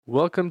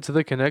Welcome to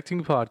the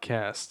Connecting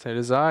Podcast. It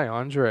is I,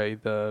 Andre,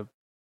 the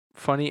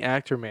funny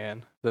actor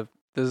man.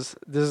 This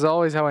is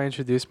always how I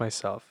introduce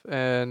myself.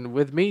 And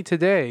with me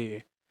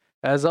today,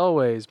 as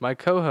always, my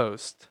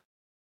co-host,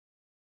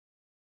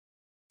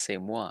 C'est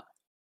moi.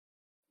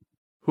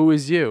 who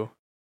is you.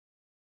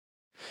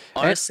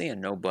 Honestly, a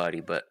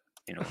nobody, but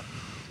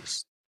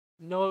just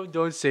No,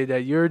 don't say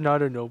that. You're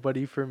not a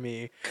nobody for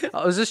me.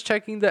 I was just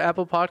checking the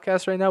Apple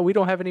Podcast right now. We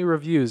don't have any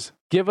reviews.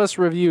 Give us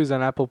reviews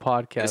on Apple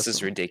Podcasts. this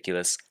is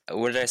ridiculous.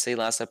 What did I say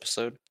last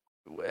episode?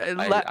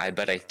 I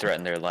bet I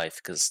threatened their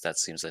life because that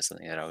seems like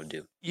something that I would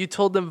do. You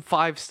told them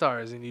 5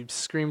 stars and you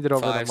screamed it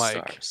over the 5 mic.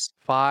 stars.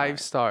 5 Alright.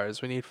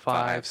 stars. We need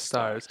 5 5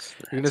 stars. stars.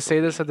 We're going to That's say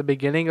what this we at the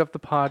beginning of the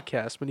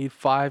podcast. We need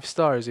 5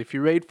 stars. If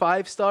you rate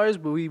 5 stars,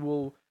 we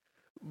will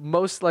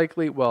most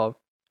likely,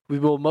 we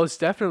will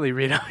most definitely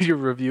read out your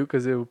review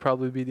because it will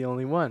probably be the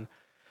only one.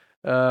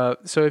 So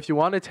if you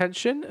want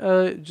attention,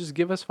 just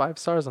give us 5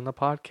 stars on the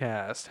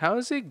podcast. How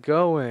is it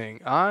going?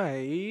 How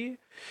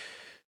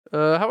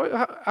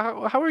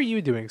are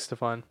you doing,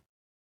 Stefan?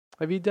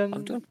 Have you done?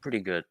 I'm doing pretty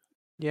good.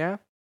 Yeah.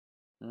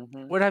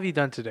 Mm-hmm. What have you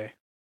done today?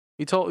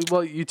 You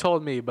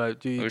told me,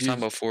 but We were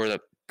talking about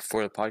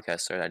before the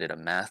podcast started. I did a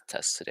math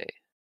test today.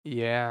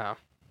 Yeah.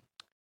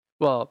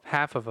 Well,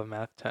 half of a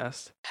math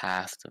test.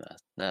 Half the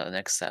math. No, the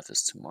next half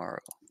is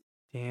tomorrow.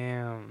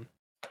 Damn.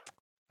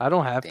 I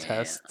don't have Damn.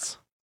 tests.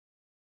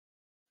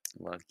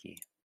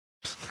 Lucky.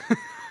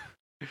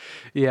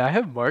 Yeah, I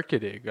have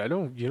marketing.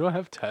 You don't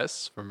have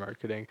tests for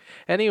marketing.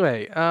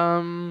 Anyway,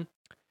 yeah,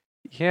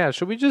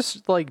 should we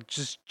just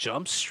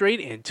jump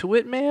straight into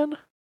it, man?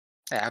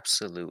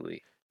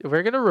 Absolutely.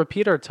 We're going to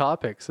repeat our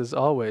topics as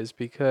always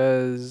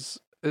because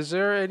is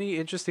there any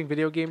interesting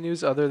video game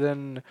news other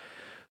than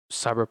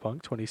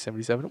Cyberpunk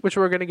 2077, which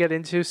we're going to get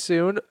into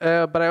soon?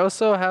 But I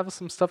also have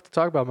some stuff to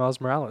talk about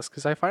Miles Morales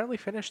because I finally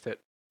finished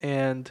it.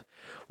 And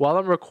while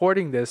I'm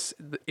recording this,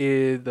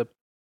 the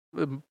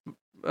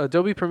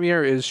Adobe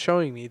Premiere is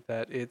showing me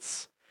that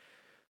it's...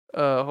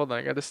 hold on,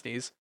 I got to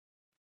sneeze.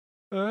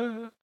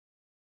 Oh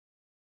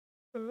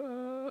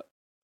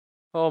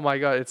my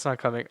god, it's not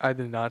coming. I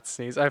did not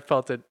sneeze. I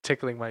felt it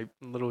tickling my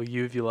little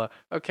uvula.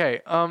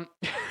 Okay,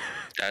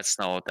 That's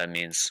not what that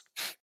means.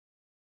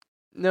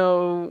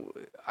 no,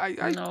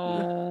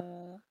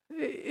 No.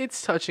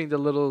 it's touching the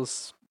little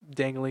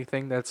dangling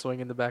thing that's swinging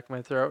in the back of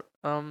my throat.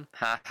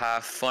 Haha,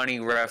 funny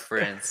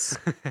reference.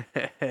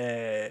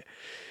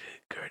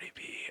 Cardi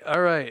B.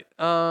 All right.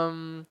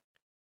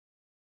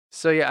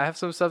 So yeah, I have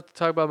some stuff to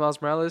talk about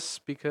Miles Morales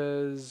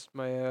because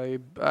I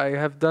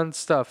have done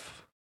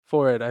stuff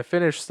for it. I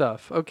finished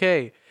stuff.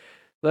 Okay,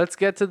 let's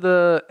get to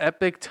the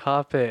epic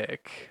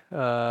topic.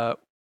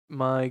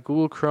 My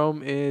Google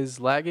Chrome is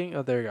lagging.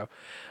 Oh, there you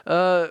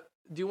go.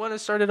 Do you want to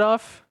start it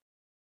off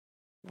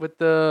with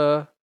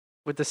the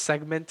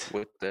segment?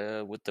 with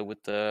the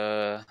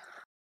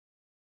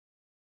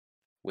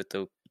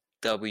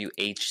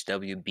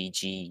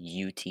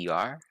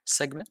WHWBGUTR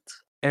segment.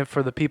 And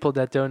for the people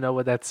that don't know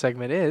what that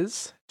segment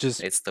is,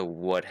 just It's the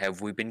what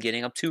have we been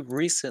getting up to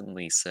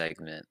recently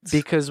segment.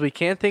 because we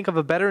can't think of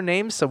a better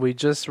name, so we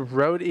just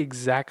wrote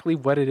exactly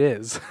what it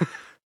is.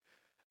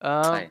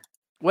 What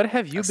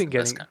have you That's been the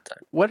best getting? kind of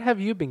time. What have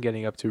you been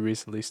getting up to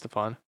recently,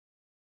 Stefan?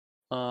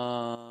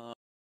 Let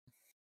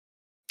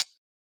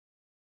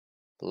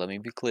me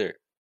be clear.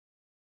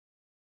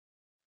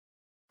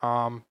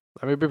 Let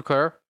me be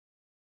clear.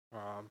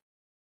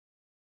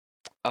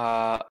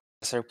 I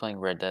started playing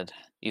Red Dead,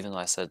 even though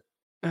I said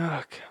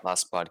Okay.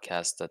 last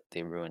podcast that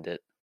they ruined it.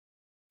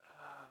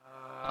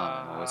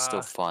 It's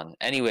still fun.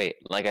 Anyway,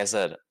 like I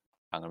said,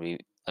 let me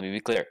be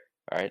clear.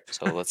 All right,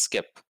 so let's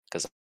skip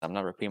because I'm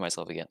not repeating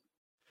myself again.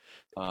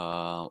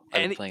 I've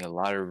been playing a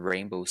lot of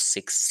Rainbow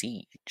Six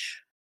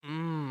Siege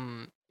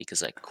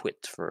because I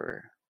quit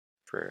for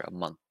a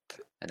month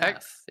and a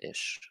half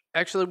ish.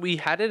 Actually, we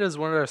had it as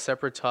one of our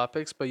separate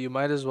topics, but you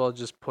might as well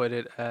just put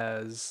it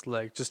as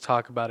just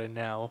talk about it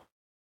now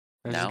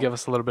and just give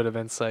us a little bit of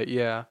insight.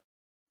 Yeah.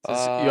 Since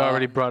you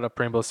already brought up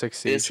Rainbow Six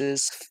Siege. This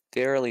is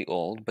fairly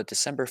old, but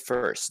December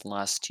 1st,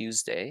 last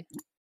Tuesday,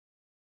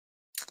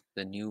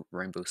 the new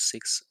Rainbow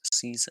Six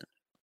season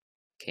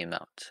came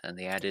out, and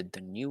they added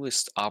the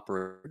newest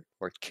operator,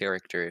 or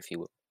character, if you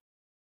will.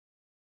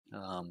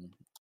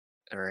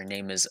 Her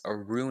name is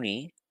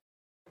Aruni,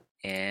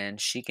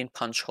 and she can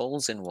punch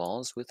holes in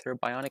walls with her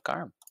bionic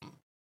arm.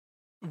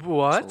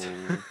 What? So,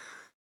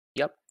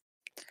 yep.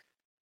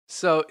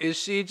 So is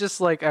she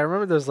just I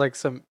remember there's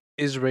some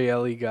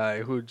Israeli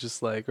guy who just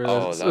some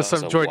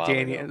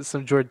Jordanian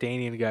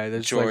guy.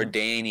 That's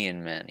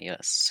Jordanian man,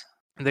 yes.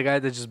 The guy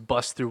that just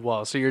busts through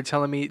walls. So you're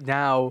telling me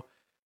now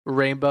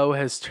Rainbow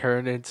has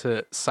turned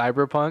into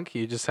Cyberpunk?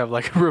 You just have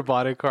a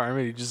robotic arm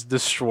and you just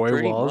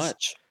destroy walls? Pretty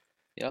much.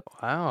 Yep.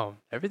 Wow.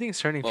 Everything's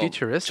turning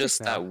futuristic just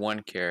now. That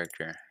one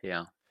character,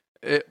 yeah.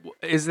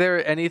 Is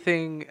there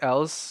anything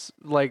else?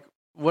 What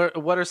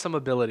are some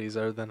abilities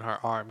other than her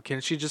arm?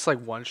 Can she just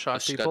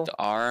one-shot people? She got the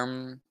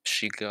arm.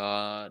 She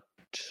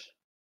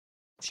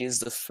is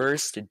the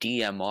first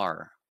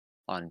DMR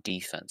on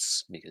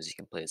defense because you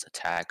can play as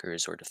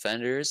attackers or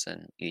defenders,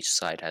 and each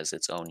side has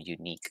its own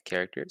unique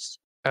characters.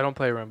 I don't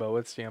play Rainbow.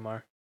 What's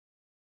DMR?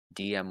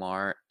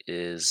 DMR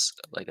is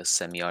like a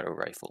semi-auto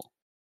rifle,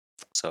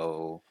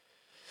 so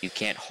you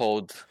can't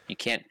hold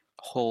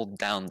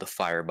down the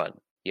fire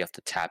button. You have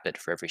to tap it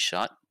for every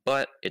shot,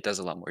 but it does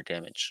a lot more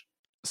damage.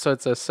 So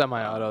it's a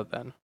semi-auto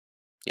then.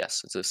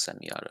 Yes, it's a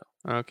semi-auto.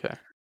 Okay.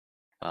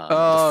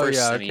 The first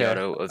yeah,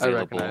 semi-auto okay. I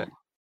recognize available it.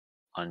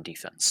 on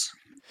defense.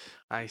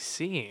 I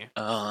see.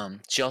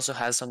 She also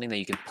has something that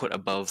you can put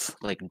above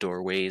like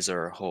doorways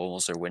or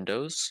holes or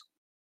windows,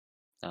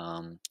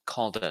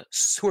 called a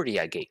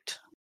Surya Gate.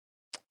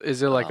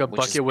 Is it like a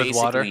which is bucket with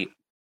water? basically-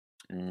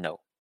 No.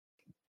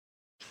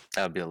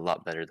 That would be a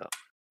lot better though.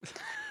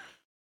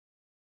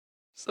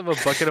 Just have a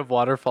bucket of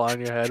water fall on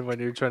your head when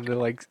you're trying to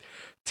like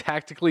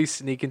tactically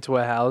sneak into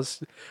a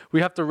house.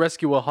 We have to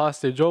rescue a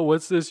hostage. Oh,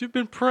 what's this? You've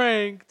been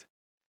pranked.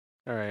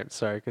 All right,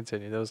 sorry,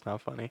 continue. That was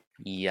not funny.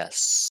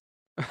 Yes.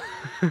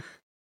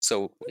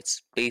 So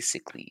it's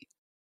basically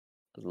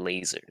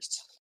lasers.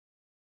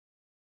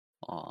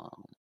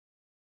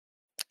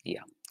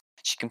 Yeah.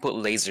 She can put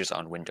lasers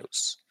on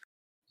windows.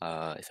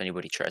 If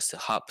anybody tries to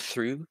hop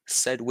through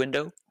said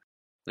window,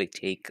 they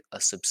take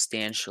a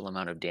substantial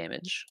amount of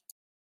damage.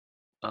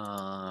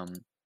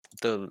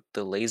 The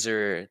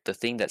laser, the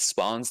thing that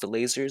spawns the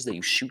lasers that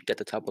you shoot at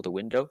the top of the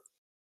window,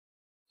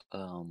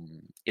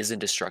 is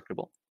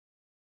indestructible.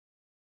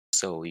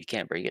 So you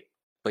can't break it,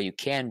 but you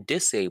can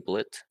disable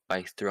it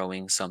by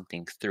throwing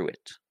something through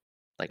it,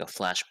 like a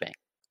flashbang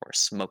or a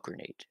smoke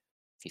grenade.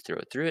 If you throw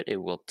it through it, it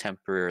will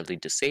temporarily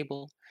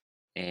disable,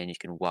 and you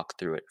can walk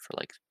through it for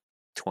like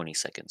 20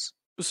 seconds.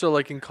 So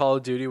like in Call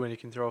of Duty when you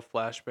can throw a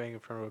flashbang in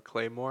front of a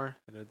claymore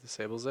and it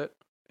disables it.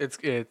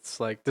 It's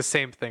like the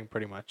same thing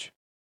pretty much.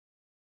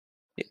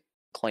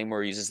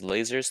 Claymore uses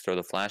lasers, throw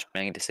the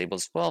flashbang, it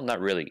disables. Well, not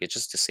really. It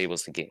just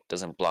disables the game. It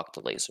doesn't block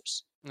the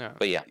lasers. No.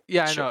 But yeah,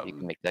 Yeah, sure, I know. you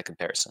can make that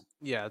comparison.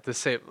 Yeah,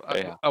 disable.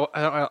 Yeah.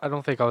 I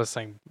don't think I was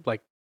saying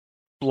like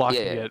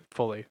blocking Yeah. it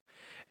fully.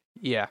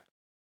 Yeah.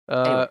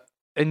 Anyway,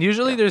 and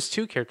usually yeah. there's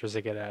 2 characters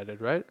that get added,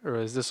 right? Or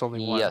is this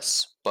only one?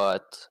 Yes,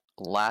 but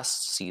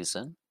last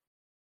season,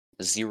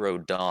 Zero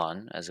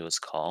Dawn, as it was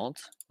called,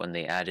 when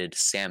they added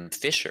Sam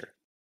Fisher.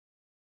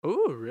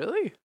 Ooh,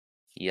 really?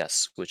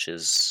 Yes, which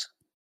is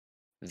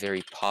a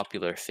very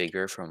popular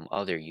figure from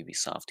other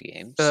Ubisoft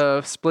games.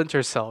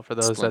 Splinter Cell for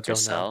those that Splinter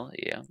don't know. Cell,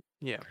 yeah.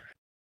 Yeah.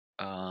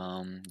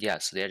 Yeah,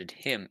 so they added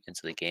him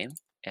into the game,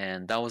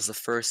 and that was the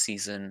first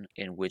season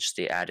in which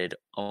they added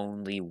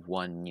only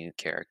one new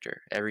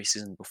character. Every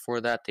season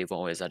before that, they've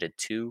always added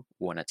 2,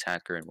 one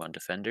attacker and one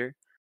defender.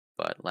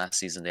 But last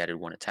season they added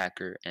one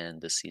attacker,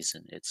 and this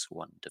season it's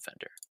one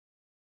defender.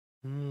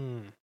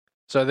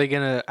 So are they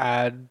gonna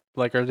add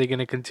like? Are they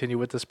gonna continue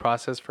with this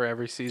process for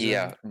every season?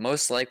 Yeah,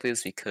 most likely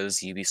it's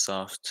because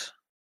Ubisoft,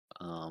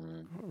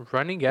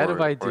 running out of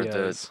or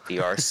ideas. the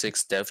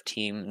R6 dev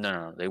team.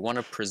 No, they want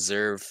to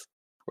preserve,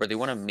 or they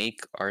want to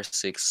make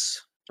R6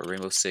 or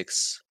Rainbow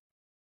Six,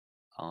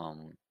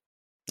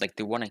 like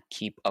they want to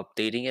keep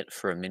updating it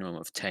for a minimum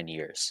of 10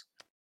 years.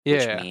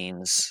 Which Yeah,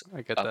 means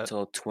I get up that.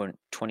 till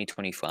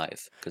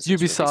 2025.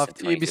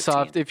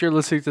 Ubisoft, if you're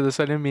listening to this,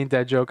 I didn't mean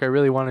that joke. I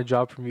really want a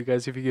job from you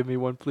guys. If you give me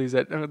one, please.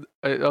 I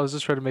was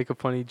just trying to make a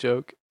funny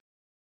joke.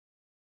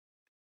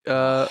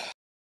 Yeah,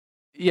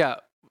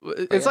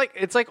 it's like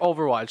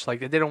Overwatch. Like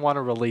they didn't want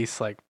to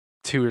release like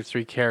 2 or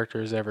 3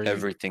 characters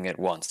everything at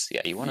once. Yeah,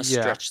 you want to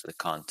stretch the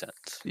content.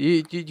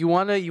 You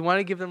want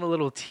to give them a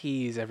little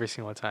tease every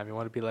single time. You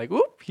want to be like,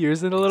 "Whoop,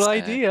 here's a little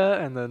idea,"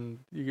 and then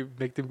you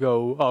make them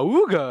go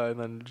 "Awooga," and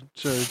then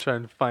try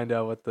and find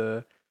out what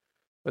the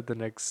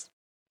next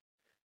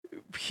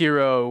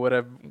hero,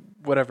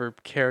 whatever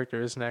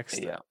character is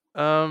next. Yeah.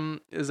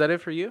 Is that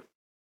it for you?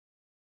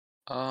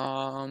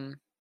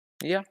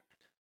 Yeah.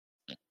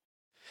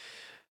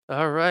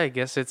 All right,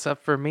 guess it's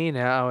up for me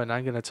now, and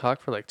I'm gonna talk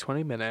for like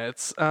 20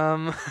 minutes.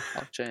 I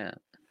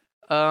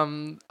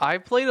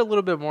played a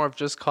little bit more of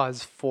Just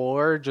Cause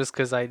 4, just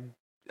because I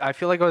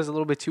feel like I was a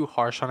little bit too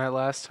harsh on it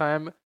last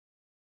time.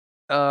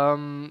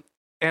 And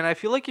I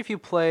feel like if you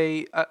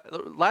play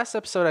last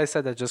episode, I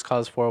said that Just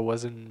Cause 4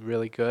 wasn't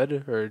really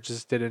good, or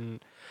just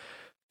didn't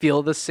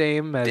feel the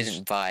same as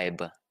didn't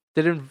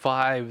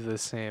vibe the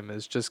same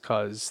as Just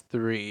Cause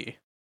 3.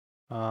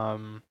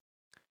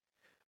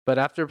 But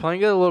after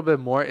playing it a little bit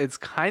more, it's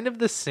kind of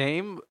the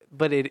same,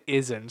 but it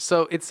isn't.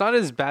 So it's not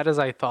as bad as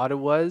I thought it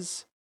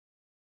was,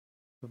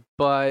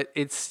 but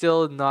it's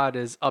still not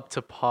as up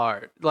to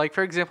par. Like,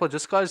 for example,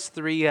 Just Cause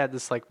 3 had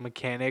this like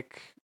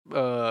mechanic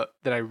that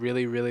I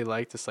really, really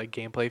liked, this like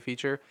gameplay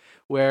feature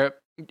where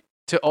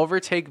to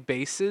overtake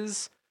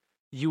bases,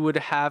 you would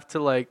have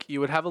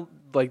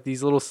like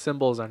these little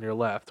symbols on your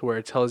left where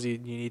it tells you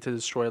need to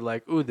destroy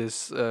like, ooh,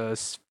 this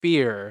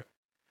sphere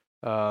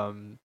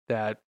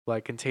that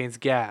like contains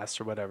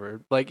gas or whatever.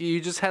 Like you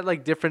just had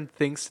like different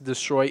things to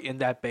destroy in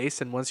that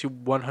base, and once you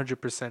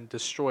 100%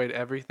 destroyed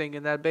everything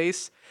in that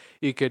base,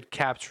 you could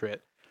capture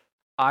it.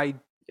 I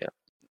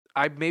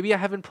maybe I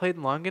haven't played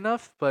long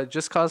enough, but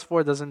Just Cause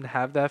 4 doesn't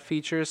have that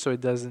feature, so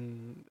it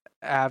doesn't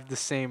have the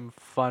same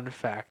fun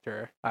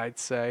factor, I'd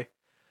say.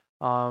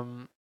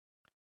 Um,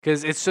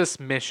 because it's just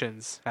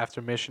missions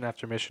after mission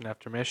after mission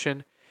after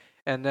mission,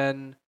 and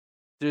then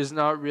there's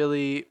not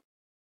really.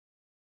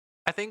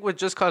 I think with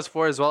Just Cause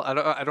 4 as well,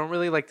 I don't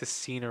really like the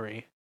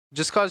scenery.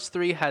 Just Cause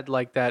 3 had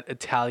like that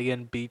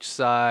Italian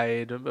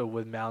beachside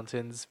with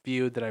mountains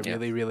view that I Yeah.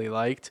 really really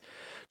liked.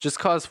 Just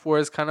Cause 4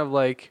 is kind of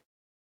like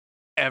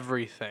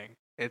everything.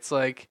 It's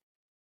like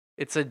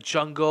it's a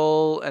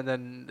jungle, and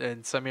then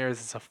in some areas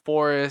it's a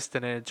forest,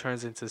 and then it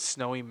turns into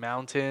snowy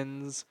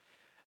mountains.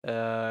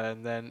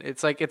 And then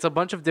it's like it's a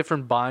bunch of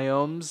different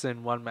biomes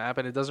in one map,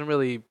 and it doesn't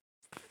really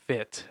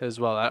fit as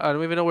well. I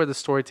don't even know where the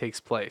story takes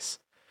place.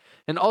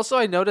 And also,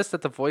 I noticed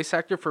that the voice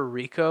actor for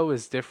Rico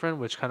is different,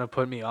 which kind of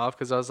put me off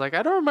because I was like,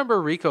 I don't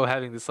remember Rico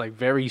having this like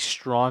very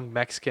strong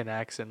Mexican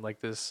accent, like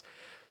this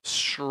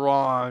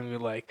strong,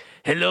 like,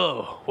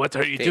 "Hello, what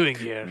are you doing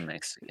Thick here?"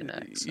 Mexican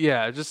accent.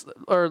 Yeah, just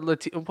or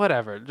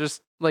whatever,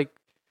 just like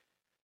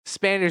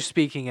Spanish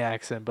speaking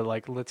accent, but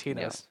like Yeah.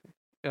 Latinos.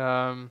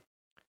 Um,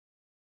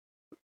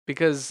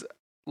 because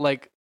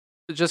like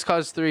Just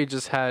Cause 3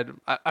 just had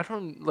I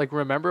don't like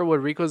remember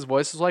what Rico's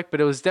voice was like,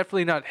 but it was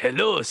definitely not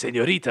 "Hello,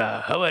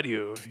 señorita, how are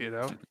you?" You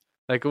know?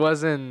 Like it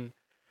wasn't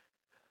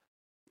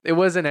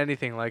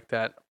anything like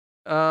that.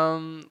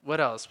 What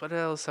else? What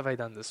else have I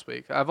done this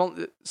week? I've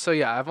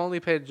only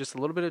played just a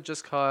little bit of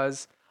Just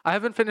Cause. I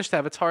haven't finished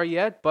Avatar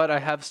yet, but I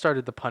have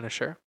started The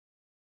Punisher.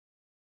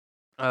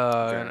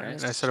 Very And I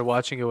nice. started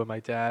watching it with my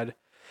dad.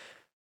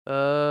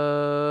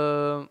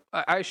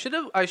 I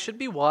should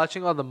be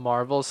watching all the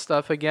Marvel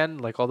stuff again,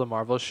 like all the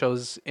Marvel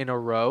shows in a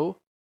row.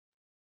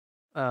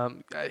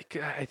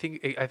 I think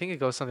it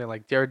goes something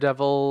like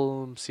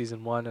Daredevil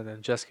season 1, and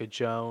then Jessica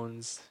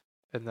Jones,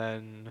 and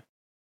then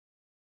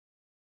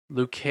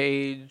Luke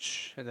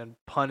Cage, and then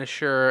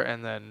Punisher,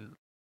 and then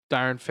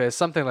Iron Fist,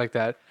 something like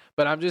that.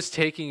 But I'm just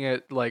taking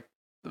it like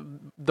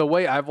the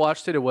way I've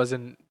watched it. It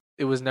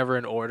was never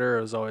in order.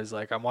 It was always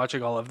like I'm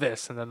watching all of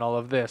this and then all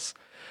of this.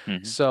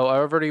 Hmm. So I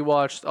already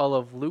watched all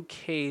of Luke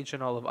Cage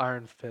and all of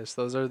Iron Fist.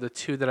 Those are the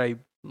two that I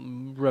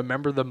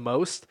remember the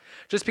most,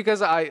 just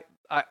because I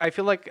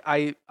feel like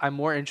I'm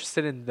more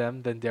interested in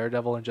them than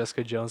Daredevil and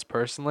Jessica Jones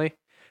personally,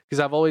 because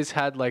I've always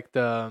had like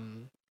the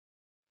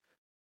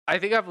I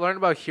think I've learned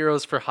about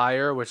Heroes for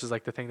Hire, which is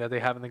like the thing that they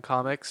have in the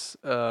comics.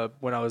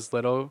 When I was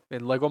little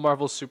in Lego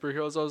Marvel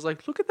Superheroes, I was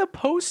like, look at the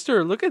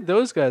poster, look at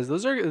those guys.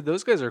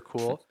 Those guys are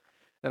cool.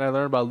 And I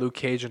learned about Luke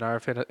Cage and Iron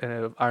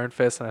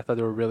Fist, and I thought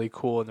they were really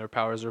cool and their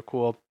powers are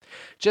cool.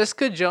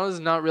 Jessica Jones,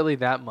 not really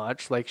that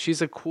much. Like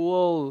she's a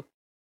cool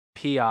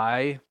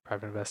PI,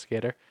 private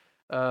investigator.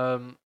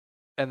 Um,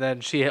 and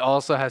then she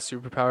also has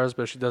superpowers,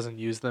 but she doesn't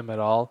use them at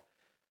all.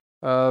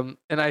 And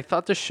I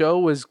thought the show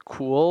was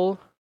cool.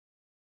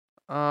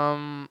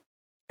 Um,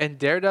 and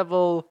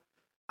Daredevil,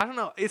 I don't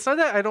know. It's not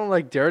that I don't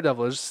like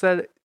Daredevil. It's just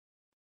that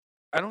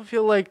I don't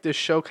feel like the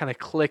show kind of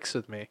clicks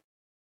with me.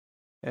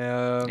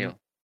 Yeah. Um,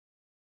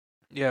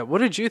 yeah. What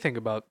did you think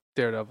about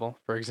Daredevil,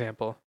 for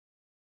example?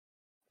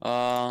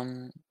 I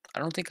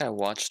don't think I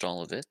watched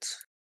all of it.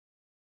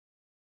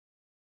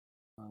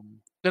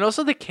 Um, And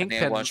also the I think I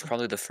Kingpin. watched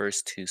probably the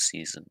first 2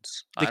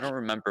 seasons. The I don't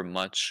remember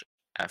much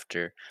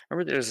after.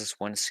 Remember, there's this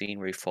one scene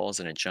where he falls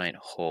in a giant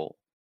hole.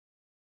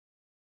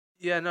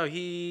 Yeah, no,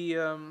 he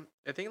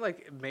I think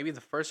like maybe the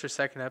first or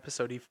second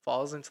episode he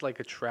falls into like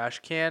a trash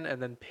can,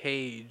 and then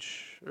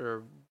Paige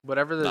or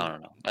whatever No, the no,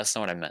 no. That's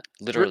not what I meant.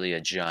 R- Literally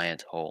a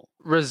giant hole.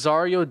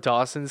 Rosario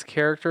Dawson's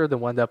character, the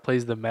one that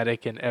plays the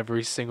medic in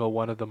every single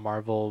one of the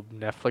Marvel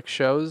Netflix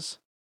shows,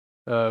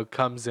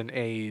 comes and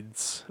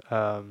aids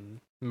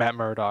Matt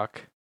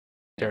Murdock,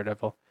 Yeah.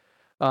 Daredevil.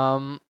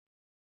 Um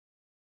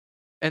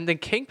and then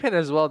Kingpin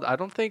as well. I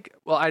don't think,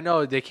 well, I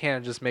know they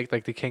can't just make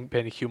like the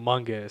Kingpin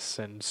humongous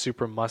and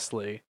super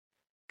muscly.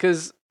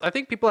 Because I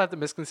think people have the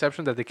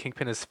misconception that the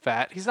Kingpin is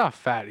fat. He's not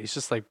fat. He's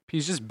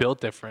just built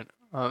different.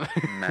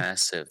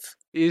 Massive.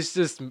 He's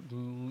just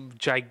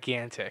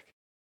gigantic.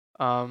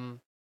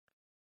 Um,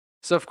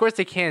 so of course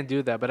they can't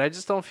do that, but I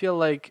just don't feel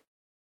like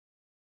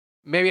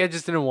maybe I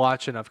just didn't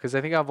watch enough because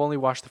I think I've only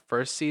watched the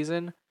first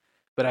season,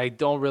 but I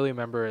don't really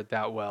remember it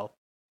that well.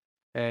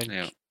 And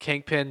Yeah.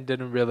 Kingpin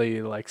didn't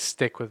really like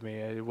stick with me.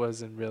 It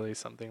wasn't really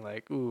something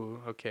like,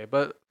 ooh, okay.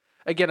 But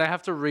again, I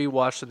have to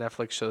rewatch the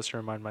Netflix shows to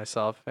remind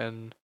myself,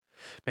 and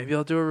maybe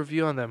I'll do a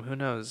review on them. Who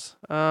knows?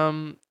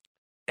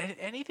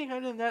 Anything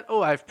other than that?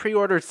 Oh, I've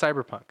pre-ordered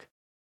Cyberpunk.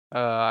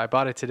 I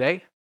bought it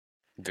today,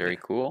 Very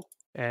cool.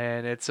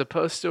 and it's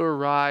supposed to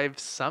arrive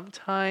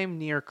sometime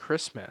near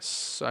Christmas.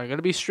 So I'm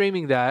gonna be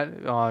streaming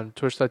that on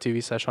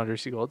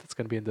twitch.tv/AndresGold. It's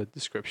gonna be in the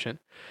description.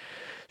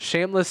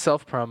 Shameless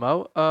self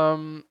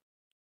promo.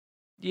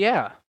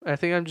 Yeah, I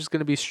think I'm just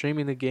gonna be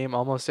streaming the game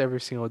almost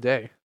every single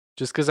day,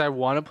 just because I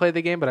want to play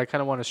the game, but I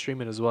kind of want to stream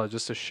it as well,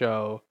 just to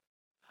show.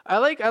 I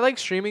like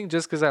streaming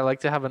just because I like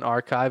to have an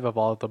archive of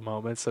all of the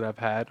moments that I've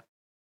had.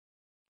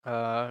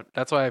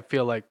 That's why I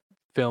feel like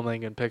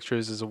filming and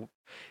pictures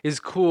is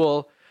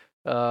cool.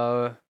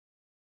 Uh,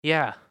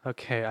 Yeah,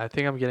 okay. I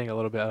think I'm getting a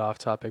little bit off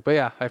topic. But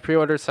yeah, I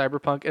pre-ordered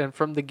Cyberpunk, and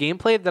from the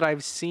gameplay that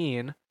I've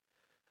seen,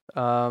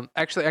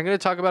 actually I'm gonna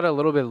talk about it a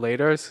little bit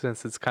later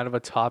since it's kind of a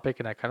topic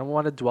and I kind of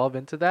want to delve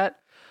into that.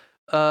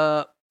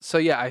 So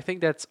yeah, I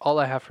think that's all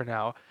I have for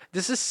now.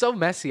 This is so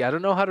messy. I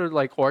don't know how to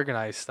like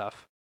organize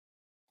stuff.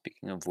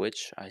 Speaking of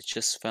which, I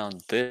just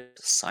found this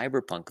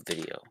Cyberpunk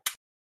video.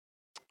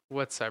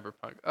 What's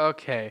Cyberpunk?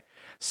 Okay.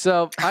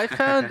 So I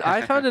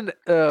found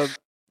an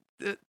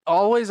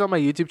always on my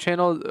YouTube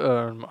channel,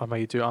 on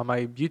my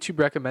YouTube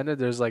recommended.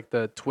 There's like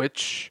the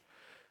Twitch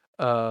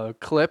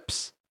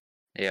clips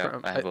Yeah,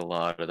 from I have a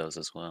lot of those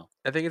as well.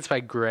 I think it's by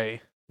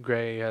Gray.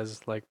 Gray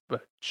has like a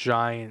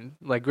giant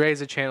like Gray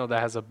is a channel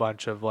that has a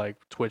bunch of like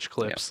Twitch Yeah.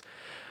 clips.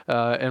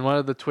 And one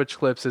of the Twitch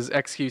clips is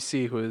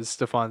XQC, who is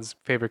Stefan's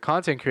favorite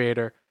content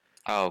creator.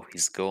 Oh,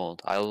 he's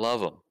gold. I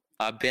love him.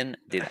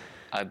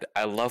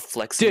 I love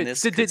flexing Dude,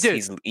 this dude, dude, because dude.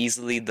 he's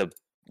easily the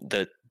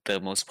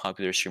most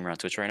popular streamer on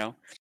Twitch right now.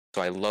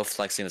 So I love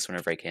flexing this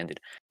whenever I can, dude.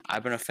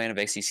 I've been a fan of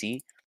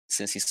XCC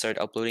since he started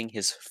uploading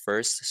his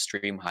first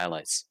stream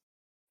highlights,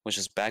 which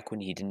is back when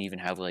he didn't even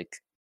have like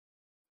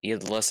he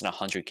had less than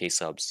 100K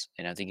subs,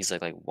 and I think he's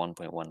like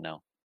 1.1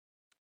 now.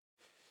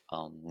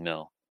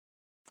 Mil.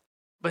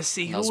 But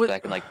see, And that was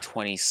back in like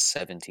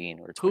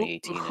 2017 or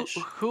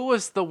 2018ish. who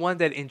was the one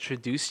that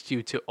introduced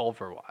you to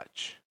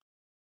Overwatch?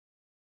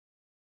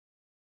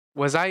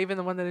 Was I even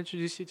the one that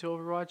introduced you to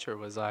Overwatch, or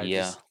was I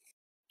Yeah. just?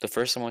 The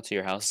first time I went to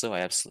your house, though, I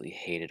absolutely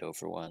hated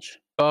Overwatch.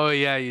 Oh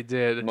yeah, you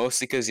did.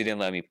 Mostly because you didn't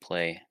let me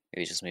play.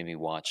 It just made me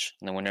watch.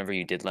 And then whenever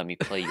you did let me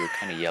play, you were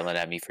kind of yelling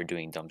at me for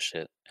doing dumb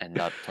shit and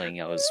not playing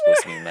how it was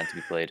supposed to be meant to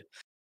be played.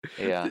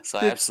 Yeah, so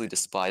I absolutely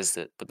despised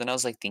it. But then I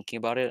was like thinking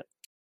about it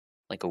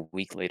like a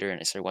week later, and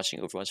I started watching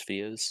Overwatch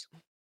videos.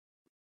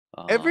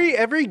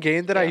 Every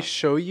game that I Yeah,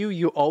 show you,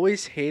 you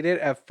always hate it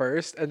at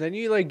first, and then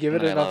you like give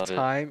it and I enough love it.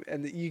 time,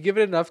 and you give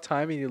it enough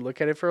time, and you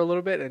look at it for a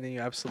little bit, and then you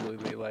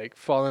absolutely like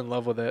fall in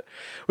love with it.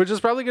 Which is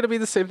probably gonna be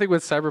the same thing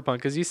with Cyberpunk,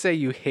 because you say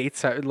you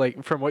hate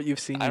like from what you've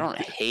seen, I don't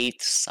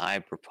hate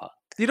Cyberpunk.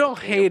 you don't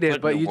Okay, you're hate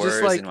it, but putting you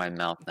just words in like my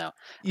mouth now.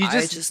 you I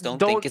just just don't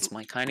think don't it's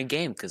my kind of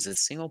game because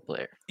it's single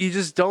player. you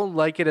just don't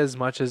like it as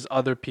much as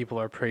other people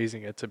are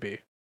praising it to be.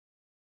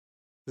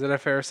 Is that a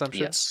fair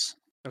assumption? Yes,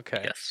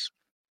 Okay. yes.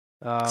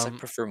 Because I Um.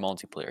 prefer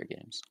multiplayer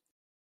games.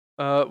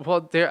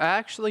 Well, there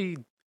actually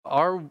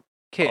are.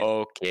 Okay.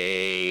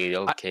 Okay, I,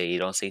 okay. You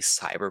don't say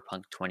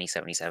Cyberpunk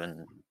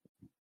 2077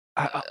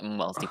 I,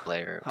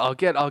 multiplayer. I'll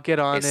get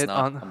on It's it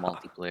not on. a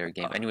multiplayer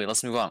game. Anyway,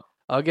 let's move on.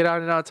 I'll get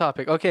on it on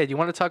topic. Okay, do you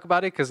want to talk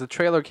about it? Because the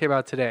trailer came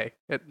out today.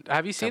 Have you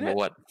Talking seen about it?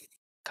 what?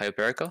 Cayo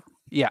Perico?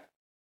 Yeah.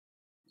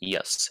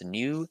 Yes,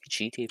 new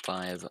GTA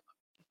 5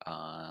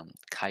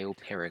 Cayo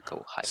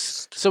Perico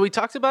heist. So we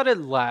talked about it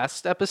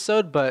last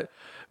episode, but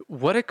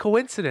what a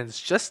coincidence!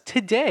 Just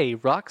today,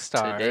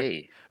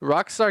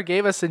 Rockstar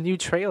gave us a new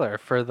trailer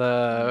for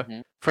the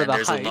And for the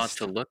there's a lot heist,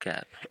 to look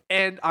at.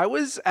 and I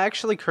was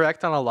actually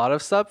correct on a lot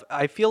of stuff.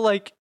 I feel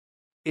like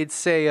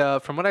it's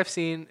from what I've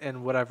seen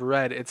and what I've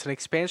read, it's an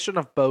expansion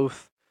of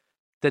both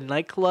the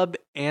nightclub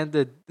and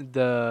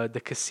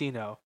the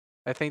casino.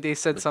 I think they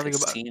said The something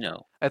about.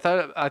 casino.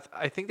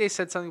 I think they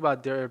said something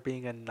about there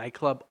being a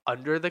nightclub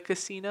under the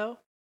casino,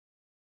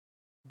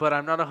 but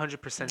I'm not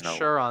 100% No.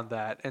 sure on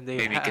that. And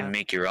Maybe you can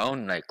make your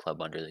own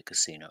nightclub under the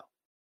casino.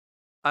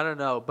 I don't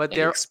know, but Like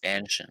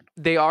expansion.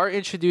 they are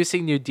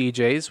introducing new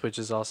DJs, which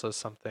is also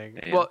something.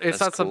 Yeah, Well, it's that's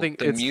not cool. something.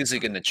 The It's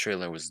music in the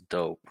trailer was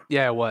dope.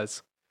 yeah, it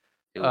was.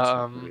 It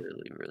was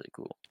really, really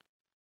cool.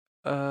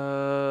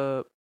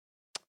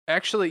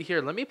 Actually,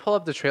 here, let me pull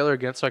up the trailer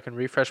again so I can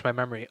refresh my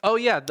memory. Oh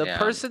yeah, the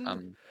person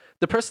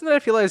that I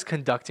feel like is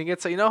conducting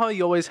it. So you know how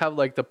you always have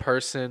like the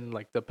person,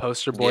 like the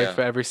poster boy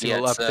for every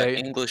single update.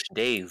 English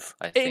Dave,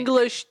 I think.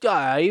 English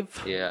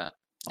Dave. Yeah,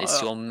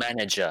 it's your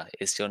manager.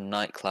 It's your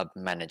nightclub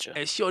manager.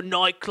 It's your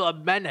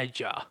nightclub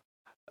manager.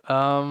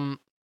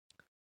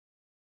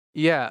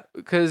 Yeah,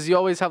 because you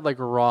always have like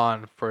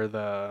Ron for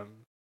the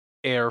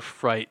air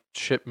freight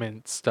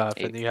shipment stuff,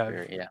 and you have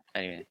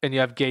Anyway, and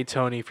you have Gay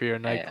Tony for your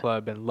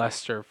nightclub, and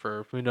Lester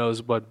for who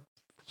knows what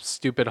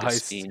stupid heist.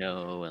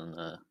 Casino and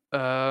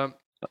the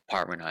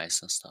apartment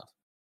heist and stuff.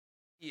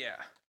 Yeah.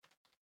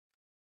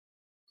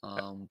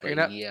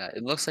 But yeah,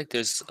 it looks like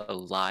there's a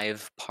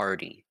live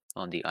party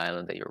on the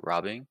island that you're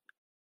robbing,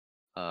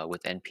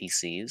 with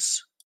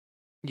NPCs.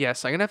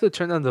 Yes, I'm gonna have to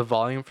turn down the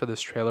volume for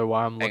this trailer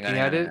while I'm looking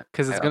at it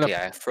because it's gonna. Okay,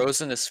 I've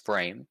frozen this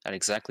frame at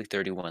exactly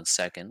 31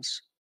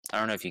 seconds. I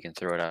don't know if you can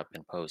throw it up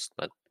in post,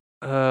 but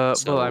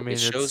well, I mean, it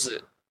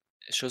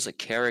shows a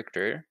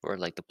character or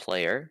like the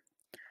player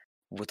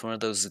with one of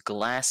those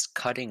glass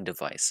cutting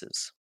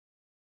devices.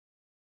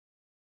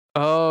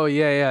 Oh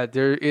yeah.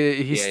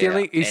 He's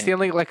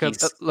stealing like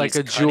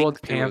a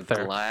jeweled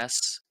panther.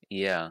 Glass.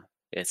 Yeah,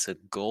 it's a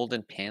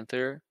golden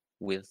panther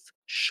with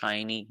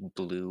shiny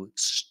blue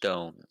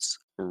stones,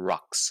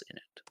 rocks in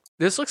it.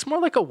 This looks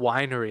more like a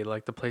winery,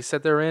 like the place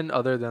that they're in,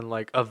 other than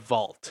like a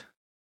vault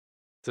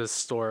to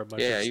store a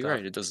bunch of stuff. Yeah, you're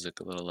right. It does look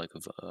a little like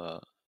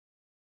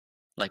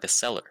a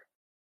cellar,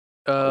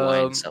 a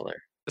wine cellar.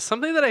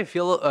 Something that I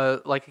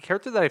feel like a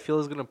character that I feel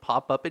is gonna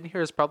pop up in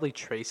here is probably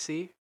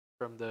Tracy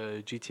from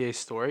the GTA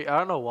story. I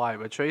don't know why,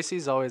 but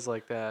Tracy's always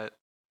like that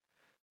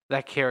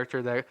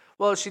character that,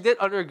 well, she did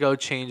undergo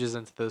changes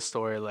into the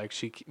story. Like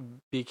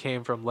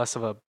became from less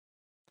of a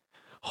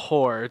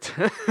whore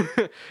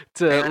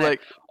to Man,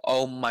 like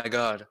oh my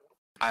god,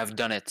 I've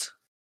done it.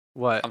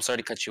 what? I'm sorry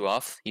to cut you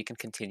off. You can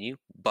continue,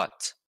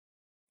 but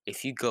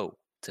if you go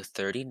to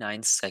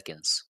 39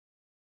 seconds,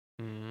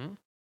 Hmm.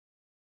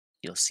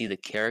 you'll see the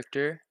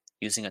character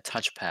using a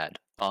touchpad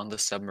on the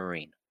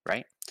submarine,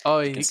 right? Oh,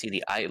 You can see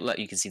the island,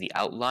 you can see the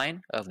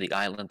outline of the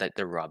island that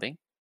they're robbing.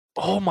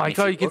 oh And my if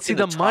god, you you can look see in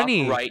the the top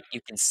money. right, you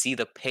can see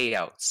the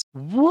payouts.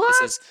 It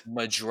says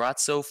What?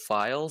 Madrazo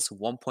files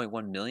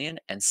 1.1 million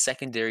and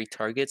secondary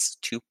targets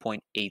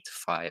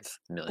 2.85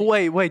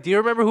 million. Wait. Do you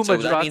remember who So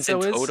that means in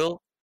Madrazo is?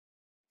 total,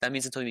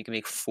 you can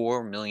make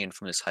 4 million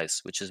from this heist,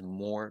 which is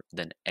more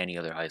than any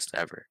other heist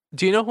ever.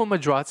 Do you know who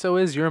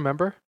Madrazo is? You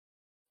remember?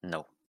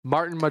 No.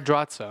 Martin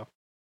Madrazo.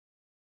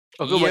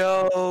 Okay, wait.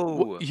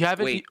 Yo! You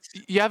haven't Wait,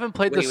 you haven't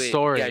played the wait. Yeah, I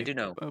story, do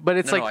know. but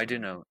it's No, like I do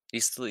know.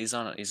 He's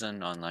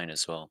on online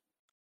as well.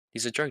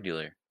 He's a drug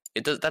dealer.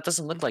 That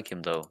doesn't look like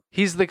him though.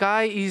 he's the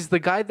guy. He's the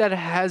guy that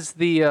has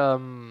the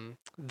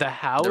The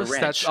house that's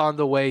ranch. on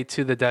the way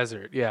to the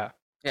desert. Yeah,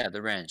 Yeah,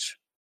 the ranch.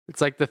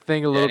 it's like the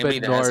thing a Yeah, little bit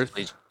anybody that hasn't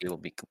played north. GTA will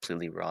be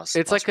completely It's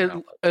lost like right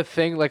now. a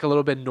thing like a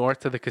little bit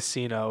north of the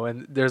casino,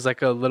 and there's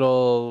like a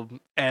little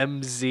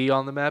MZ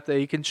on the map that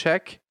you can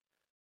check,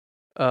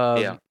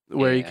 Yeah.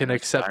 where you I can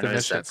noticed accept I the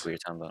noticed that's missions. what you're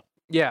talking about.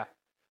 Yeah,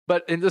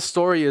 but in the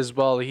story as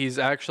well, he's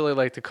actually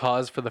like the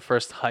cause for the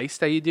first heist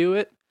that you do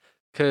it,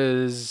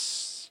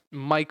 because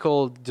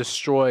Michael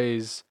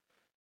destroys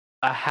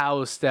a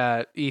house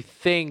that he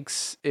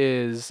thinks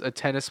is a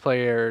tennis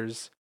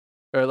player's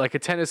or like a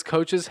tennis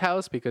coach's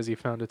house because he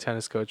found a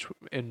tennis coach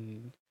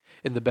in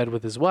the bed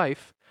with his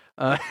wife.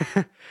 Uh,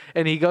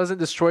 and he goes and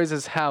destroys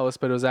his house,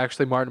 but it was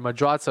actually Martin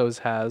Madrazo's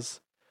house.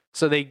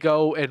 So they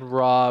go and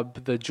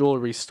rob the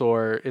jewelry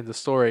store in the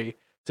story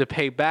to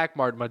pay back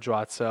Martin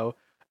Madrazo.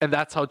 And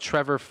that's how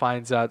Trevor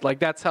finds out. Like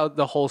that's how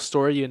the whole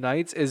story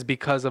unites is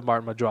because of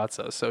Martin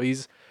Madrazo. So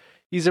he's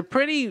a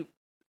pretty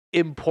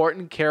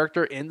important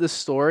character in the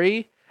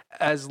story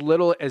as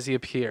little as he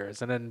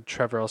appears. And then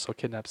Trevor also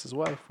kidnaps his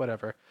wife,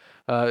 whatever.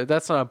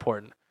 That's not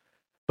important.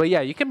 But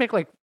yeah, you can make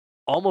like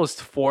almost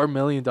 $4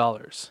 million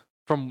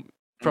from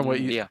what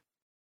you. Yeah.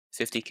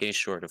 50K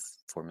short of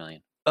 4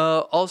 million.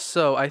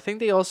 Also, I think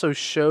they also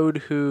showed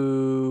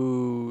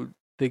who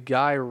the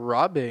guy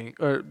robbing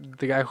or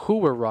the guy who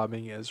we're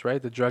robbing is,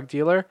 right? The drug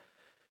dealer.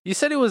 You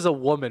said he was a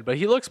woman, but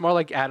he looks more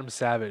like Adam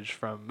Savage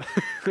from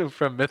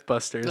from No,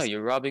 MythBusters.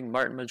 you're robbing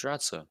Martin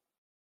Madrazo.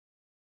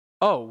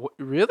 Oh,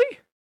 really?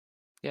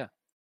 Yeah.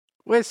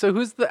 Wait, so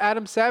who's the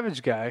Adam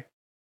Savage guy?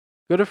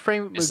 Go to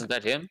frame. Isn't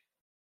that him?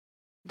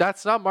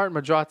 That's not Martin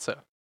Madrazo.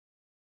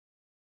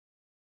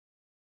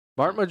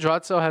 Martin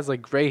Madrazo has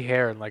like gray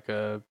hair and like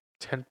a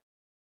 10.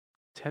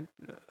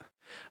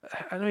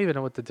 I don't even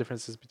know what the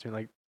difference is between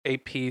like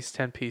 8 piece,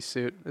 10 piece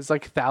suit. It's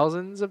like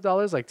thousands of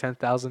dollars, like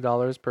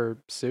 $10,000 per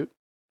suit.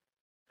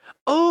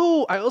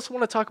 Oh, I also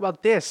want to talk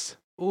about this.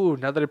 Ooh,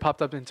 now that it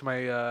popped up into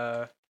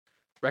my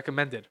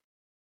recommended.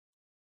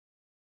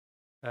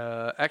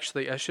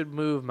 Actually, I should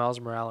move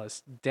Miles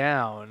Morales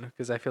down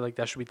because I feel like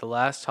that should be the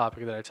last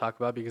topic that I talk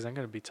about because I'm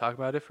going to be talking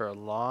about it for a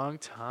long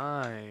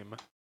time.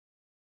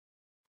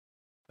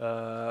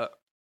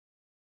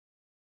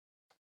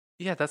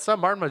 Yeah, that's not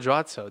Martin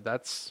Madrazo.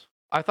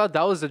 I thought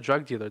that was the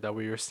drug dealer that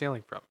we were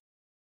stealing from.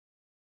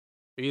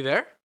 Are you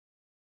there?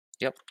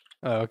 Yep.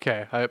 Oh,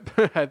 okay. I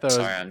thought it was.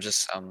 Sorry,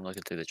 I'm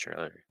looking through the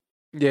trailer.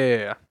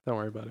 Yeah. Don't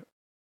worry about it.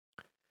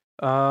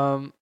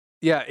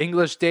 Yeah,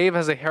 English Dave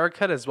has a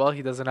haircut as well.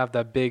 He doesn't have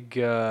that big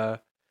the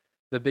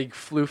big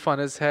floof on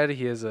his head.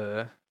 He has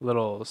a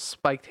little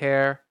spiked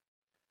hair.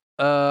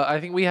 I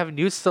think we have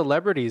new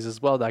celebrities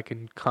as well that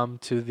can come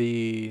to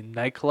the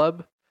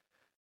nightclub.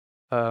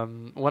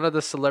 One of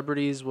the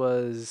celebrities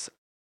was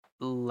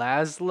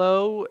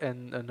Laszlo,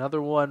 and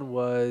another one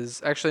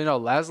was actually no.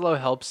 Laszlo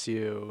helps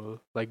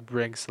you like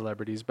bring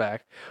celebrities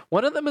back.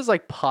 One of them is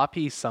like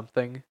Poppy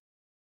something.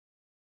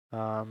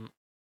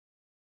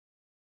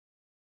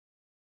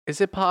 Is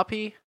it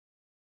Poppy?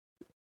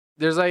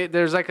 There's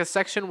like a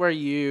section where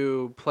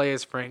you play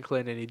as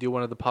Franklin and you do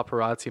one of the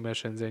paparazzi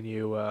missions and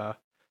you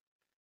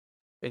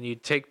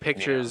take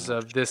pictures Yeah,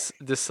 of this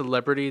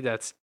celebrity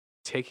that's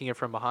taking it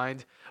from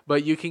behind,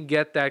 but you can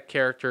get that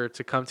character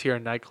to come to your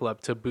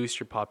nightclub to boost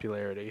your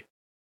popularity.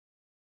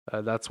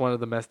 That's one of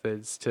the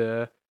methods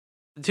to.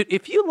 Dude,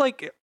 if you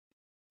like,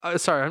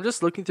 sorry, I'm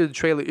just looking through the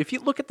trailer. If you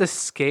look at the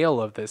scale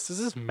of this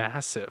is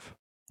massive.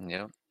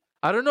 yeah.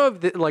 I don't know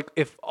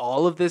if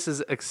all of this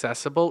is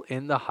accessible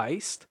in the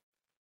heist,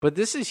 but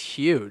this is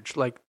huge.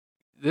 Like,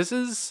 this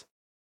is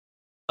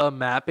a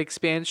map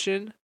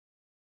expansion.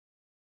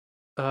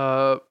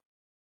 That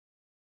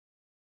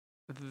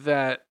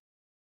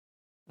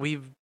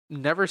we've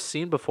never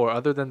seen before,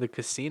 other than the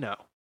casino.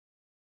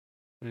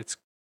 And it's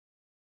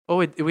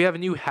we have a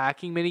new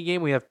hacking mini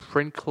game. We have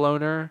Print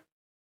Cloner.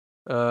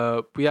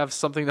 We have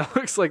something that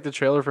looks like the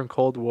trailer from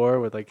Cold War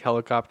with like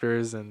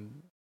helicopters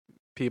and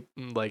people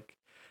like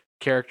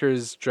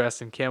characters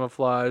dressed in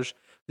camouflage.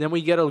 Then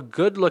we get a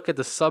good look at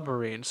the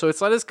submarine. So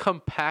it's not as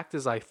compact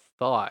as I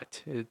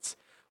thought. It's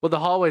well, the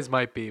hallways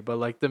might be, but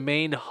like the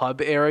main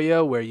hub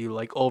area where you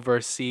like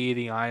oversee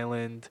the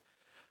island,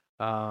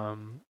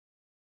 um,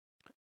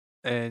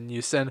 and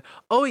you send.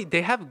 Oh, wait,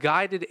 they have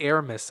guided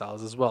air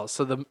missiles as well.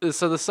 So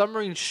the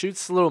submarine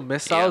shoots little Yeah,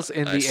 missiles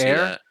in I the see air,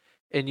 that.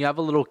 and you have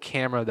a little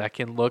camera that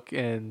can look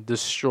and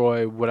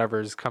destroy whatever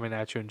is coming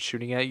at you and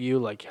shooting at you,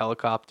 like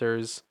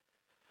helicopters.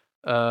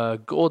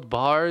 Gold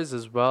bars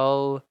as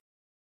well.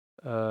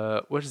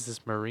 What is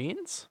this?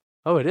 Marines?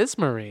 Oh, it is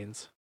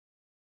Marines.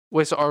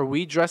 Wait, so are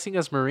we dressing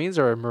as Marines,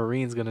 or are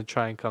Marines gonna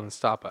try and come and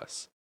stop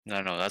us?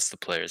 No, that's the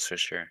players for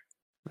sure.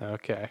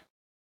 Okay.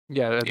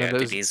 Yeah, and then Yeah, dude,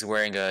 there's he's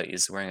wearing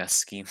a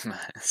ski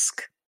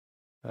mask.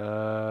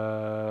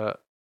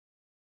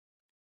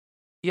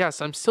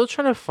 yes, I'm still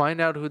trying to find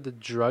out who the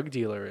drug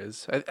dealer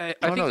is. I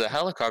No, think the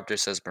helicopter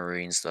says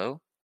Marines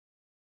though.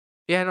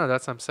 yeah, no,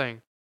 that's what I'm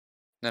saying.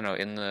 No,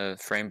 in the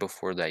frame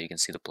before that, you can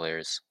see the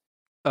players.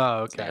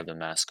 Oh, They okay. have the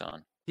mask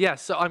on. Yeah,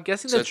 so I'm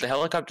guessing So that if the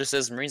helicopter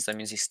says Marines, that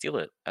means you steal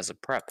it as a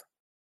prep.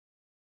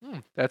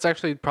 that's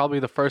actually probably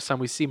the first time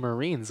we see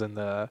Marines in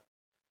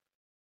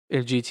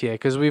GTA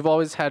because we've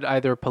always had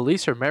either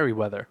police or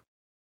Merryweather.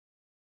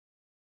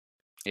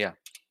 Yeah.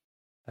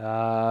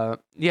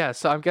 Yeah,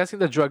 so I'm guessing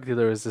the drug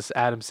dealer is this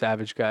Adam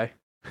Savage guy.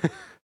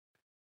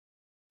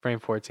 Frame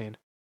 14.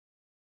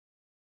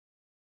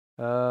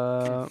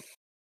 Uh,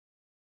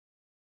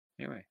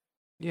 Anyway,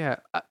 yeah,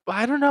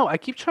 I don't know. I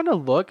keep trying to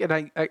look, and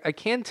I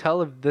can't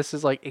tell if this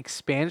is like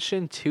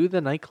expansion to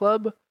the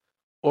nightclub,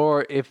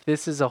 or if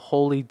this is a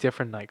wholly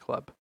different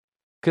nightclub.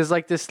 Because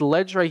like this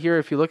ledge right here,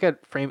 if you look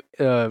at frame,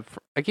 I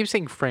keep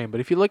saying frame, but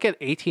if you look at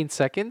 18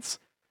 seconds,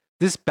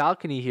 this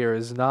balcony here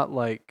is not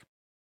like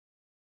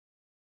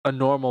a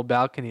normal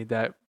balcony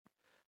that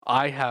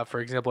I have, for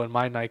example, in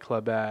my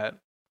nightclub at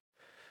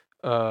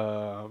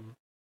um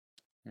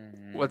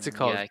what's it yeah,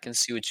 called? I can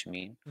see what you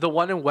mean. The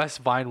one in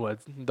West Vinewood,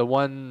 the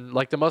one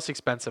like the most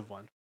expensive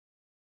one.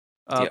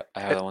 Uh, Yeah, I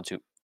have a- that one too.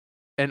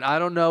 and I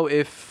don't know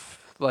if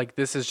like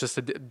this is just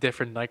a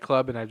different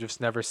nightclub and I've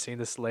just never seen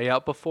this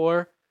layout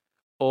before,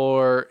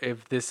 or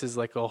if this is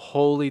like a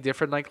wholly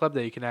different nightclub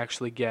that you can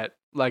actually get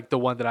like the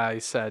one that I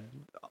said,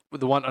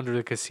 the one under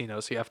the casino.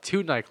 So you have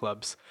two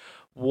nightclubs.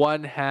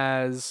 One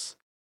has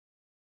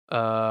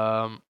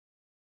um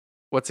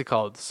what's it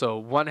called? So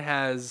one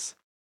has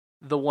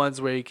the ones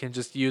where you can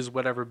just use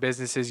whatever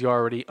businesses you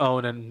already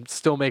own and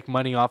still make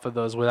money off of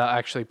those without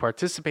actually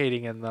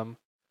participating in them.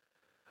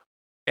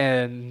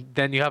 And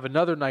then you have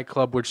another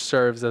nightclub which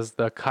serves as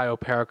the Cayo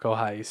Perico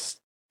heist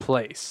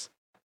place.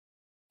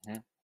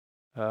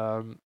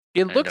 Mhm.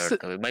 It I looks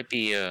don't know. It might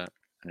be an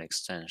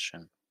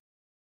extension,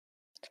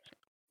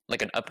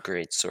 like an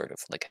upgrade, sort of.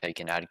 Like how you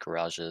can add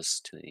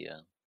garages to the,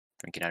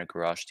 you can add a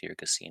garage to your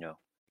casino,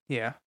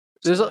 yeah.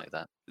 There's something a,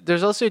 like that.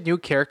 there's also a new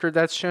character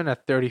that's shown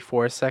at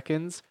 34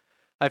 seconds.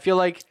 I feel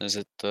like Is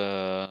it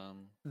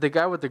the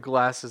guy with the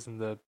glasses and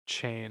the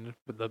chain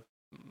with the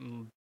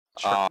mm,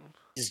 Ah, tr-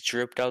 he's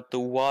dripped out the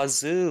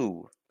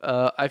wazoo.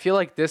 I feel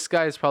like this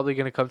guy is probably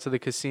going to come to the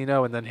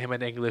casino, and then him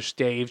and English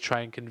Dave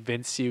try and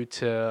convince you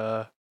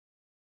to.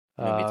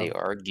 Maybe they Um,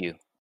 argue.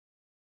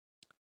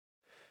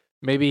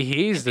 maybe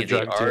he's the Maybe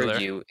they drug dealer.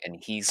 argue,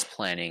 and he's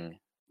planning.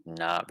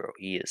 Nah, bro,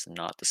 he is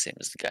not the same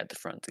as the guy at the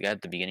front. The guy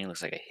at the beginning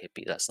looks like a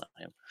hippie. That's not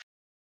him.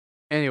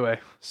 Anyway,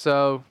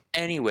 so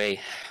Anyway,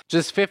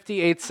 just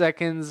 58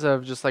 seconds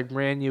of just like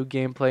brand new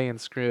gameplay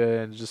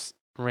and just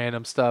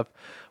random stuff.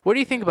 What do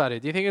you think about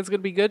it? Do you think it's gonna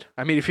be good?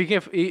 I mean, if you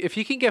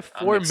can get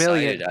I'm 4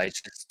 million, excited. I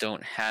just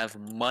don't have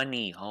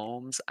money,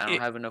 Holmes. I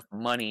don't I have enough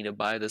money to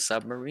buy the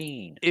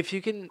submarine. if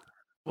you can,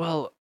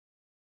 well,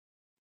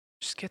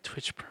 just get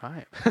Twitch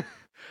Prime.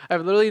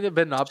 I've literally not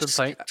been Just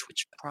playing. get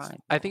Twitch Prime.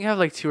 I think I have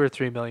like $2 or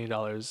 $3 million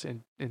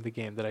in the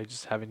game that I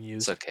just haven't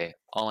used. It's okay.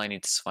 All I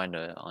need is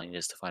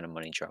to find a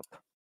money drop.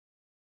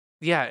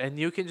 Yeah, and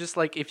you can just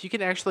like if you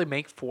can actually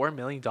make $4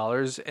 million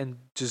and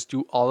just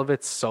do all of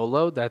it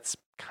solo, that's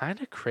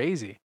kind of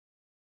crazy.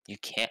 You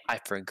can't. I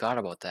forgot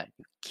about that.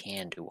 You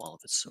can do all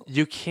of it solo.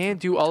 You can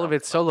do We all of talked it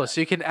about solo, that.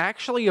 so you can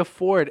actually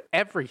afford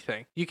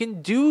everything. You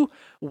can do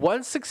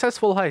one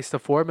successful heist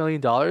of $4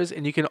 million,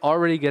 and you can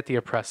already get the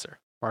Oppressor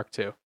Mark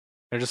II,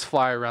 and just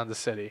fly around the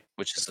city.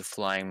 Which is the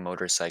flying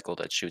motorcycle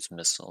that shoots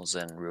missiles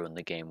and ruined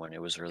the game when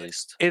it was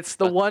released. It's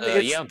the But one.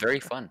 yeah, very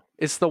fun.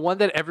 It's the one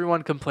that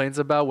everyone complains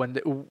about when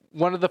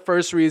one of the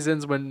first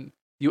reasons when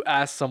you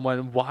ask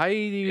someone why do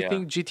you Yeah.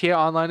 think GTA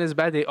Online is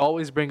bad, they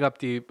always bring up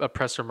the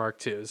Oppressor Mark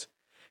IIs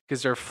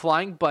because they're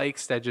flying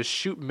bikes that just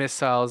shoot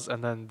missiles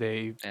and then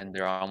they And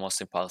they're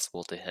almost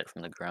impossible to hit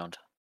from the ground.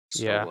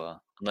 So yeah.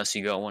 unless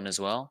you got one as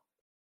well,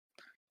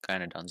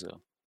 kind of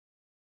donezo.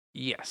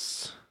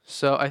 Yes.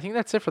 So I think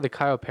that's it for the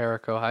Cayo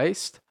Perico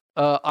heist.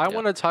 I Yeah.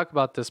 want to talk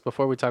about this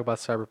before we talk about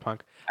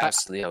Cyberpunk.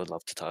 Absolutely, I would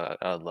love to talk.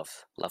 I would love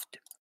to.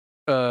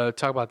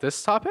 Talk about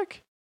this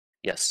topic.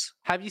 Yes.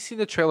 Have you seen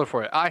the trailer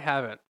for it? I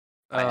haven't.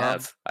 I Um,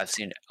 have. I've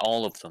seen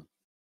all of them.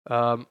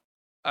 um,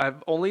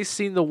 I've only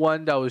seen the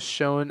one that was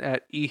shown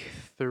at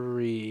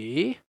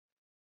E3.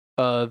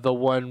 The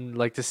one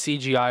like the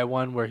CGI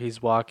one where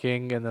he's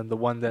walking, and then the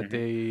one that hmm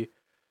they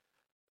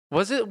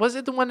was it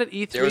the one at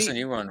There was a E3?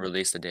 new one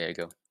released a day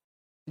ago.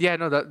 Yeah,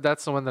 no,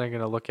 that's the one that I'm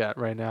gonna look at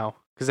right now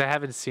because I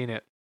haven't seen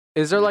it.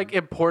 Is there like hmm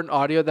important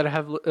audio that I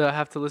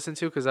have to listen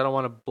to because I don't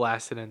want to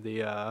blast it in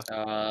the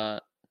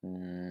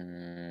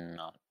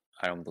No,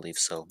 I don't believe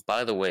so.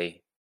 By the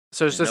way,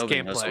 So it's just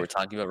nobody knows what gameplay. we're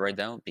talking about right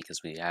now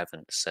because we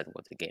haven't said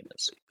what the game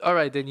is. All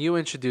right, then you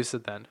introduce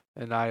it then,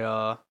 and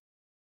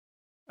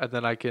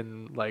then I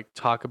can like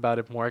talk about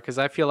it more because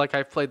I feel like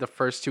I've played the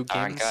first two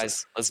All right, games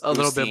guys, let's a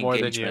little boost bit the more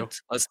than you.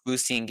 engagement. Let's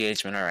boost the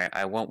engagement. All right,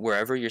 I want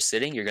wherever you're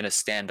sitting, you're gonna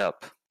stand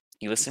up.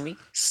 You listen to me?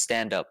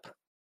 Stand up.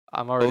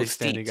 I'm already Both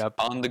standing feet up.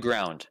 on the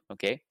ground.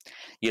 Okay.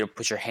 You're gonna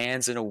put your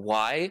hands in a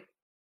Y,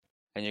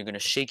 and you're gonna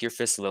shake your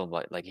fist a little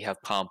bit, like you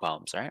have pom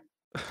poms. All right.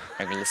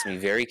 You're gonna listen to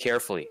me very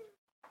carefully.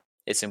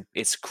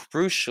 It's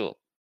crucial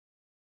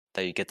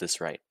that you get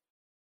this right.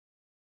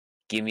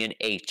 Give me an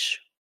H.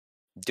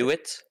 Do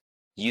it.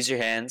 Use your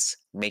hands.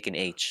 Make an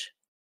H.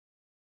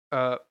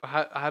 How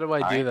do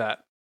I All do right. that?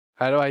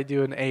 How do I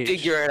do an H?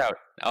 Figure it out.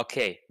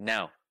 Okay.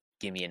 Now,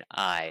 give me an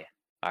I.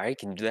 All right.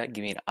 Can you do that?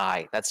 Give me an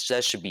I. That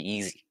should be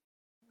easy.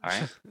 All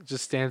right.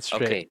 Just stand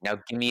straight. Okay. Now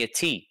give me a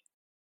T.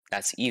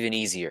 That's even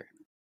easier.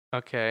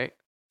 Okay.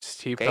 Just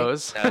T Okay.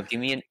 pose. Now give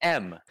me an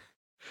M.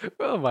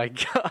 Oh my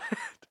god.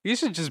 You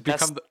should just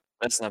become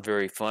That's not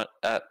very fun.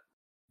 you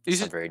It's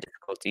should not very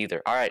difficult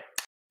either. All right.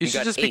 you We should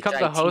got just become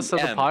the host of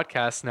the HITM.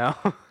 podcast now.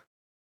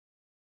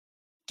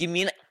 Give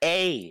me an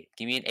A.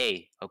 Give me an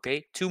A.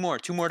 Okay. Two more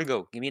to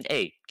go. Give me an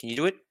A. Can you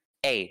do it?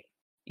 A.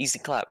 Easy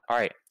clap. All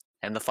right.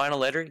 And the final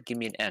letter, give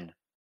me an N.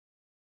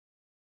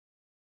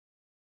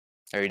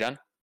 Are you done?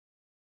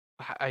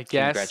 I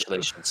guess.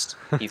 Congratulations.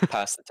 You've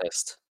passed the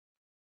test.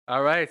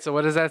 All right. So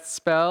what does that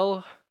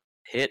spell?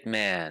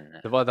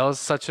 Hitman. Well, that was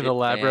such an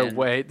elaborate Hitman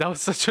way. That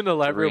was such an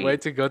elaborate way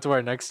 3. to go to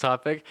our next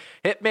topic.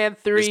 Hitman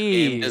This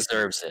game 3.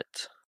 deserves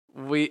it.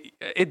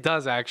 It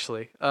does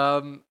actually.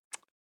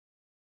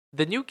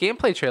 The new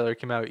gameplay trailer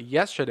came out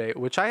yesterday,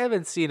 which I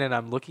haven't seen and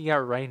I'm looking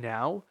at right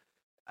now.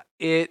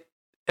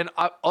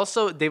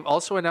 Also they've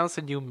also announced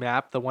a new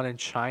map, the one in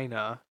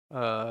China,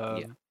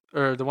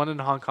 or the one in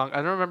Hong Kong. I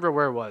don't remember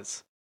where it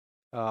was.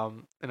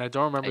 And I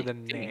don't remember the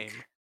name.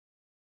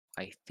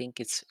 I think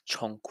it's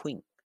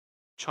Chongqing.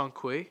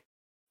 Chongqing?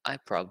 I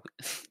probably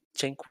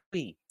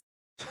Chongqing.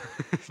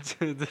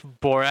 The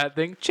Borat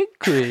thing.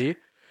 Chongqing.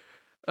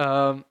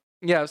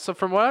 Yeah, so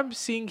from what I'm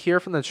seeing here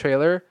from the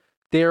trailer,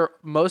 they're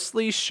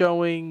mostly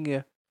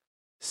showing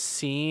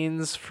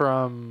scenes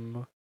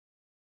from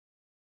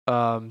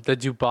the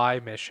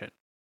Dubai mission.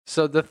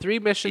 So the 3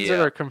 missions that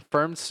Yeah. are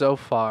confirmed so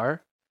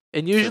far,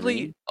 and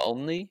usually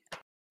only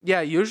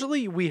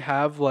usually we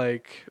have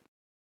like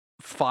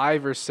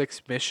 5 or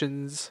 6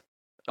 missions.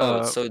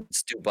 So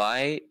it's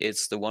Dubai.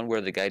 It's the one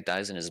where the guy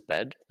dies in his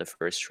bed. The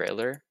first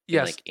trailer. In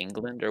Yes. like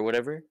England or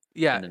whatever.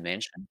 Yeah. In the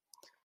mansion.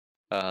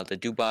 The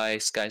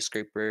Dubai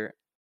skyscraper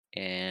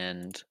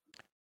and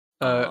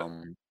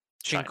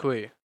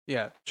Chongqing.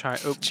 Yeah, China.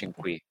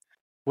 Chongqing.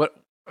 What?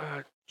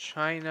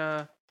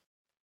 China.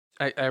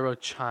 I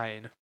wrote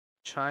China.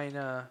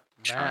 China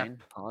map.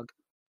 Chine, Pog.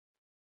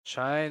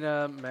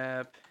 China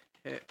map.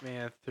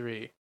 Hitman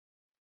 3.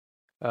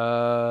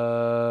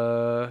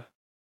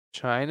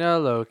 China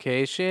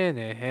location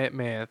in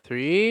Hitman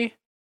 3.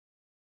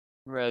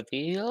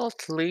 Revealed,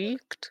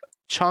 leaked.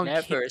 Chongqing.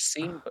 Never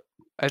seen.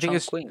 I think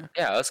it's Chongqing.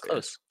 Yeah, that's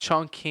close.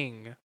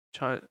 Chongqing.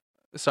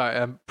 Sorry,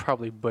 I'm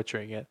probably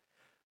butchering it.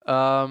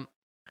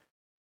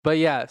 But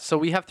yeah, so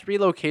we have 3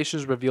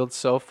 locations revealed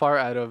so far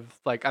out of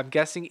like I'm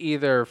guessing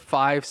either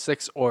 5,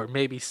 6, or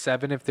maybe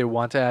 7 if they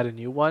want to add a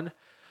new one.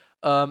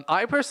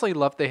 I personally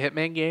love the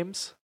Hitman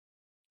games.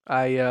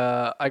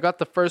 I got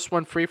the first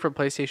one free from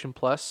PlayStation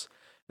Plus,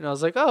 and I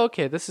was like, oh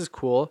okay, this is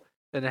cool.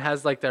 And it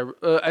has like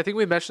that. I think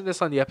we mentioned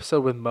this on the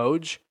episode with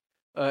Moj.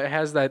 It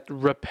has that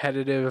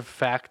repetitive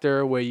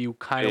factor where you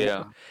kind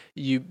of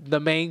the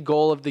main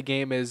goal of the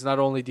game is not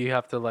only do you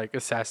have to like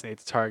assassinate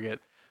the target,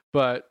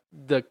 but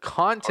the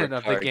content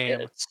of the game,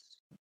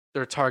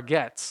 their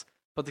targets,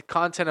 but the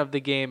content of the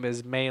game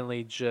is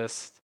mainly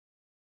just,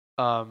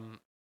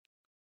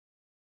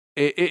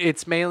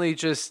 it's mainly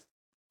just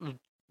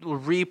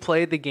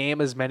replay the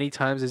game as many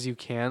times as you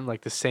can,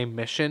 like the same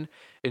mission,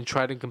 and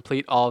try to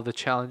complete all of the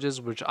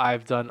challenges, which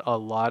I've done a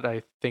lot.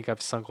 I think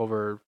I've sunk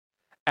over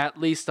at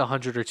least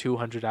 100 or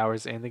 200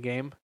 hours in the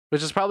game,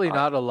 which is probably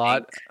not a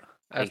lot.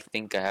 I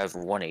think I have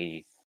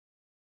 180.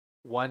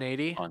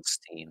 180 on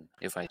Steam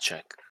if I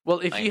check. Well,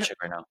 if I you check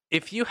right now.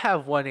 If you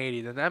have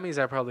 180, then that means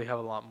I probably have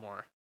a lot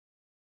more.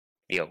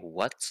 Yo,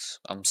 what?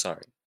 I'm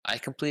sorry. I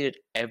completed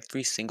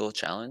every single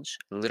challenge,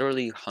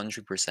 literally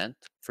 100%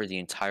 for the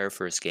entire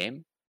first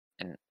game,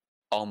 and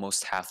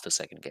almost half the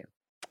second game.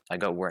 I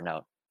got worn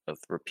out of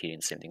repeating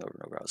the same thing over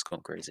and over. I was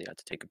going crazy. I had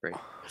to take a break.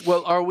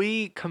 Well, are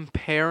we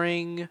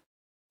combining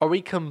both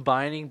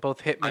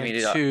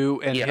Hitman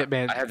 2 and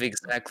Hitman? I have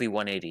exactly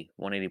 180,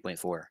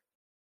 180.4.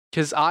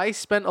 Because I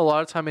spent a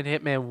lot of time in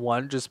Hitman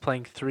 1 just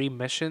playing 3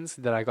 missions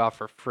that I got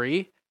for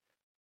free.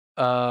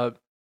 Uh,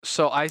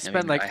 so I I mean,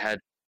 spent like I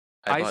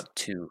I s- bought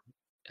 2,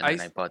 and I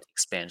then I s- bought the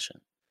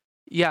expansion.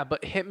 yeah,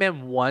 but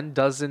Hitman 1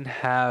 doesn't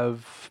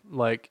have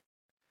like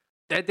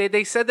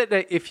they said that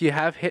if you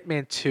have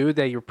Hitman 2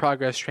 that your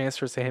progress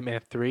transfers to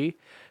Hitman 3,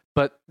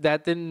 but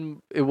that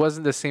didn't it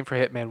wasn't the same for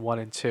Hitman 1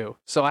 and 2.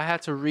 So I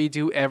had to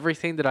redo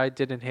everything that I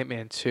did in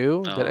Hitman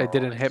 2 that I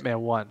did Oh, in I see. Hitman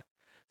 1.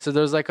 So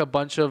there's like a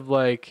bunch of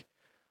like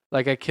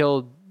I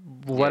killed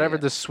Yeah, whatever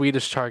yeah. the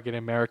Swedish target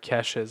in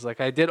Marrakesh is.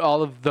 Like I did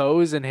all of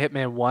those in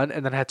Hitman 1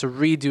 and then had to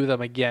redo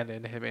them again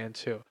in Hitman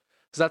 2.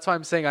 So that's why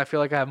I'm saying I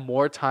feel like I have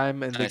more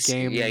time in the I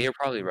see. Yeah, game you're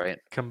probably right.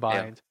 Yeah,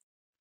 combined.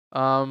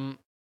 Um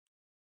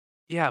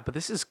yeah, but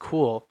this is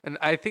cool. And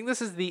I think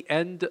this is the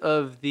end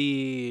of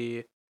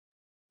the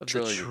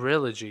trilogy.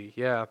 trilogy.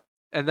 Yeah.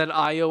 And then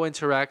IO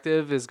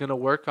Interactive is going to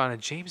work on a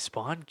James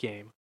Bond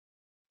game.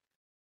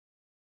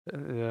 Um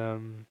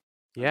That'd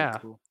be yeah.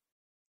 cool.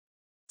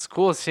 It's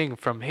cool seeing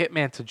from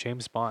Hitman to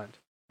James Bond.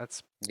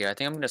 That's Yeah, I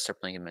think I'm gonna start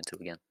playing Hitman 2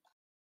 again.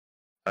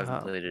 I haven't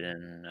oh, played it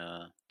in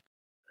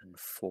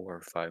 4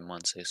 or 5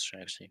 months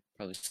actually.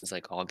 Probably since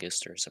like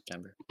August or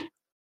September.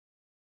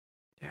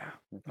 yeah.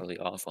 I'm probably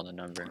off on the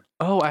number.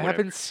 Oh, Whatever.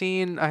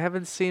 I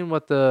haven't seen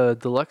what the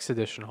deluxe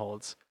edition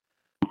holds.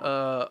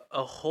 A Bunch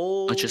of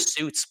whole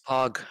suits,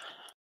 Pog.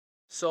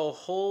 so a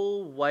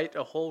whole white,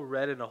 a whole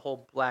red, and a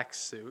whole black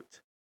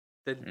suit.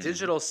 The Hmm.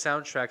 digital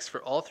soundtracks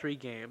for all 3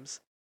 games.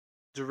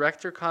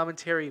 Director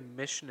commentary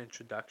mission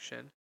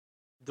introduction.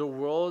 The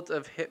World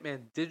of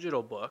Hitman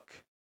digital book.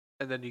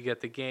 And then you get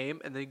the game,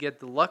 and then you get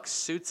deluxe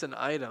suits and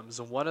items.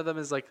 And one of them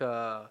is like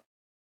a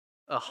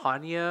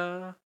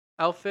Hanya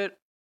outfit.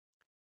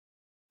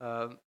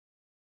 Um,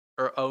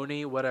 or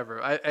Oni,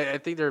 whatever. I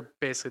think they're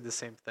basically the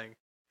same thing.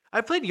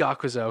 I played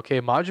Yakuza.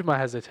 Okay, Majima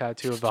has a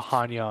tattoo of a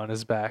Hanya on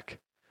his back.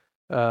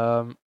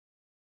 Um,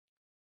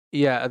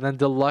 yeah, and then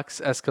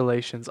deluxe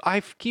escalations.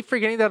 Keep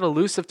forgetting that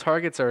elusive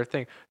targets are a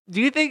thing.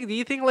 Do you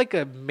think like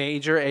a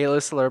major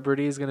A-list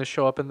celebrity is gonna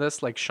show up in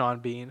this, like Sean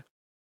Bean,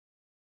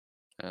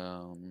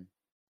 Um,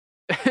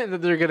 and then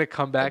they're gonna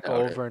come I back doubt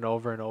it. over and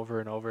over and over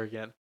and over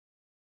again?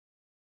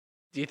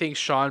 Do you think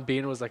Sean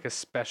Bean was like a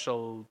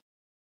special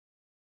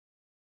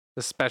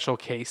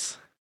case?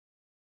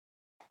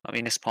 I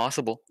mean, it's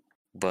possible,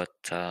 but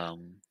like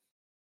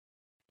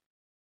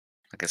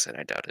I said,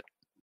 I doubt it.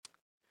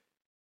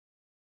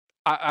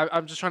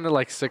 I'm just trying to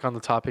like stick on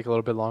the topic a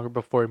little bit longer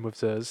before we move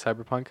to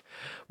Cyberpunk.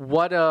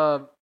 What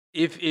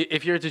if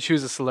you were to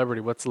choose a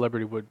celebrity, what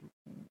celebrity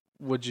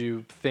would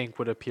you think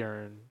would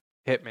appear in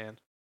Hitman?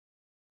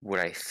 Would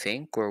I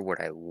think or would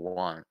I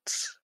want?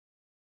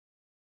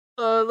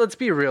 Let's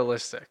be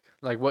realistic.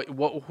 Like what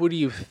who do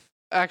you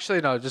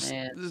actually no,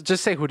 Man,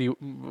 just say who do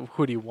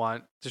you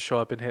want to show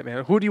up in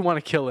Hitman? Who do you want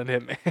to kill in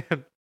Hitman?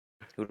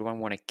 who do I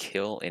want to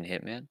kill in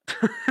Hitman?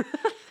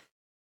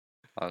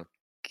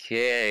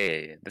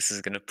 Okay, this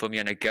is gonna put me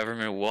on a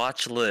government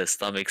watch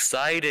list. I'm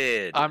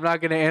excited. I'm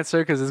not gonna answer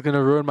because it's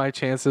gonna ruin my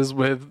chances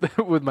with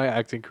with my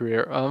acting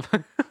career.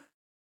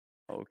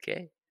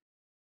 Okay.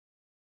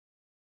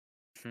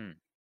 Hmm.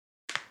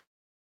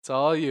 It's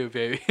all you,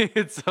 baby.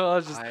 It's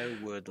all just I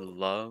would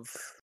love.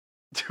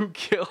 to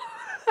kill.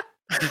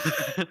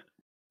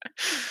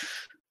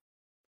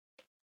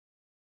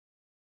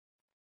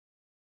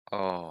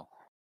 Oh,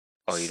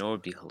 oh, you know what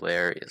would be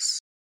hilarious?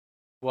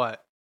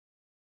 What?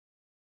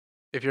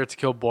 If you're to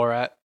kill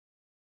Borat?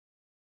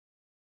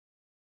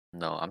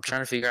 No, I'm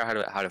trying to figure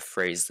out how to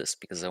phrase this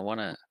because I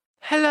wanna.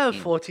 Hello, In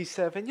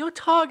 47. Your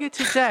target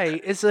today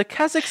is a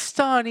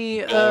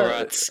Kazakhstani.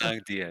 Borat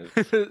Sagdiyev.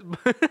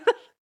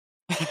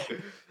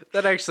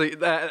 That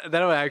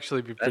would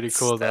actually be pretty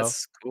cool, though.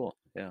 That's cool.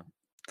 Yeah.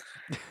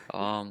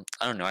 I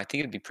don't know. I think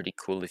it'd be pretty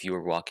cool if you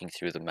were walking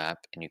through the map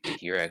and you could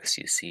hear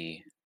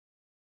XUC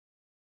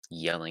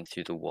yelling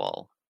through the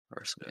wall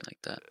or something like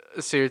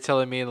that. So you're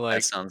telling me That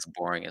like sounds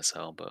boring as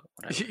hell, but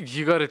whatever.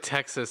 you go to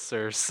Texas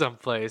or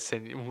someplace,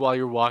 and while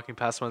you're walking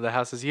past one of the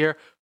houses, you hear,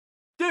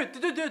 dude,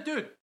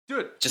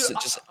 Just I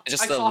the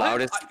saw him.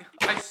 loudest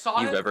I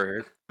saw you've him. ever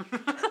heard.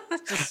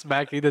 Just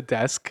smacking the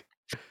desk.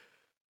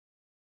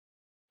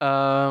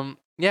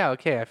 Yeah,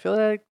 okay. I feel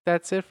like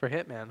that's it for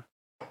Hitman.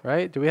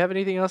 Right? Do we have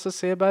anything else to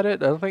say about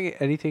it? I don't think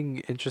anything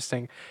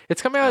interesting.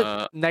 It's coming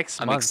out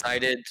next I'm month.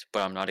 excited,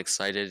 but I'm not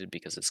excited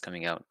because it's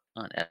coming out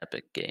on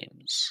Epic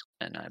Games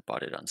and I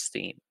bought it on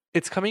Steam.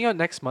 It's coming out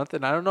next month,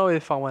 and I don't know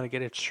if I want to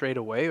get it straight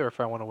away or if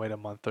I want to wait a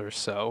month or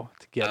so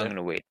to get I'm it.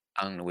 gonna wait.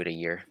 I'm gonna wait a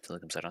year till it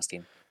comes out on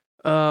Steam.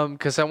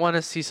 Because I want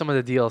to see some of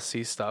the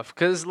DLC stuff.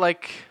 Because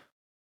like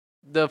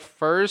the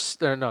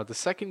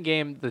second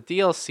game, the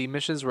DLC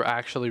missions were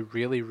actually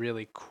really,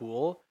 really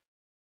cool,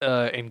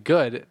 and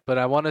good. But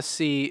I want to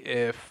see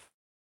if,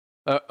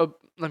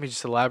 let me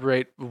just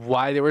elaborate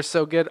why they were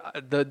so good.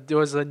 There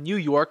was a New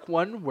York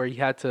one where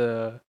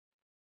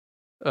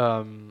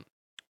um,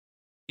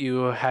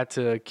 you had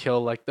to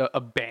kill like a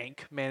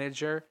bank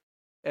manager,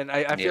 And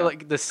I feel Yeah,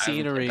 like the I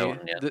haven't played that scenery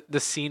one yet. the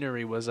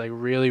scenery was like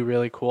really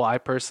really cool. I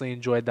personally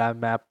enjoyed that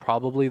map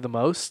probably the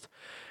most.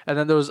 And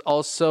then there was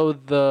also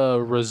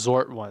the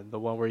resort one, the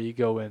one where you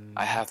go I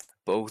in. have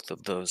both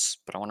of those,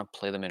 but I want to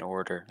play them in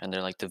order, and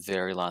they're like the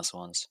very last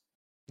ones.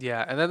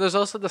 Yeah, and then there's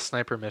also the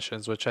sniper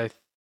missions, which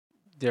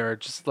they're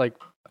just like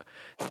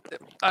They're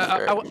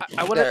I wouldn't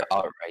they're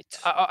all right.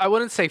 I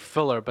wouldn't say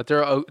filler, but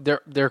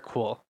they're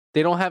cool.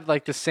 They don't have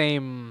like the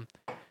same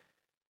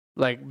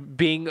like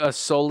being a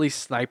solely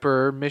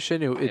sniper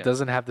mission. It Yeah,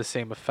 doesn't have the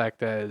same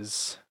effect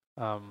as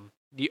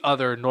the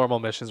other normal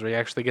missions where you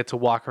actually get to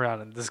walk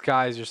around and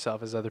disguise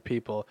yourself as other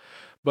people.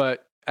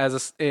 But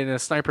in a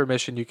sniper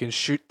mission, you can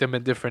shoot them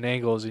in different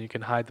angles and you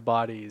can hide the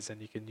bodies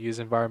and you can use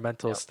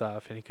environmental yep.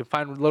 stuff and you can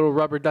find little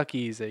rubber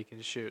duckies that you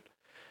can shoot.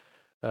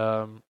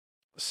 Um,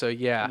 so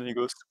yeah, And then you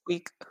go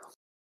squeak.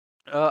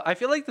 I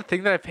feel like the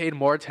thing that I paid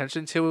more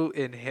attention to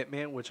in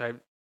Hitman, which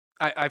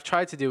I've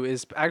tried to do,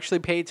 is actually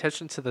pay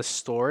attention to the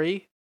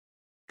story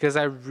because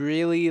I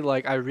really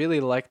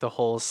like the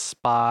whole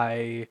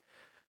spy,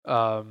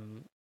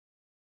 um,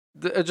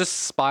 just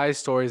spy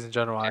stories in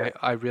general. Yeah,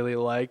 I really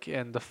like,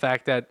 and the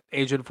fact that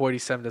Agent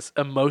 47 is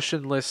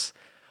emotionless,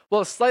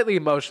 well, slightly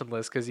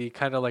emotionless because he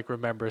kind of like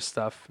remembers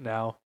stuff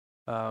now.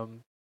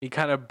 He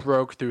kind of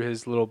broke through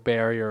his little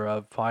barrier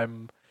of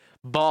I'm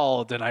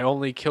bald and I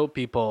only kill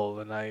people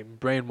and I'm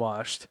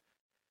brainwashed.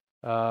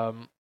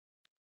 Um,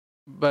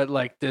 but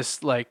like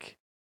this like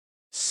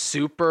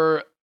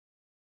super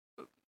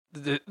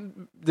the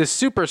this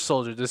super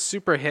soldier, this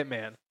super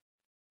hitman,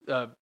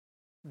 uh,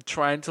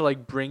 trying to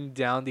like bring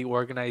down the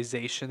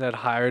organization that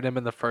hired him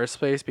in the first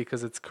place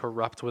because it's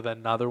corrupt with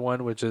another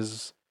one, which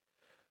is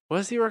what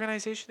is the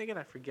organization again?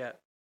 I forget.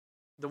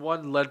 The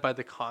one led by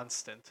the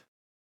Constant.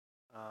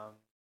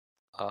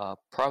 Um,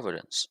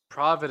 Providence.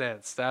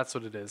 Providence, that's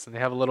what it is. And they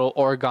have a little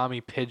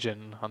origami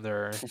pigeon on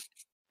their.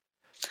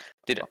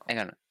 Dude, hang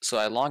on. So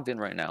I logged in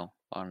right now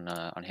on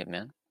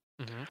Hitman.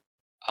 Mhm.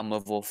 I'm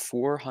level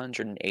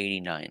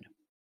 489.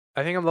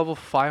 I think I'm level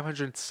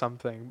 500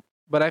 something,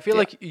 but I feel Yeah.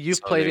 like you've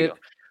So there played you go. it.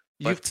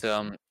 You've But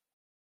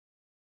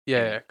yeah,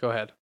 anyway, yeah, go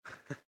ahead.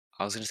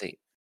 I was gonna say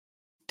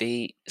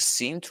they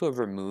seem to have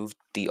removed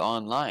the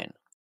online,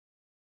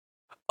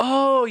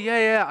 Oh yeah,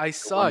 yeah, I the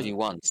saw.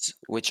 1v1s,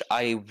 which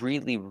I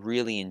really,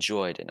 really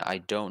enjoyed, and I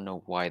don't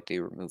know why they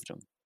removed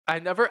them. I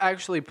never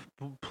actually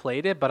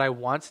played it, but I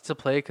wanted to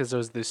play because there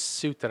was this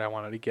suit that I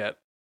wanted to get.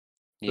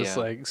 This Yeah.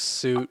 like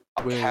suit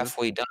I'm with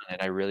halfway done,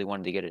 and I really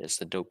wanted to get it. It's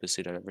the dopest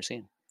suit I've ever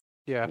seen.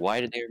 yeah. Why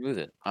did they remove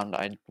it? I have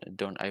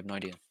no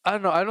idea. I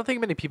don't know. I don't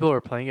think many people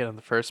were playing it in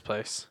the first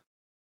place.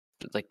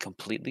 Like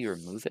completely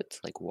remove it?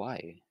 Like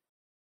why?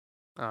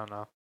 I don't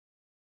know.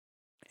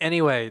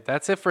 Anyway,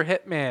 that's it for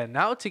Hitman.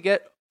 Now to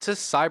get to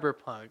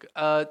Cyberpunk.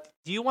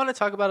 Do you want to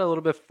talk about it a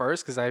little bit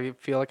first? Because I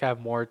feel like I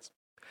have more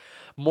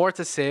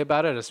to say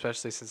about it,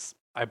 especially since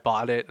I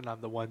bought it and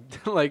I'm the one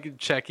like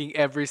checking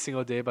every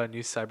single day about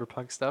new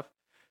Cyberpunk stuff.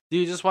 Do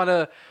you just want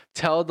to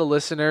tell the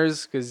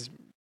listeners? Because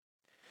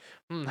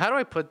how do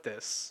I put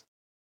this?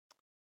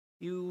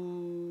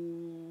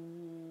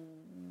 You.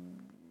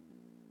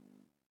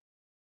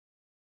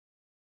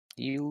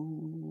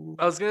 You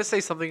I was gonna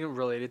say something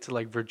related to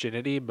like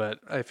virginity, but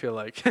I feel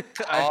like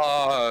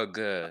Oh,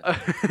 good. I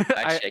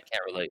Actually, I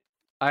can't relate.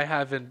 I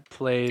haven't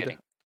played Kidding.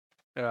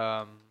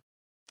 um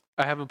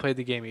I haven't played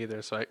the game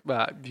either, so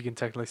you can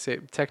technically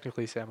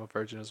say I'm a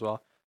virgin as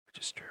well,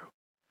 which is true.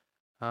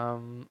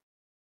 Um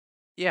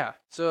yeah,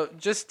 so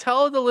just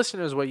tell the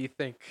listeners what you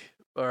think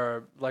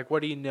or like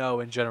what do you know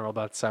in general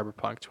about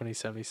Cyberpunk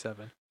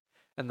 2077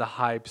 and the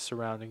hype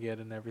surrounding it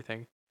and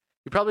everything.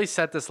 We probably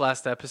said this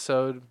last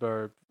episode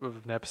or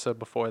an episode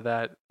before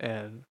that,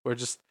 and we're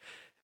just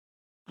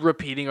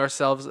repeating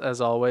ourselves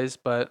as always.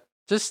 But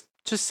just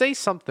say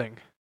something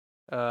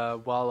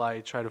while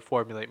I try to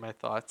formulate my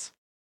thoughts.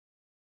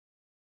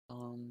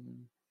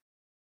 Um,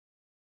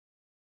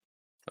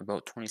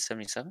 about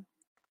 2077?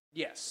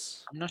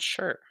 Yes. I'm not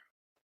sure.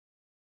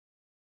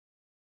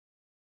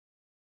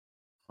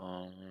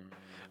 Um,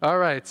 All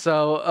right.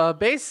 So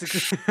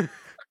basically,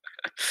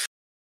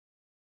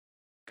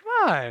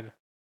 come on.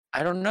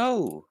 I don't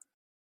know.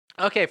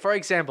 Okay. For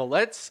example,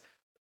 let's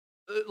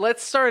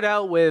start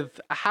out with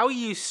how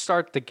you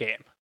start the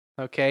game.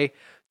 Okay.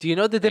 Do you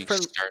know the How you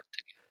different? start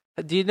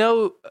Do you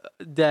know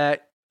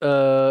that?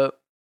 Oh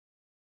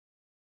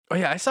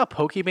yeah, I saw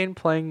Pokimane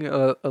playing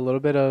a little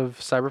bit of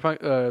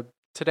Cyberpunk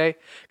today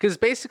because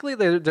basically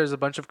there's a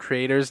bunch of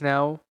creators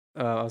now.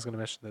 I was gonna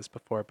mention this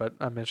before, but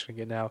I'm mentioning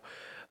it now.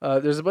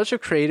 There's a bunch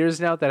of creators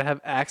now that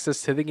have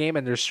access to the game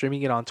and they're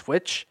streaming it on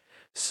Twitch.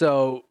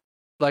 So,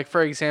 like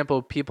for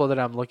example, people that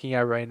I'm looking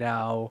at right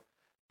now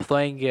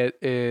playing it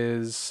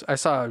is I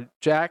saw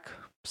Jack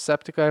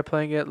Septiceye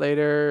playing it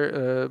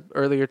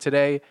earlier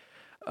today.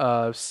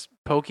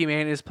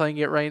 Pokimane is playing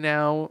it right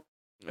now.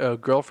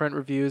 Girlfriend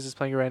Reviews is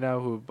playing it right now,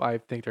 who I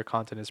think their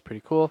content is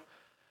pretty cool.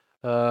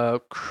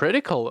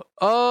 Critical.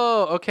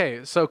 Oh,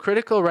 okay. So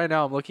Critical right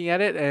now, I'm looking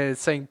at it and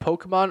it's saying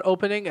Pokemon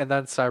opening and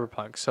then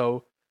Cyberpunk.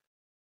 So,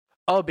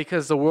 oh,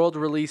 because the world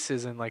release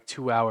is in like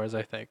 2 hours,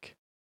 I think.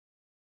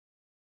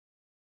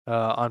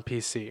 on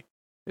PC.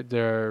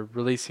 They're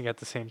releasing at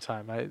the same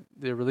time.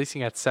 They're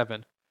releasing at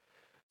 7.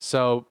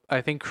 So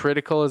I think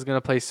Critical is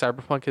gonna play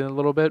Cyberpunk in a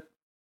little bit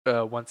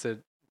once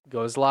it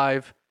goes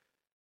live.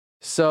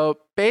 So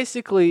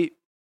basically,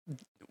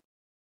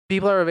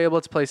 people are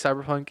available to play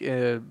Cyberpunk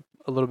a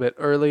little bit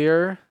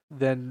earlier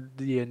than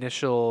the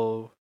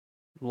initial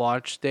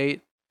launch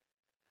date.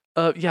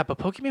 Yeah, but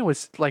Pokemon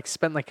was like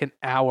spent like an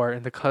hour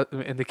in the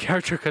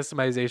character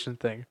customization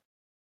thing.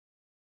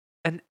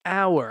 An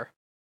hour.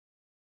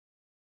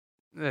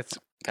 That's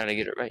Gotta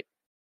get it right.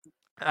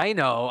 I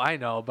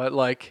know, but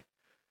like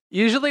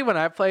usually when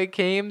I play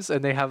games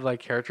and they have like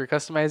character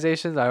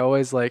customizations, I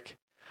always like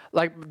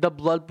the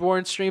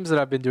Bloodborne streams that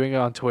I've been doing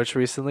on Twitch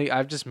recently.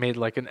 I've just made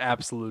like an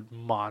absolute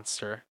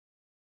monster.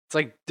 It's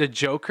like the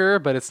Joker,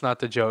 but it's not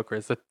the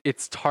Joker.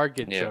 It's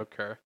Target Yeah.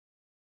 Joker.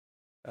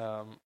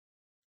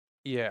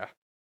 Yeah.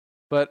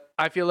 But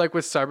I feel like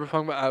with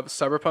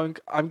Cyberpunk,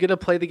 I'm gonna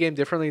play the game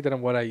differently than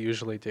what I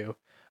usually do.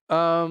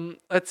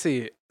 Let's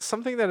see.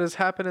 Something that has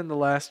happened in the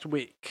last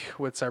week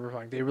with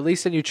Cyberpunk. They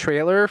released a new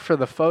trailer for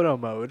the photo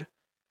mode.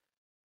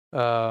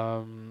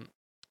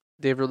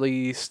 They've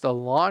released a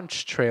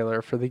launch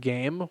trailer for the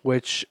game,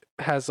 which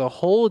has a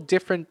whole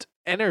different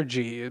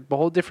energy, a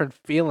whole different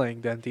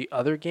feeling than the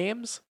other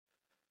games.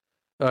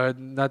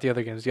 Not the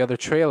other games, the other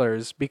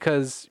trailers,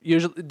 because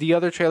usually the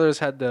other trailers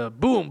had the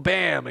boom,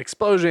 bam,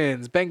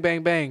 explosions, bang,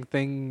 bang, bang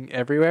thing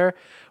everywhere,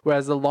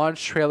 whereas the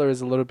launch trailer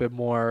is a little bit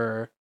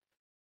more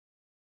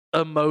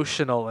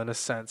emotional in a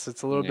sense.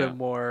 It's a little Yeah. bit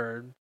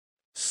more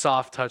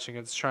soft touching.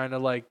 It's trying to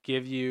like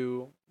give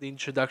you the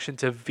introduction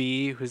to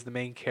V, who's the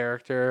main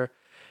character,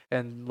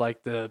 and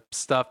like the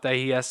stuff that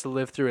he has to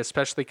live through,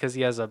 especially because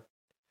he has a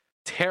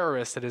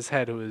terrorist at his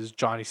head who is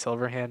Johnny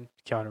Silverhand,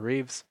 Keanu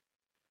Reeves.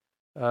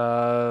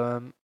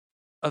 Other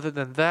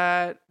than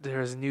that,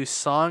 there's new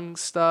song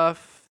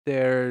stuff.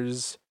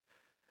 There's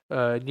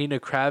Nina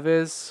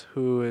Kraviz,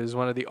 who is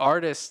one of the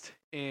artists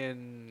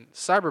in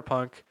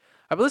Cyberpunk.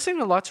 I've been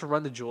listening a lot to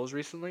Run the Jewels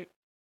recently.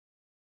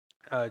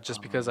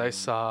 Just because I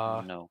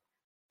saw. No,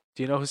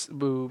 Do you know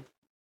who?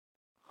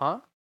 Huh?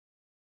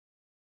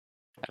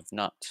 I've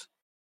not.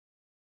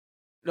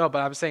 No, but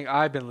I'm saying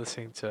I've been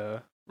listening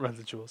to Run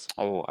the Jewels.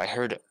 Oh, I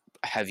heard.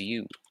 Have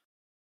you?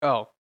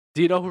 Oh,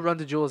 do you know who Run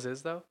the Jewels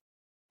is though?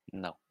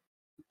 No.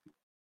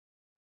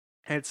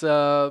 It's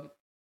a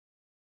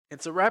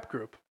rap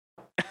group.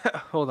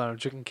 Hold on, I'm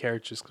drinking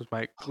carrot juice because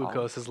my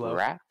glucose is low.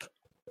 Rap?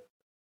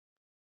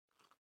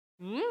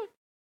 Hmm?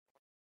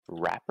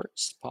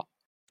 Rappers? Pop?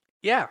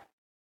 Yeah.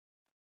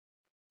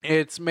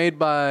 It's made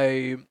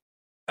by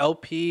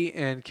LP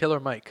and Killer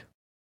Mike.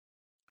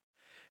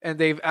 And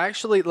they've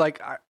actually,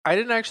 like, I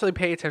didn't actually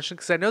pay attention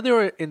because I know they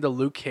were in the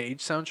Luke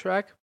Cage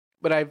soundtrack,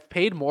 but I've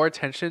paid more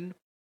attention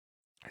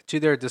to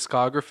their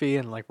discography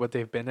and, like, what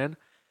they've been in.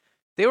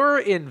 They were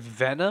in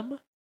Venom.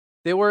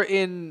 They were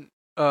in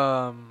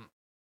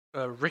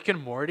Rick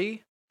and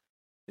Morty.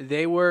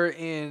 They were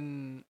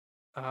in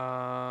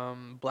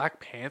Black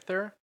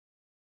Panther.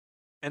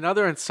 And now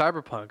they're in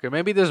Cyberpunk. Or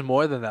maybe there's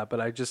more than that,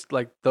 but I just,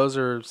 like, those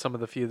are some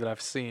of the few that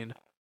I've seen.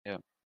 Yeah.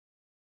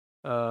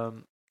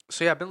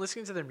 So yeah, I've been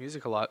listening to their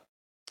music a lot.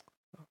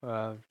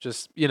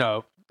 Just,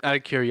 out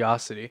of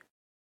curiosity.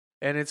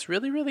 And it's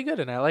really, really good,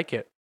 and I like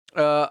it.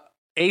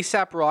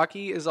 ASAP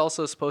Rocky is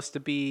also supposed to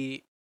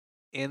be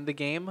in the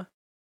game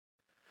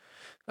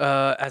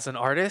as an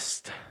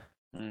artist.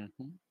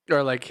 Mm-hmm.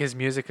 Or like his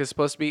music is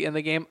supposed to be in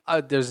the game.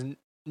 There's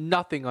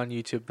nothing on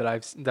YouTube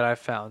that I've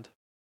found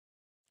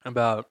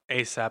about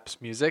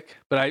ASAP's music,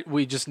 but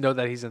we just know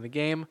that he's in the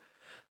game.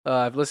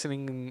 I've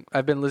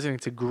been listening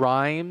to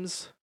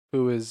Grimes,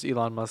 who is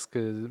Elon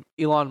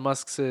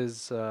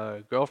Musk's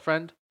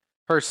girlfriend.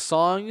 Her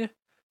song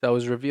that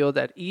was revealed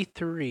at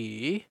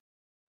E3.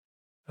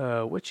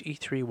 Which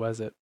E3 was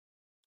it?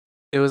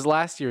 It was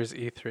last year's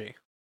E3.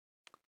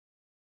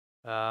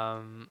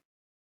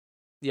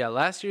 Yeah,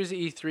 last year's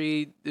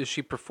E3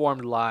 she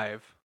performed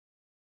live.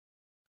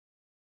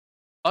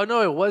 Oh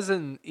no, it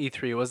wasn't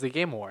E3. It was the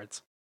Game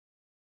Awards.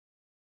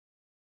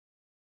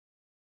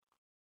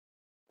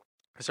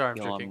 Sorry, I'm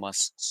Elon joking.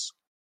 Musk's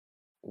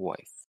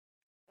wife.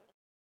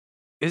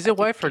 Is I it think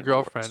wife or Game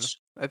girlfriend? Awards.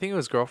 I think it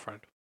was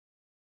girlfriend.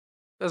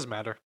 Doesn't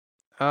matter.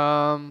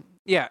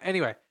 Yeah,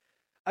 anyway.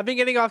 I've been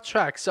getting off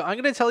track, so I'm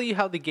going to tell you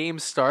how the game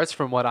starts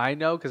from what I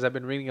know, because I've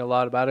been reading a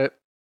lot about it.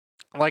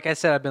 Like I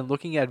said, I've been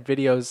looking at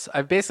videos.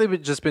 I've basically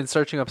just been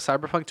searching up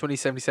Cyberpunk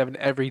 2077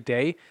 every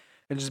day,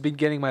 and just been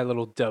getting my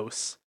little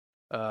dose.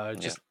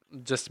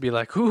 Just to be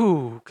like,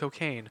 ooh,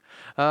 cocaine.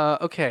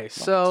 Okay,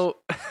 so...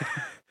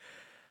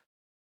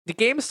 The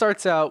game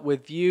starts out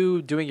with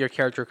you doing your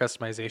character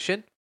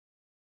customization.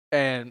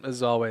 And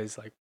as always,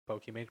 like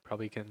Pokemon, you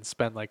probably can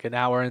spend like an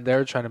hour in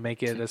there trying to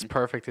make it as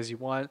perfect as you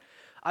want.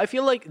 I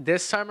feel like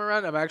this time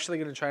around, I'm actually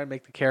going to try and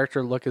make the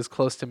character look as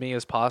close to me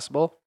as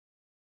possible.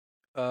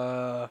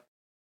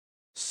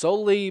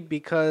 Solely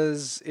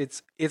because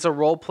it's a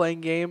role-playing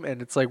game,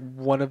 and it's like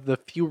one of the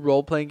few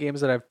role-playing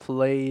games that I've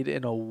played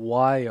in a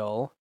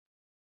while.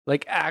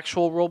 Like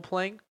actual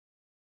role-playing.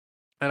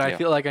 and I Yeah.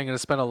 feel like I'm gonna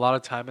spend a lot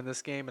of time in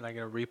this game, and I'm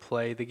gonna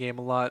replay the game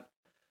a lot.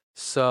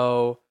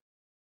 So,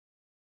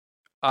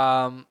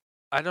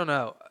 I don't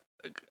know.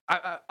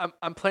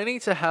 I'm planning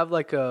to have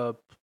like a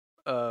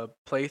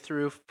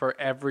playthrough for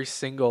every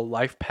single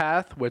life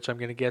path, which I'm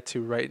gonna get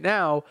to right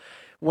now.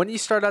 When you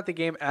start out the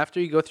game, after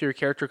you go through your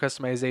character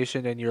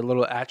customization and your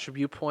little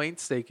attribute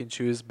points, they can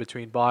choose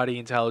between body,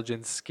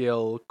 intelligence,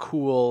 skill,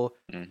 cool,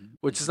 Hmm.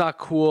 which is not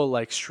cool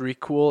like street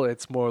cool.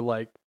 It's more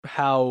like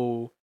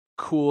how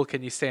cool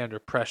can you stay under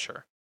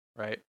pressure,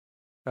 right?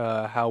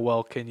 How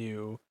well can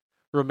you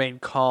remain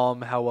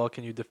calm? How well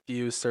can you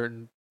diffuse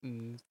certain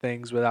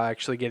things without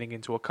actually getting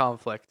into a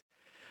conflict?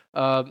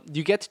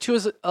 You get to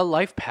choose a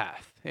life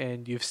path,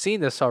 and you've seen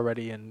this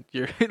already, and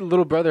your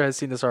little brother has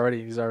seen this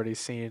already. He's already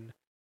seen,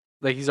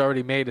 like, he's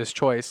already made his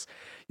choice.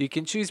 You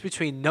can choose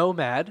between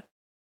Nomad,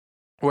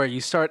 where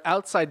you start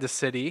outside the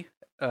city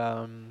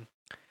um,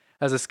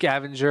 as a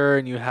scavenger,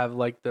 and you have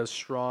like the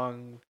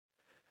strong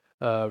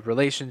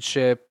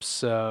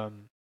relationships,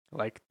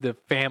 like the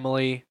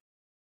family,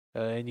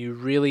 and you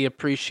really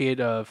appreciate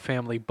a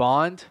family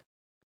bond.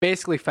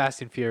 Basically,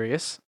 Fast and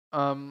Furious.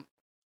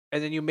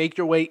 And then you make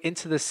your way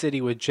into the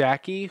city with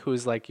Jackie,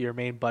 who's like your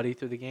main buddy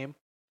through the game,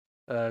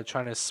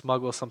 trying to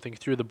smuggle something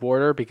through the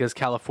border because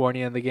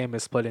California in the game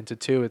is split into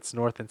two. It's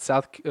North and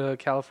South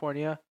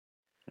California.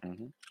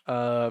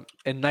 Hmm.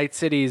 And Night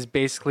City is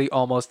basically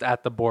almost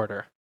at the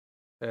border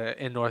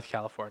in North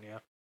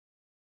California.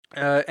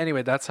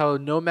 Anyway, that's how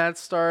Nomad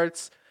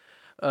starts.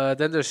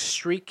 Then there's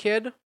Street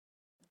Kid.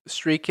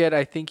 Street Kid,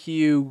 I think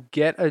you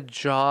get a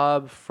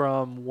job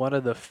from one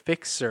of the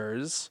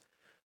fixers,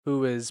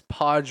 who is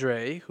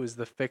Padre, who's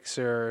the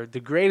fixer, the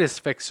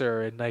greatest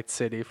fixer in Night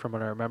City, from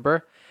what I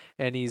remember.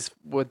 And he's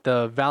with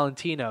the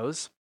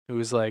Valentinos,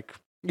 who's like,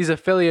 he's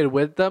affiliated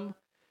with them.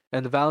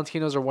 And the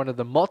Valentinos are one of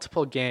the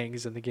multiple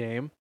gangs in the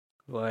game.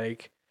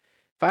 Like,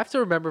 if I have to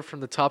remember from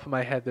the top of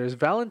my head, there's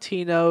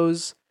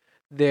Valentinos,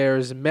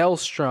 there's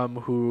Maelstrom,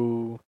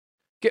 who.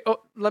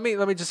 Let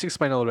me just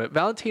explain a little bit.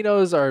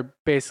 Valentinos are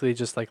basically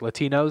just like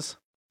Latinos,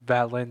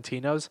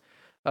 Valentinos.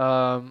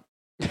 Um,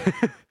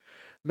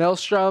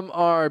 Maelstrom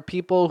are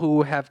people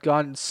who have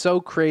gone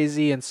so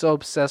crazy and so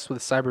obsessed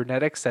with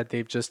cybernetics that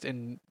they've just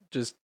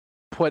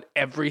put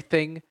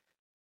everything,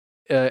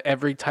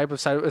 every type of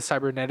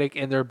cybernetic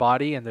in their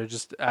body, and they're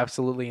just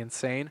absolutely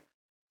insane.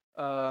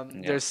 Yeah.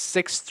 There's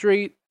Sixth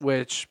Street,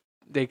 which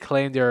they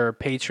claim they're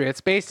patriots,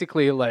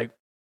 basically like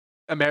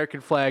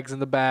American flags in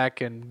the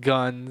back and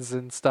guns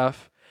and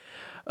stuff.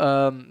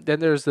 Then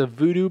there's the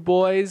Voodoo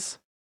Boys,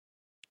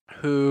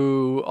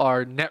 who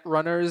are net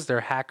runners.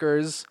 They're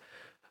hackers.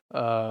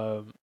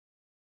 Um,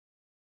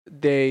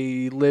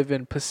 they live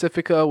in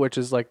Pacifica, which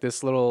is like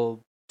this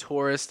little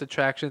tourist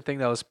attraction thing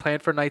that was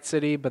planned for Night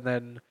City, but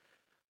then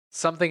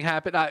something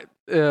happened.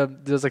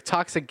 There's like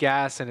toxic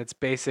gas, and it's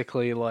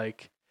basically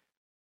like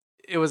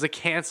it was a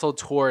canceled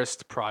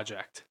tourist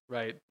project,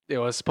 right? It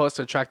was supposed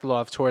to attract a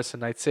lot of tourists in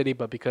Night City,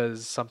 but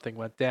because something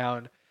went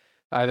down,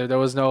 either there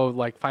was no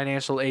like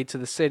financial aid to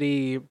the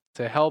city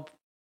to help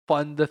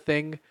fund the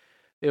thing.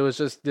 It was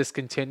just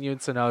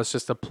discontinued, so now it's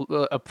just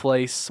a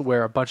place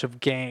where a bunch of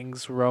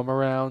gangs roam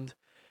around,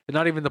 and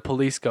not even the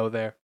police go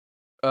there.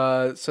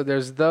 So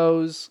there's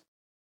those.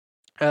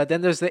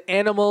 Then there's the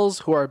animals,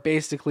 who are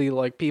basically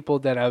like people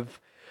that have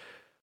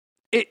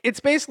it's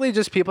basically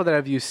just people that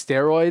have used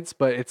steroids,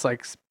 but it's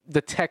like the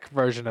tech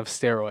version of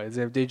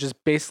steroids. They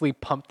just basically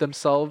pump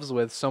themselves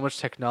with so much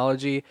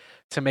technology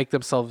to make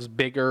themselves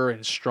bigger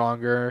and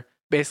stronger,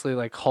 basically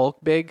like Hulk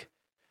big.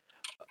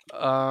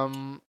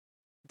 Um,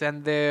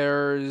 then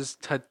there's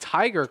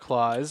Tiger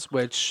Claws,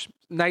 which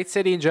Night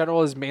City in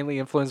general is mainly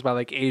influenced by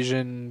like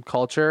Asian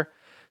culture.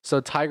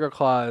 So Tiger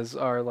Claws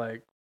are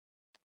like,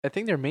 I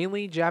think they're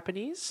mainly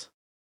Japanese.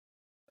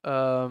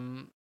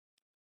 Um,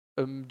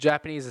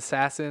 Japanese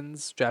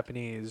assassins,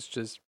 Japanese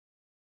just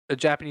a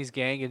Japanese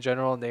gang in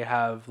general, and they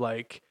have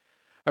like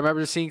I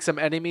remember seeing some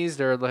enemies.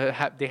 They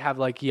have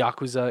like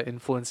Yakuza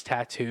influenced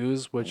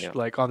tattoos, which Yeah.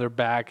 like on their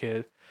back.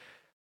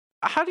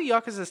 How do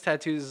Yakuza's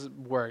tattoos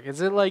work?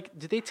 Is it like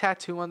do they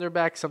tattoo on their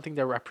back something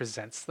that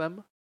represents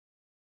them?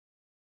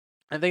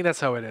 I think that's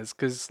how it is,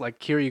 because like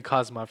Kiryu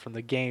Kazuma from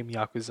the game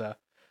Yakuza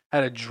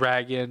had a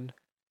dragon,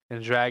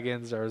 and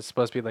dragons are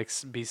supposed to be like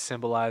be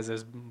symbolized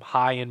as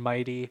high and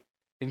mighty,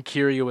 and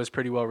Kiryu was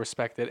pretty well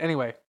respected.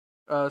 Anyway,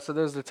 so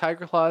there's the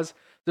Tiger Claws.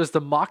 There's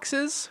the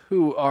Moxes,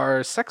 who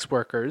are sex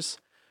workers,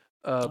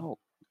 uh, Oh.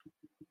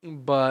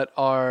 but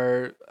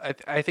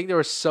I think they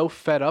were so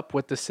fed up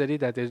with the city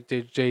that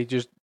they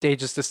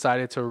just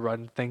decided to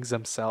run things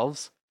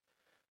themselves.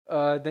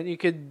 Then you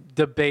could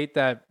debate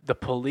that the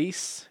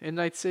police in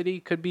Night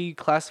City could be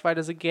classified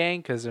as a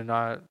gang because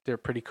they're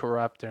pretty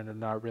corrupt and they're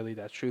not really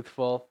that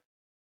truthful.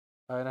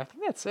 And I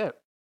think that's it.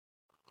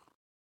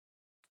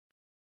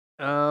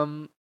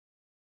 Um.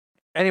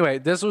 Anyway,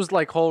 this was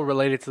like whole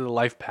related to the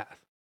life path.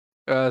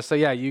 So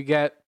yeah, you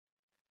get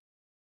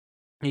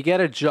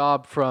a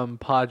job from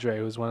Padre,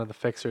 who's one of the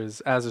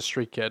fixers, as a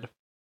street kid,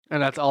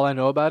 and that's all I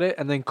know about it.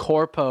 And then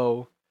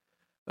Corpo,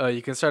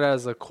 you can start out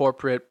as a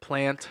corporate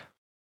plant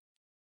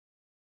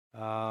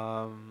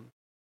Um,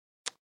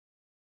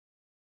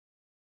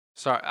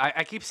 sorry,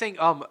 I keep saying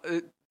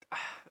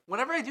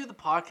whenever I do the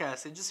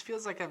podcast, it just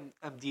feels like I'm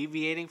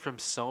deviating from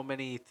so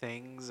many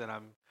things, and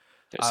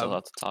There's a um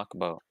lot to talk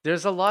about.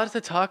 there's a lot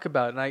to talk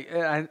about,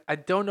 and I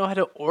don't know how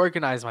to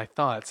organize my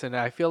thoughts, and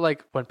I feel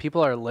like when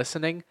people are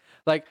listening,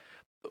 like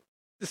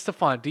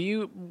Stefan, do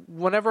you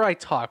whenever I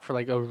talk for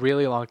like a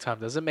really long time,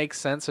 does it make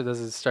sense or does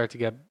it start to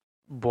get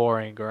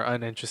boring or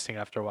uninteresting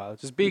after a while?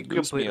 Just be You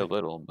lose me a completely.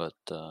 little, but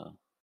I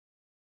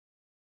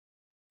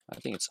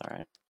think it's all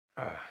right.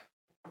 Uh,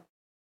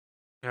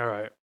 all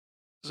right.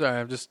 Sorry,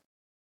 I'm just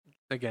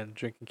again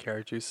drinking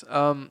carrot juice.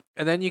 And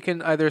then you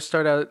can either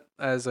start out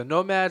as a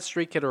nomad,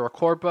 street kid, or a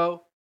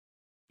corpo.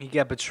 You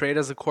get betrayed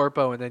as a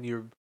corpo, and then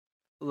you're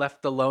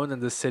left alone in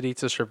the city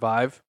to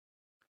survive.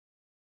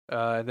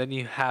 And then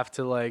you have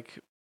to like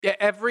yeah,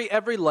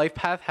 every life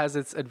path has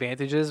its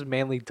advantages,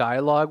 mainly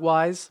dialogue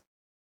wise.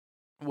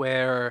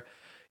 Where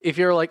if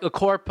you're like a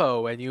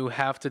corpo and you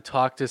have to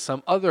talk to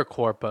some other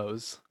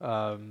corpos,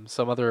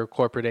 some other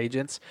corporate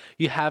agents,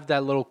 you have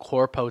that little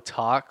corpo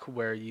talk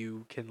where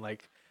you can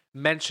like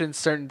mention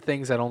certain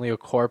things that only a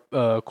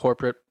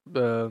corporate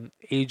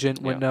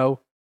agent would Yeah.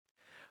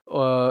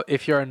 know.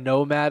 If you're a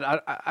nomad,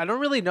 I don't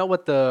really know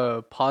what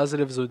the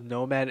positives with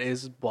nomad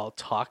is while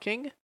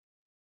talking,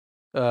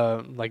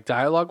 like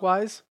dialogue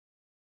wise.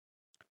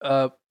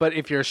 But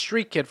if you're a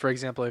street kid, for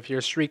example, if you're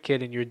a street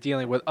kid and you're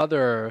dealing with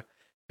other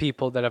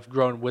people that have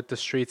grown with the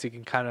streets, you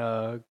can kind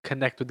of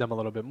connect with them a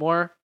little bit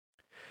more.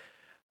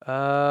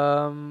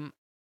 Um,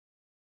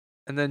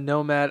 and then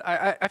nomad,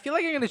 I feel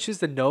like I'm gonna choose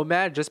the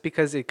nomad just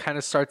because it kind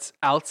of starts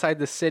outside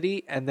the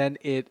city and then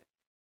it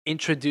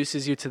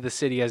introduces you to the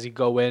city as you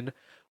go in.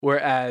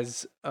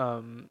 Whereas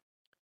a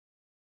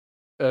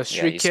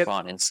Yeah, you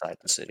spawn inside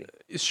the city.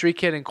 street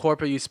kid and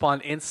corporate, you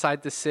spawn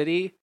inside the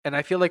city. And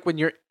I feel like when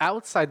you're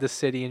outside the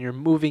city and you're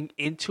moving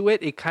into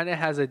it, it kind of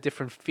has a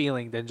different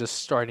feeling than just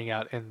starting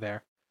out in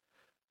there.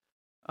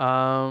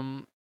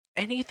 Um,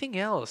 anything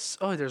else?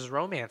 Oh, there's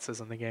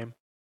romances in the game.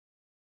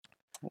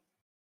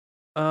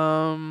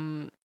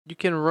 You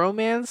can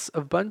romance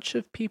a bunch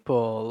of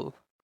people.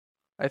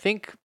 I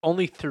think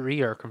only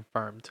 3 are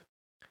confirmed.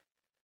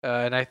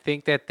 And I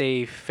think that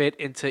they fit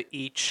into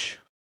each.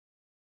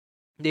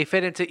 They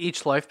fit into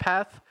each life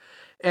path.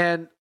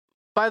 And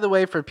by the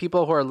way, for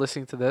people who are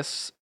listening to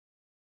this,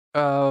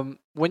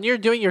 when you're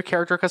doing your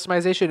character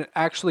customization, it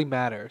actually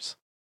matters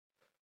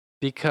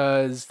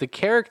because the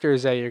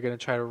characters that you're going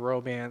to try to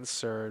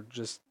romance or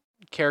just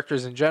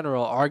characters in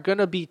general are going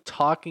to be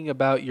talking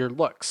about your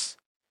looks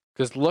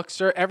because looks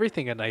are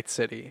everything in Night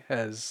City,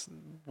 as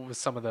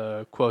some of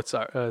the quotes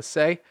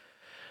say.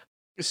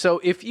 So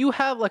if you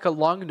have like a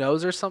long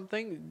nose or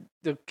something,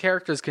 the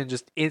characters can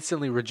just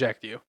instantly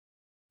reject you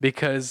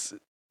because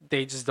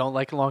they just don't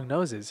like long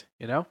noses,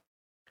 you know?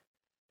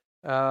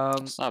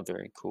 Um, It's not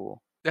very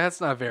cool.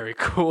 that's not very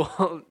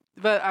cool,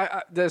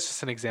 but that's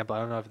just an example. I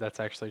don't know if that's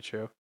actually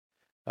true.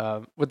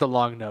 With the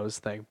long nose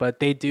thing, but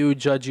they do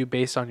judge you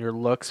based on your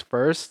looks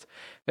first,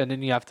 and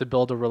then you have to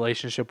build a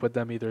relationship with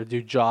them, either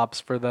do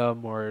jobs for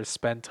them or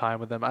spend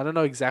time with them. I don't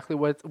know exactly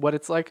what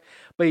it's like,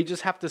 but you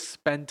just have to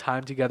spend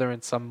time together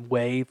in some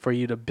way for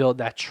you to build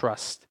that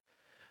trust,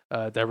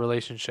 that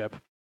relationship.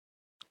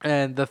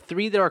 And the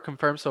 3 that are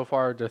confirmed so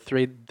far, the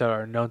 3 that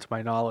are known to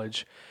my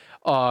knowledge,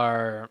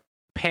 are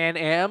Pan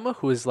Am,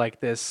 who is like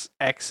this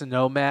ex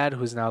nomad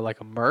who's now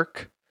like a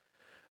merc.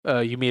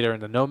 You meet her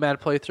in the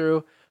Nomad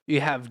playthrough. You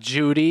have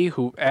Judy,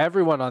 who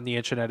everyone on the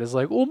internet is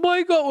like, oh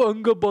my god,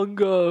 unga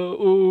bunga,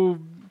 oh,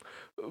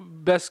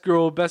 best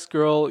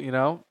girl, you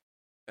know.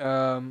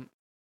 I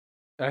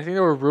think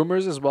there were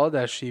rumors as well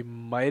that she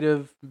might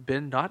have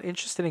been not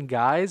interested in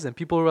guys, and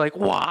people were like,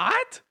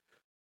 what?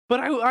 But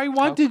I How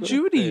wanted could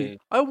Judy. they?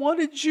 I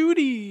wanted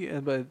Judy.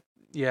 But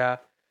yeah,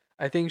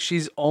 I think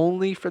she's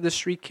only for the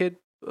Street Kid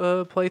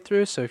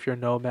playthrough. So if you're a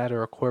Nomad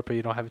or a Corpo,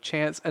 you don't have a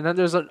chance. And then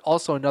there's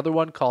also another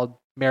one called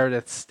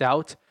Meredith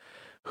Stout,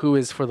 who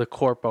is for the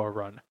Corpo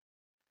run.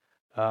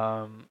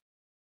 I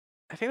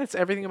think that's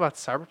everything about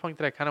Cyberpunk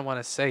that I kind of want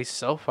to say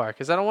so far,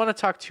 because I don't want to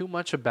talk too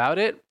much about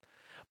it,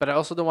 but I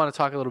also don't want to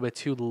talk a little bit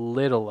too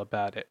little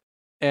about it.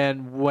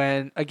 And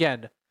when I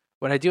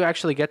do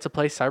actually get to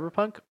play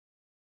Cyberpunk,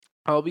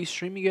 I'll be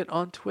streaming it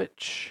on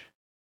Twitch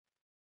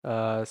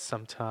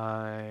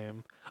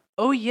sometime.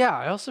 Oh yeah,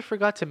 I also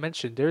forgot to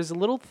mention there's a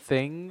little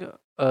thing,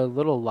 a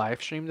little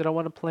live stream that I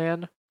want to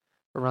plan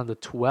around the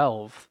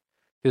 12th.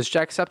 Because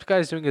Jacksepticeye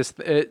is doing his,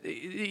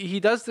 he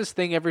does this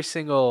thing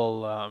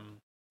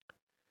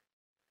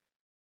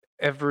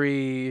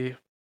every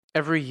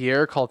every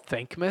year called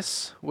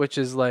Thankmas, which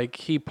is like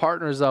he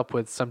partners up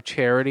with some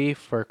charity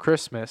for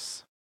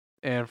Christmas,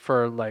 and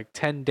for like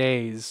 10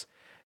 days,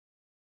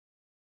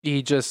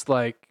 he just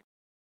like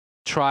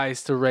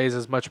tries to raise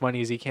as much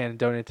money as he can and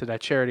donate to that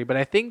charity. But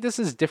I think this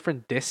is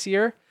different this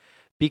year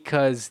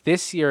because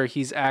this year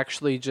he's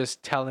actually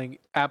just telling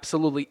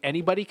absolutely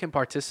anybody can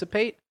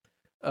participate,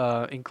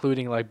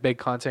 including like big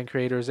content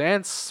creators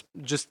and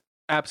just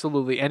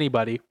absolutely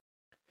anybody.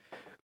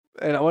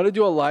 and I want to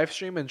do a live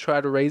stream and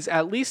try to raise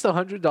at least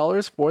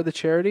 $100 for the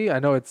charity. I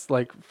know it's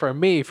like, for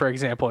me, for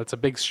example, it's a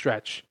big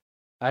stretch.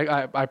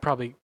 I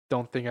probably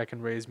don't think I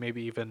can raise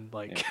maybe even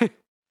like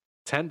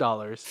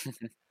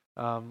 $10.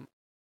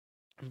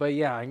 But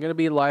yeah, I'm gonna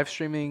be live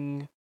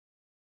streaming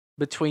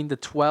between the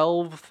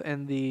 12th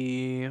and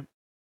the,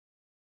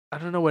 I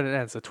don't know when it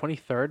ends, the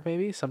 23rd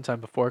maybe,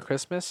 sometime before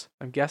Christmas,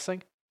 I'm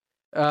guessing.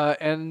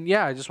 And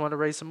yeah, I just want to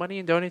raise some money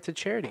and donate to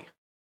charity.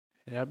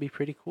 And that'd be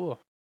pretty cool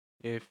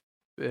if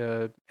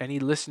any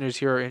listeners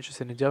here are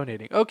interested in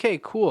donating. Okay,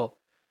 cool.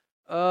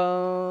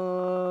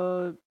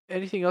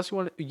 Anything else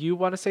you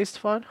want to say,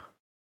 Stefan?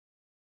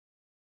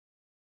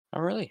 Oh,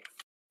 really?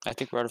 I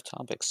think we're out of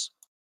topics.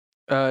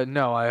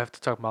 No, I have to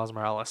talk Miles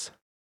Morales.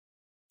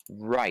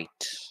 Right.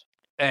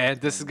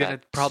 And this is going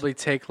to probably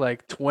take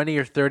like 20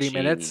 or 30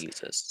 minutes.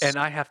 And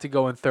I have to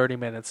go in 30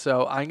 minutes.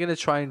 So I'm going to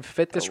try and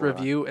fit this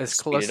review as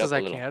close as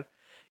I can.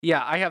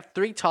 Yeah, I have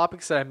 3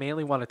 topics that I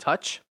mainly want to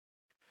touch.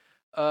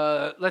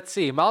 Let's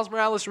see. Miles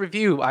Morales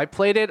review. I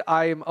played it.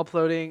 I am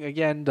uploading,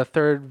 again, the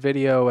 3rd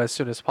video as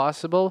soon as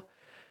possible.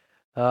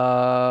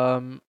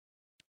 Okay,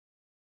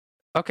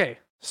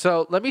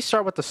 so let me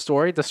start with the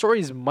story. The story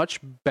is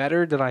much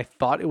better than I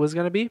thought it was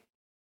going to be.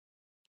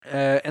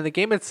 And the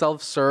game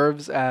itself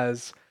serves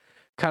as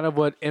kind of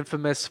what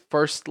Infamous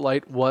First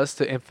Light was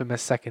to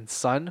Infamous Second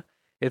Son.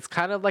 It's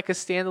kind of like a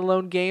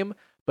standalone game,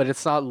 but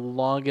it's not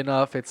long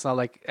enough. It's not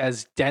like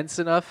as dense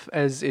enough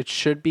as it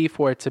should be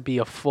for it to be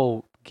a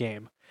full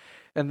game.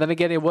 And then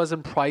again, it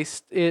wasn't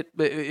priced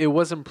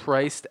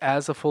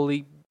as a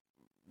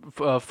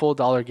full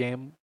dollar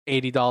game,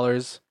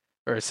 $80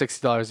 or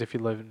 $60 if you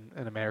live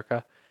in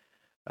America.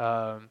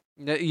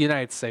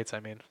 United States,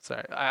 I mean.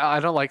 Sorry, I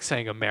don't like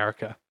saying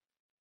America.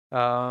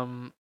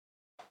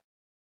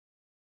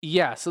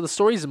 Yeah, so the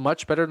story is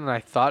much better than I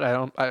thought.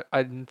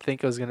 I didn't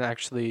think it was gonna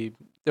actually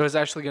there was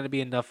actually gonna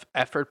be enough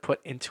effort put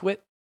into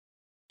it.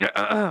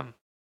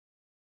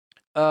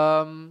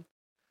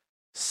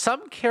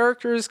 Some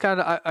characters kind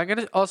of I'm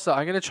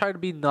gonna try to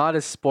be not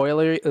as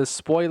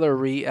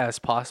spoilery as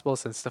possible,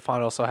 since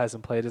Stefan also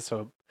hasn't played it.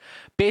 So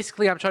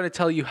basically, I'm trying to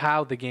tell you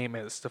how the game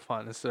is,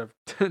 Stefan, instead of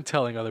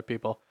telling other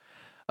people.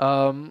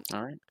 All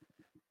right.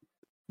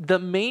 The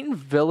main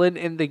villain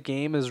in the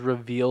game is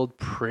revealed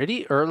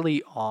pretty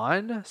early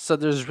on, so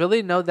there's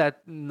really not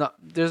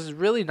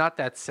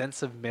that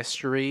sense of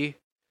mystery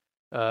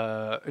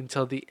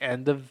until the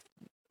end of.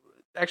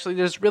 Actually,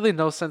 there's really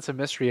no sense of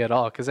mystery at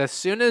all, because as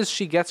soon as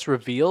she gets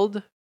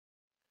revealed,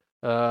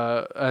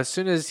 as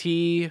soon as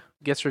he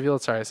gets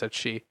revealed, sorry, I said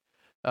she.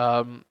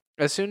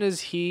 As soon as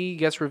he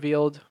gets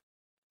revealed,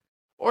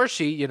 or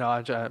she,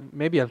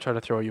 maybe I'm trying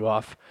to throw you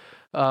off.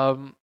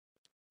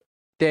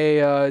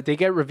 They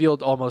get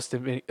revealed almost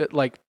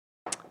like,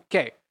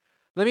 okay,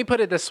 let me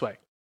put it this way.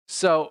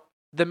 So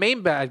the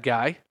main bad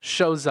guy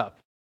shows up.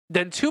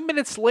 Then 2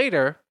 minutes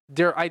later,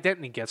 their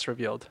identity gets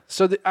revealed.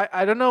 So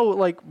I don't know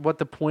like what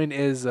the point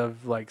is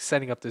of like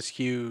setting up this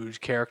huge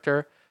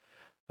character,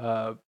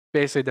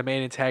 basically the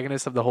main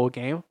antagonist of the whole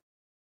game,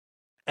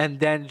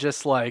 and then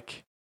just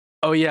like,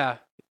 oh yeah,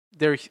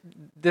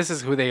 this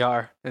is who they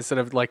are, instead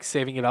of like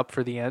saving it up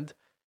for the end.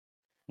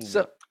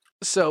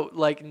 So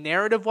like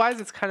narrative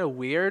wise, it's kind of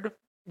weird,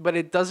 but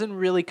it doesn't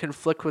really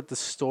conflict with the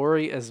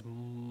story as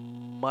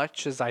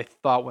much as I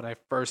thought when I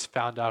first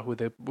found out who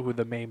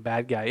the main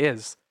bad guy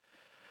is.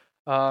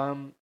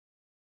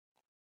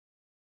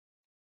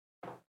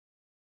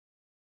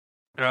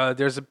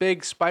 There's a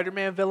big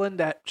Spider-Man villain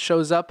that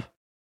shows up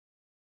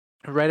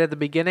right at the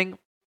beginning,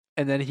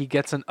 and then he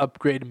gets an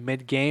upgrade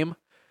mid-game,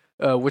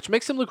 which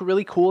makes him look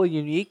really cool and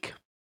unique.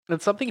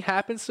 And something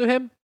happens to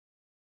him,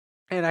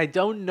 and I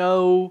don't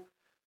know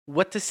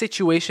what the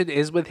situation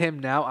is with him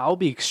now. I'll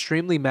be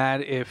extremely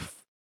mad if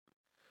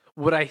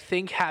what I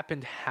think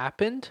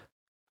happened,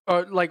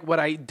 or like what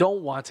I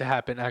don't want to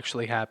happen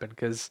actually happened,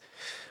 because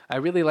I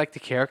really like the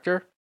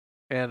character,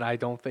 and I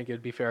don't think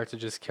it'd be fair to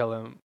just kill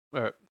him.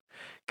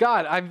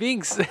 God, I'm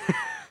being.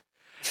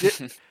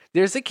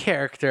 There's a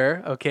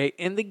character, okay,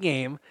 in the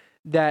game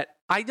that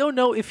I don't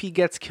know if he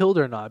gets killed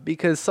or not,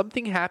 because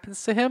something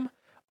happens to him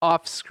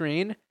off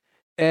screen.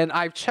 And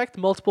I've checked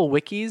multiple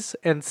wikis,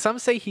 and some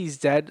say he's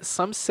dead.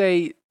 Some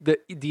say the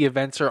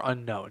events are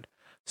unknown.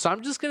 So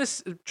I'm just going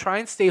to try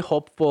and stay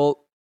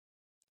hopeful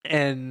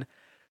and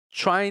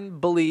try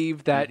and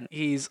believe that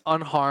he's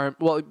unharmed.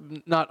 Well,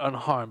 not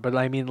unharmed, but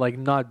I mean like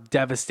not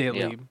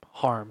devastatingly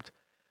harmed.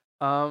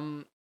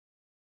 I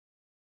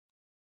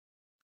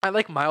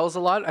like Miles a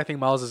lot. I think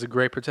Miles is a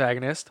great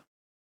protagonist.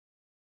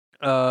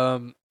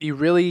 He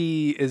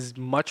really is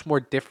much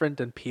more different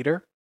than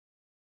Peter.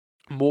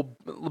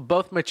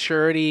 Both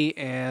maturity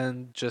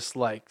and just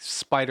like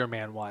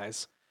Spider-Man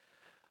wise,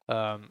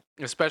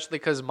 especially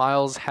because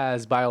Miles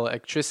has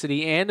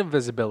bioelectricity and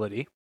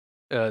invisibility.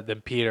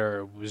 Then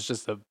Peter was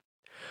just oh,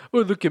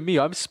 look at me,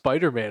 I'm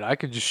Spider-Man, I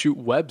can just shoot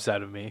webs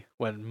out of me,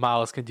 when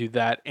Miles can do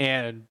that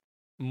and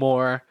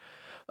more.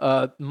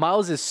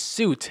 Miles's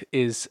suit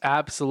is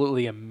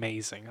absolutely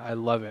amazing. I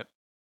love it.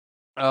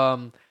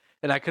 And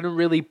I couldn't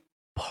really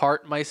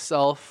part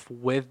myself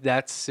with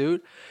that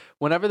suit.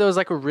 Whenever there was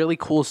like a really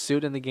cool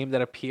suit in the game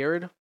that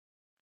appeared,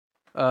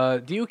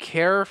 do you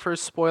care for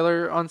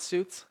spoiler on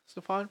suits,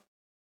 Stefan?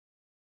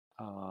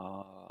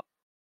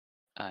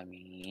 I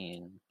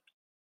mean,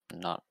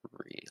 not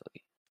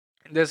really.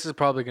 This is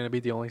probably going to be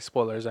the only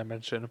spoilers I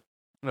mention,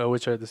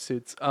 which are the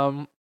suits.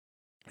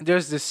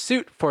 There's this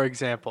suit, for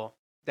example,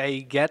 that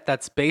you get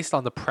that's based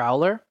on the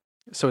Prowler.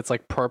 So it's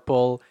like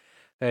purple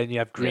and you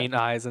have green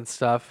eyes and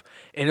stuff.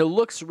 And it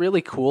looks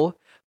really cool.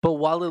 But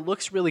while it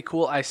looks really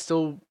cool, I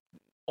still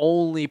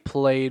only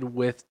played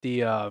with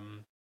the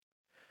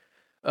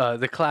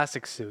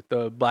classic suit,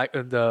 the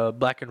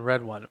black and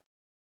red one.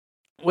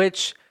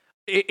 Which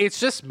it's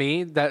just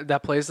me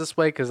that plays this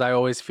way because I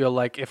always feel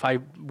like if I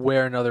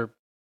wear another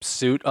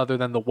suit other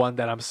than the one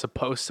that I'm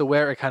supposed to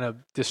wear, it kind of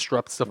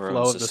disrupts the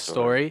flow of the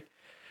story.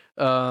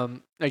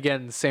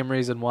 Again, same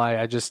reason why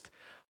I just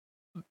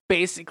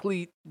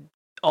basically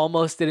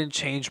almost didn't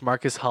change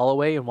Marcus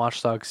Holloway in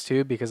Watch Dogs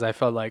 2 because I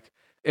felt like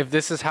if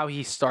this is how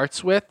he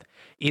starts with,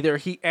 either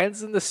he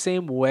ends in the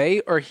same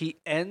way or he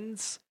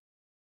ends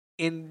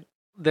in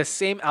the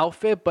same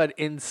outfit but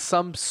in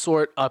some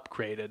sort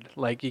upgraded.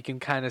 Like you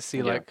can kind of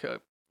see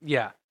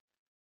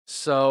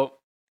So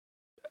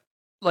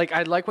like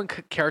I like when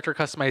character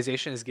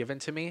customization is given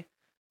to me,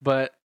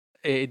 but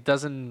it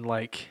doesn't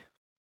like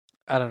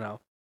I don't know.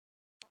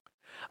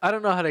 I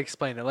don't know how to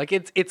explain it. Like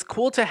it's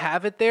cool to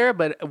have it there,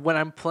 but when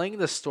I'm playing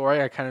the story,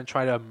 I kind of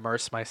try to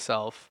immerse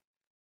myself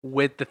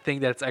with the thing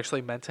that's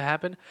actually meant to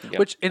happen.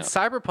 Which in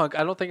Cyberpunk,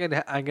 I don't think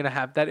I'm gonna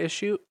have that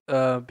issue.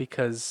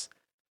 Because,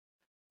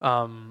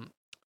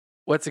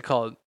 what's it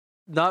called?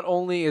 Not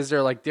only is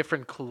there like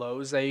different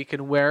clothes that you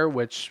can wear,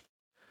 which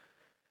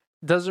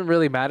doesn't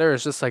really matter.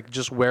 It's just like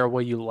just wear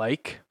what you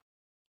like.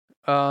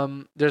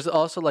 There's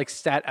also like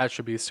stat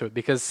attributes to it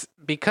because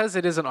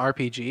it is an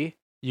RPG.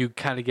 You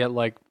kind of get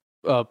like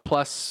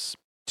plus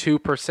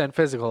 2%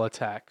 physical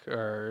attack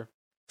or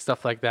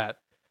stuff like that.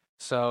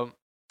 So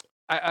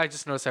I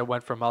just noticed I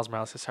went from Miles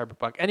Morales to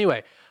Cyberpunk.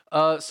 Anyway,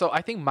 so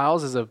I think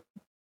Miles is a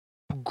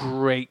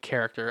great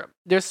character.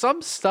 There's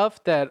some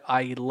stuff that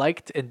I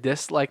liked and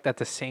disliked at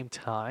the same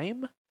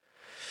time,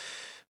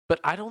 but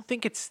I don't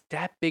think it's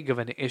that big of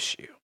an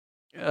issue.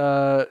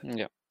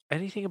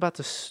 Anything about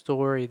the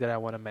story that I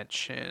want to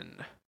mention?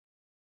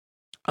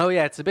 Oh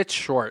yeah, it's a bit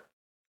short.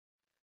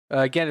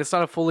 Again, it's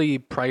not a fully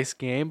priced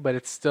game, but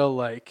it's still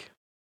like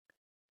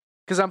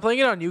because I'm playing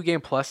it on New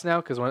Game Plus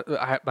now because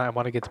I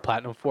want to get to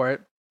platinum for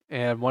it,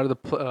 and one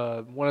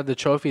of the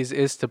trophies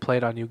is to play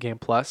it on New Game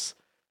Plus.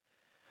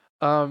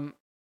 And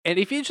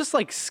if you just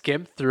like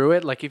skim through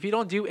it, like if you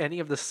don't do any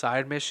of the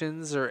side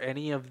missions or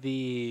any of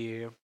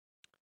the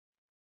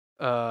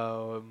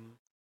or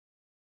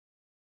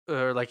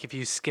like if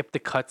you skip the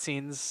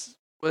cutscenes,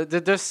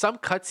 there's some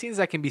cutscenes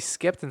that can be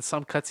skipped and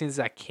some cutscenes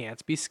that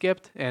can't be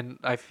skipped, and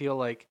I feel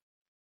like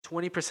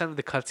 20% of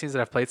the cutscenes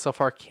that I've played so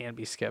far can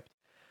be skipped.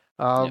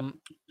 But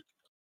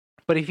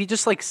if you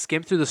just like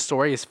skim through the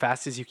story as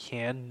fast as you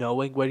can,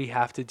 knowing what you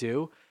have to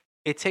do,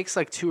 it takes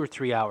like 2 or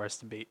 3 hours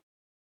to beat.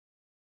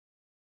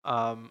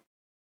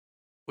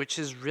 Which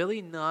is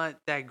really not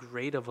that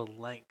great of a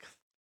length.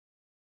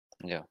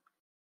 Yeah.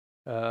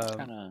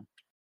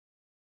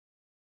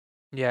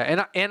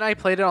 Yeah, and I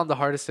played it on the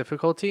hardest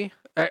difficulty.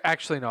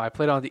 Actually, no, I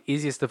played it on the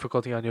easiest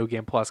difficulty on New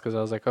Game Plus because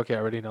I was like, okay, I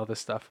already know this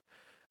stuff.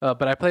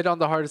 But I played on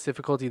the hardest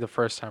difficulty the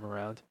first time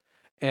around,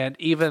 and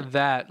even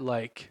that,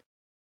 like,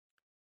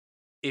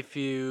 if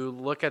you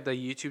look at the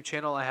YouTube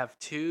channel, I have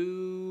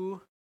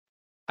two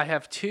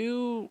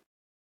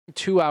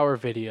 2-hour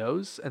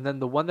videos, and then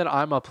the one that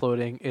I'm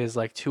uploading is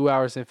like 2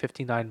 hours and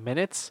 59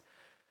 minutes.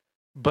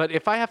 But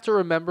if I have to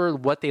remember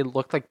what they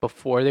looked like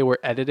before they were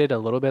edited a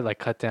little bit, like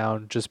cut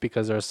down, just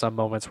because there are some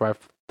moments where I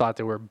thought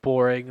they were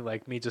boring,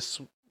 like me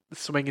just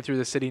swinging through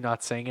the city,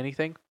 not saying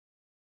anything,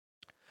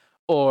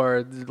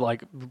 or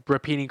like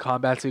repeating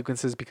combat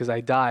sequences because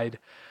I died,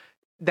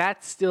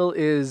 that still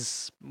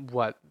is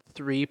what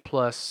 3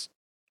 plus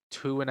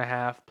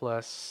 2.5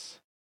 plus.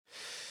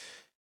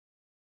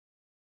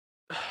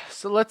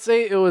 So let's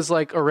say it was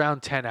like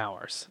around 10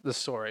 hours, the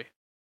story.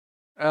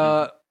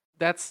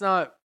 That's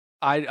not.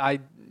 I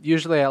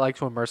usually I like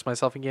to immerse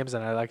myself in games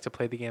and I like to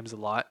play the games a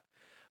lot,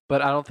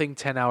 but I don't think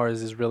 10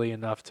 hours is really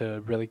enough to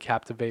really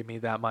captivate me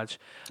that much.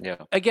 Yeah.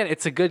 Again,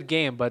 it's a good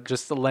game, but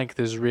just the length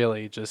is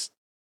really just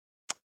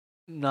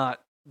not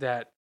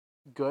that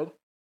good.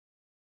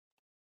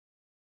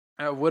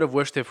 I would have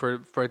wished it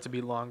for it to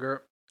be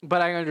longer,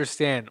 but I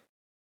understand.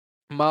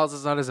 Miles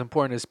is not as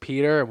important as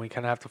Peter, and we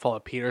kind of have to follow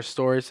Peter's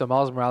story. So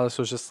Miles Morales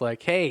was just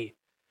like, "Hey,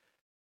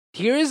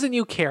 here is a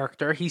new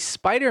character. He's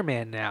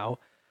Spider-Man now.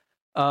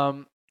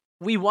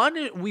 We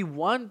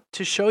want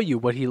to show you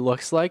what he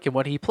looks like and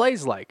what he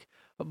plays like,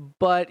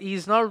 but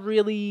he's not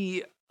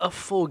really a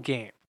full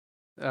game."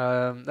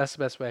 That's the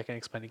best way I can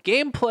explain it.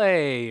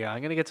 Gameplay.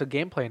 I'm gonna get to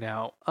gameplay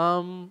now.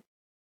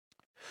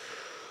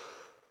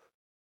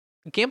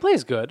 Gameplay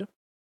is good.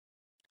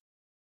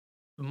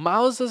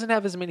 Miles doesn't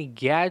have as many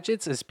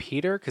gadgets as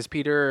Peter, because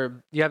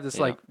Peter, you have this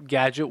like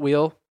gadget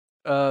wheel.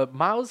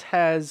 Miles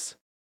has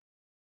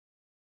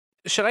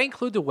should I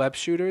include the web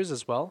shooters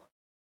as well?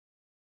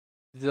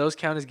 Do those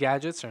count as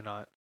gadgets or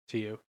not to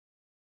you,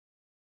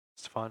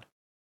 Stefan?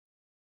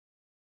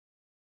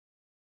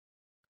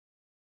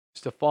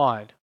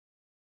 Stefan,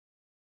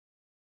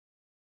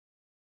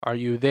 are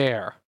you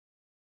there?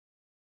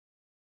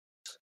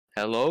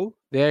 Hello?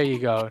 There you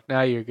go.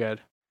 Now you're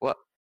good. What?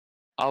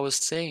 I was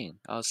saying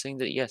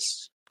that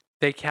yes.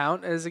 They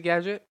count as a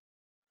gadget?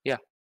 Yeah.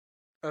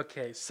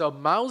 Okay, so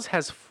Miles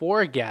has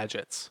 4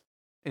 gadgets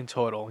in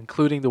total,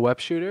 including the web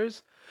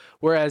shooters,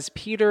 whereas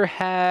Peter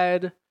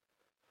had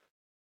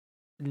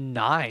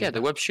 9. Yeah,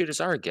 the web shooters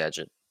are a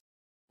gadget.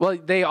 Well,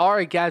 they are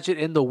a gadget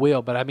in the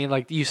wheel, but I mean,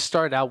 like, you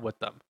start out with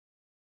them.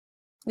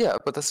 Yeah,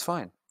 but that's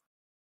fine.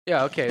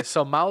 Yeah, okay,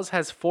 so Miles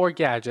has 4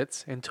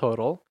 gadgets in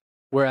total,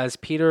 whereas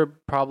Peter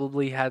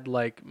probably had,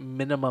 like,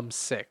 minimum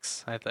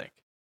 6, I think.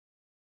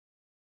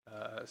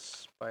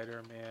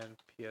 Spider-Man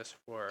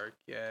PS4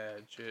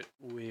 gadget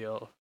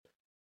wheel.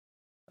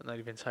 I'm not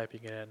even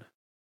typing it in.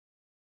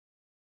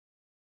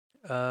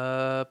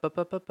 I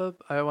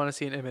want to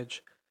see an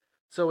image.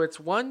 So it's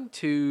 1,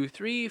 2,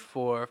 3,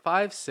 4,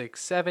 5,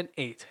 6, 7,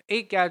 8.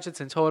 8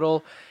 gadgets in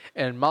total,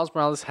 and Miles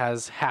Morales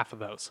has half of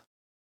those.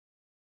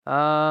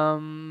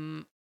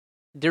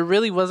 There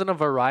really wasn't a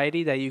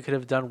variety that you could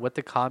have done with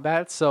the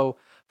combat. So,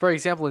 for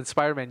example, in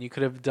Spider-Man, you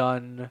could have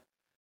done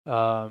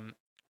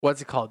what's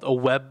it called? A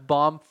web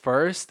bomb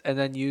first, and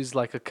then use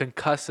like a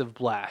concussive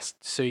blast,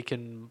 so you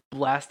can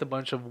blast a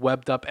bunch of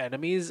webbed up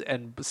enemies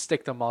and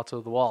stick them all to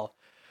the wall.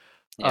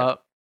 Yeah.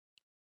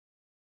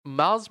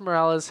 Miles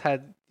Morales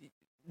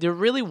there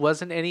really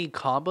wasn't any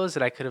combos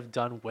that I could have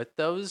done with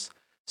those.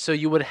 So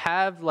you would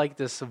have like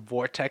this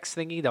vortex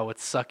thingy that would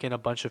suck in a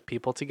bunch of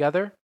people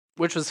together,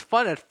 which was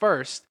fun at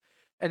first.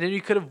 And then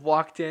you could have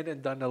walked in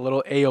and done a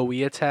little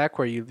AoE attack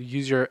where you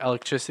use your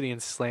electricity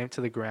and slam to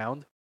the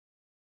ground.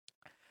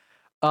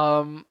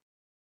 So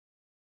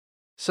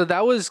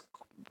that was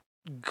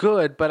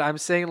good, but I'm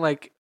saying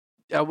like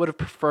I would have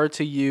preferred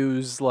to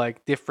use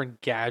like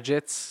different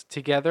gadgets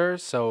together.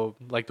 So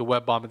like the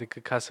web bomb and the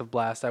concussive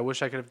blast. I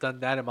wish I could have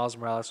done that in Miles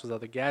Morales with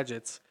other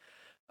gadgets,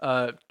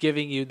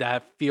 giving you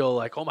that feel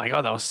like, oh my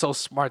god, that was so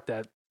smart,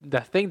 that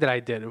thing that I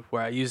did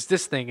where I used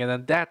this thing and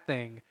then that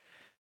thing,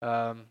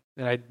 and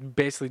I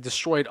basically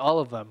destroyed all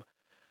of them.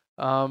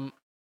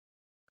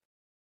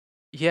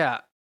 Yeah.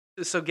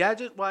 So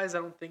gadget wise, I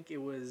don't think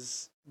it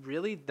was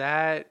really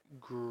that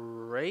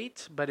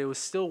great, but it was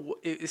still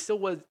it still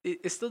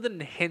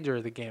didn't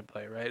hinder the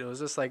gameplay, right? It was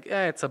just like,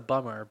 it's a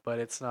bummer, but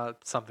it's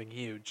not something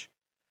huge.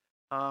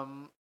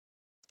 Um,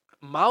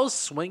 Miles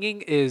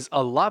swinging is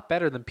a lot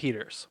better than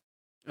Peter's,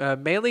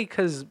 mainly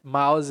because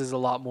Miles is a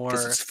lot more.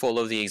 Because it's full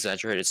of the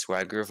exaggerated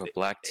swagger of a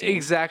black teen.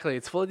 Exactly,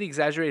 it's full of the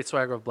exaggerated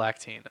swagger of black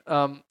teen.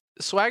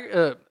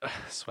 Swagger.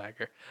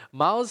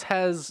 Miles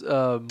has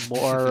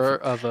more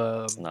of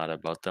a. It's not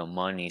about the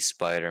money,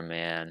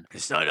 Spider-Man.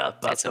 It's not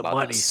about It's the about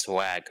money. the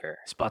swagger.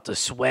 It's about the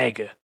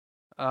swagger.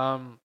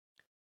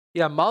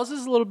 Yeah, Miles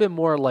is a little bit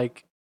more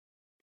like,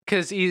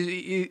 because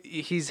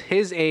he's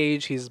his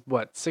age. He's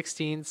what,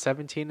 16,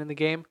 17 in the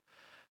game.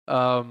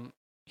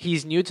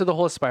 He's new to the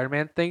whole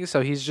Spider-Man thing, so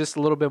he's just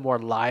a little bit more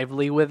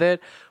lively with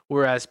it.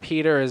 Whereas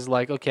Peter is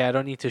like, okay, I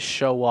don't need to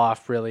show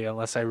off really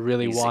unless I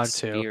really want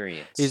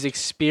to. He's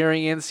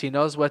experienced. He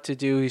knows what to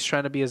do. He's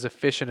trying to be as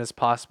efficient as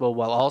possible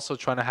while also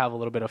trying to have a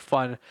little bit of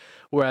fun.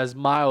 Whereas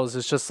Miles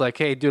is just like,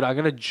 hey, dude, I'm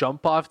gonna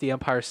jump off the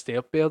Empire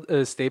State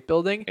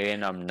Building,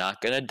 and I'm not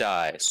gonna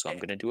die, so I'm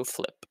gonna do a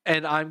flip.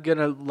 And I'm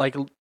gonna like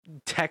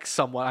text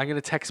someone. I'm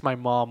gonna text my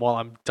mom while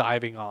I'm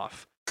diving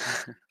off.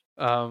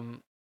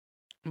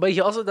 But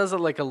he also does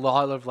like a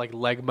lot of like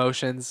leg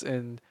motions,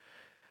 and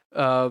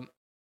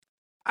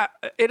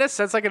in a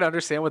sense, I can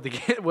understand what the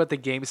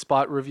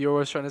GameSpot reviewer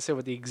was trying to say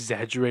with the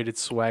exaggerated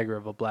swagger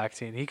of a black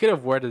teen. He could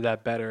have worded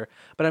that better,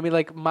 but I mean,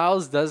 like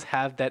Miles does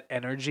have that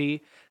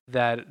energy,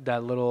 that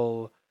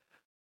little,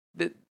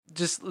 the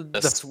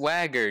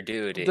swagger,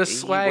 dude. The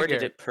swagger. He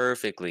worded it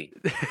perfectly.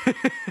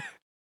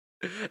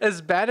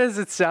 As bad as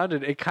it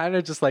sounded, it kind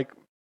of just like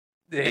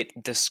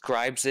it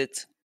describes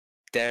it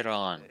dead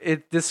on.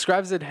 It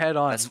describes it head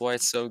on. That's why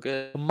it's so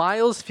good.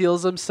 Miles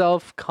feels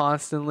himself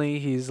constantly.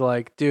 He's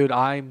like, dude,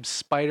 I'm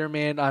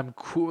Spider-Man. I'm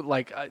cool.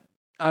 Like,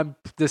 I'm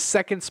the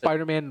second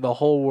Spider-Man in the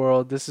whole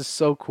world. This is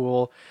so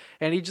cool.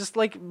 And he just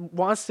like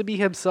wants to be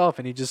himself,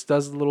 and he just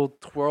does little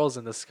twirls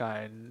in the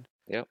sky. And,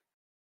 yep.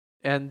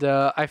 And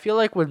I feel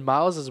like with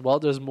Miles as well,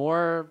 there's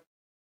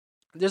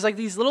like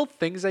these little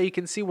things that you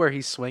can see where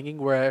he's swinging,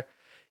 where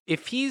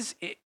if he's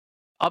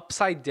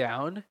upside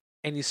down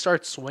and he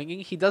starts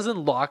swinging, he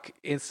doesn't lock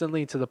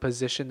instantly into the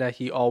position that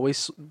he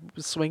always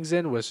swings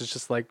in, which is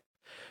just like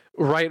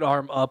right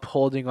arm up,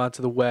 holding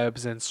onto the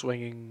webs and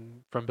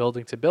swinging from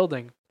building to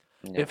building.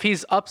 Yeah. If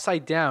he's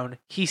upside down,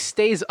 he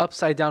stays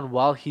upside down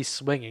while he's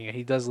swinging, and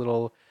he does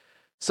little.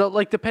 So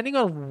like depending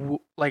on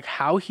like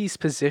how he's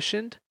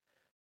positioned,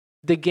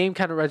 the game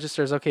kind of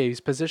registers, okay,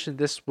 he's positioned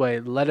this way,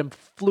 let him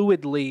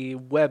fluidly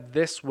web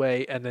this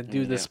way and then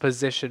do this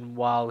position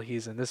while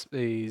he's in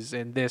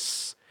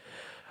this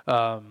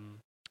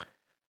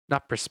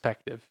not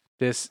perspective.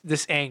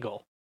 this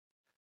angle.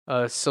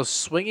 So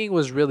swinging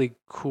was really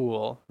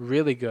cool,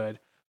 really good.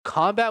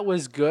 Combat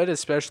was good,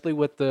 especially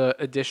with the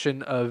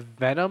addition of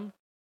Venom.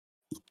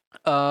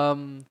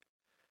 Um,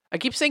 I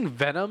keep saying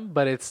Venom,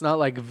 but it's not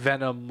like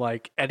Venom,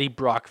 like Eddie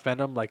Brock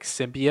Venom, like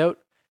symbiote.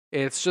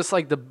 It's just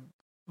like the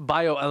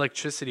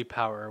bioelectricity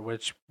power,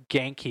 which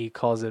Genki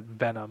calls it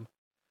Venom.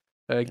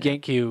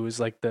 Genki is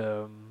like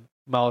the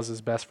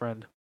Miles' best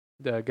friend,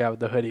 the guy with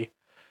the hoodie.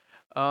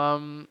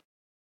 Um,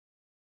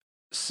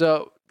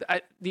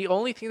 the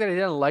only thing that I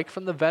didn't like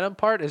from the Venom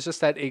part is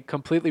just that it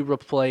completely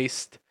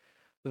replaced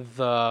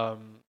the.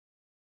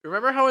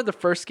 Remember how in the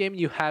first game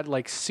you had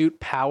like suit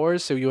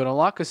powers, so you would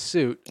unlock a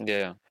suit,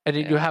 Yeah. and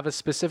then you have a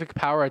specific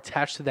power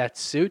attached to that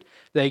suit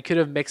that you could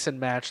have mixed and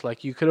matched.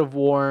 Like you could have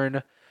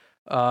worn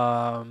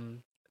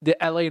the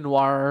LA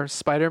Noir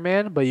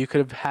Spider-Man, but you could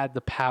have had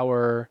the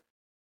power,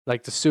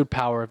 like the suit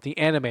power of the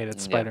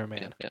animated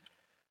Spider-Man.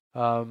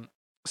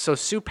 So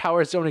suit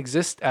powers don't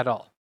exist at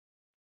all.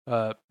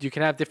 You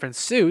can have different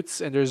suits,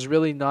 and there's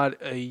really not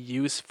a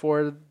use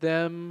for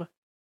them.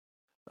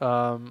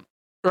 Or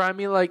I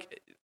mean,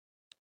 like,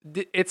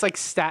 it's like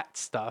stat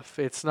stuff.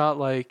 It's not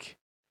like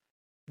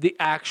the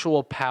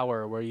actual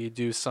power where you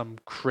do some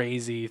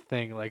crazy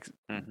thing like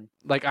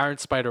Iron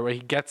Spider, where he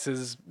gets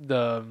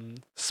the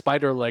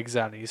spider legs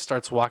out and he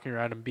starts walking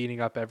around and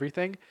beating up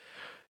everything.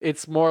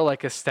 It's more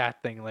like a stat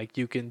thing. Like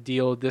you can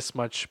deal this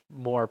much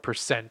more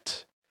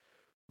percent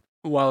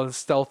while in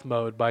stealth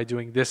mode by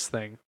doing this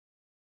thing.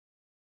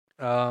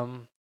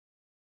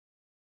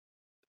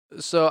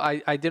 So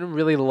I didn't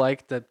really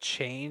like the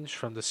change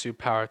from the suit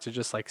power to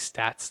just like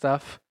stat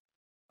stuff.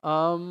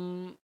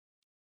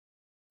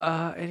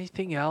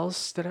 Anything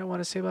else that I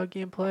want to say about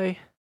gameplay?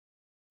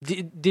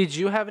 Did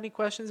you have any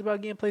questions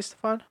about gameplay,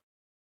 Stefan?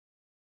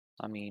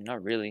 I mean,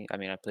 not really. I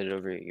mean, I played it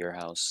over at your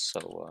house,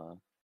 so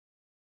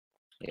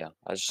yeah.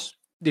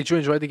 Did you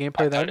enjoy the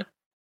gameplay then?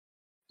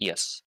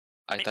 Yes,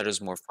 I thought it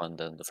was more fun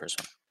than the first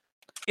one.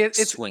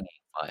 It's swinging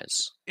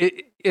wise.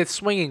 It's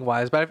swinging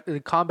wise, but the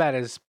combat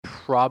is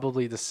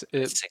probably It's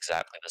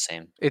exactly the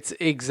same. It's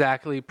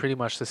exactly pretty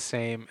much the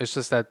same. It's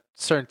just that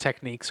certain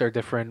techniques are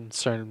different,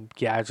 certain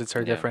gadgets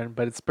are different,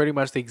 but it's pretty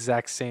much the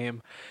exact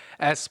same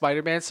as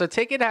Spider-Man. So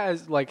take it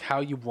as like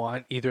how you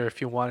want, either if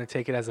you want to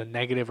take it as a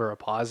negative or a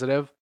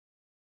positive,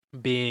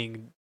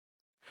 being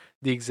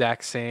the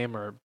exact same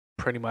or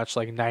pretty much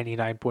like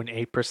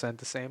 99.8%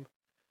 the same.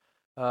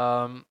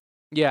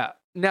 Yeah.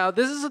 Now,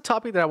 this is a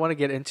topic that I want to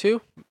get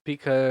into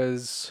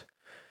because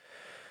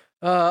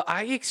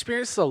I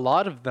experienced a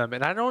lot of them,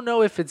 and I don't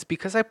know if it's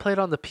because I played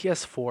on the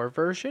PS4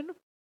 version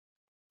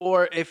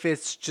or if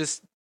it's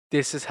just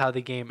this is how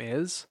the game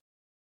is.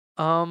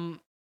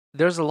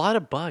 There's a lot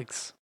of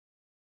bugs.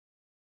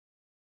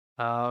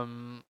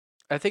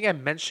 I think I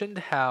mentioned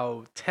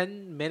how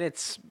 10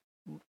 minutes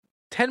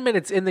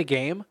in the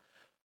game,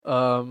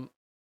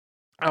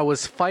 I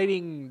was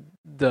fighting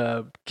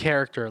the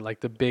character, like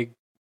the big,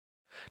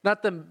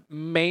 not the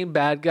main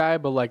bad guy,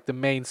 but like the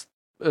main,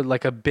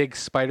 like a big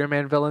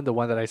Spider-Man villain, the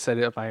one that I said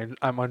if I'm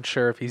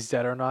unsure if he's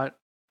dead or not.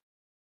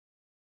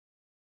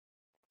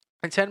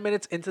 And 10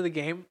 minutes into the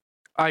game,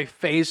 I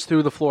phased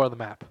through the floor of the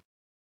map,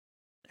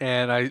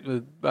 and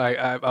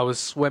I was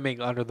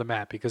swimming under the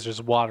map because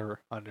there's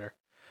water under,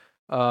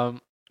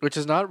 which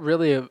is not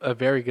really a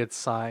very good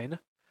sign.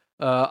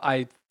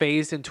 I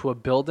phased into a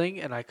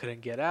building and I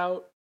couldn't get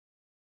out.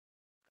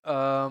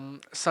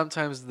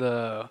 Sometimes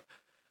the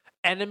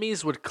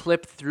enemies would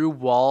clip through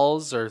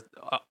walls or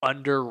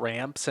under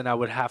ramps, and I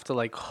would have to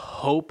like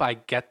hope I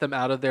get them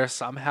out of there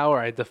somehow, or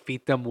I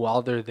defeat them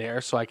while they're there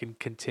so I can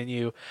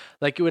continue.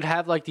 Like you would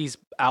have like these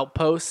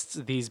outposts,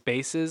 these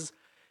bases,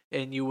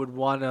 and you would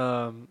want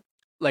to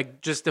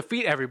like just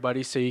defeat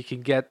everybody so you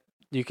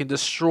can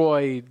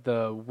destroy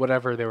the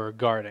whatever they were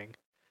guarding.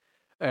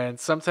 And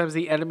sometimes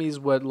the enemies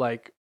would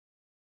like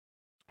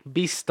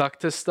be stuck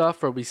to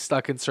stuff or be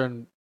stuck in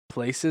certain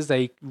places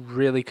they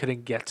really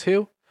couldn't get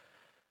to.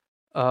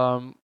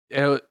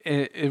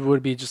 It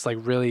would be just like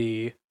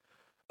really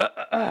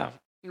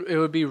it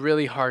would be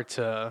really hard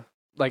to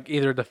like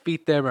either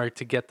defeat them or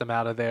to get them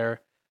out of there.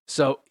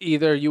 So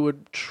either you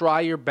would try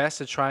your best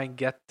to try and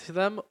get to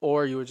them,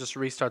 or you would just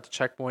restart the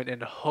checkpoint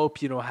and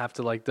hope you don't have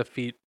to like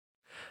defeat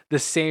the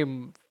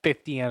same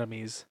 50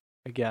 enemies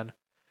again.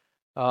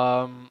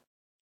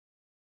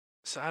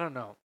 So I don't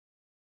know.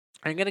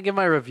 I'm gonna give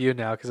my review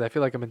now because I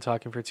feel like I've been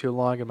talking for too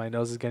long and my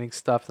nose is getting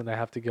stuffed and I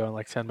have to go in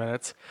like 10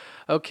 minutes.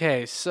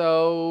 Okay,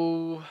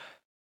 so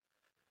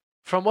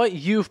from what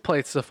you've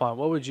played, Stefan,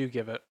 what would you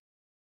give it?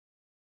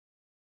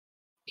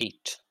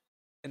 8.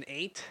 An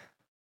 8?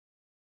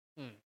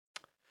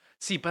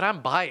 See, but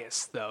I'm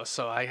biased though,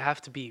 so I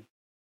have to be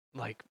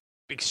like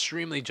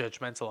extremely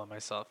judgmental on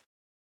myself.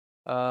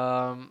 Or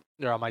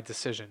on my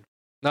decision,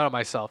 not on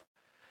myself.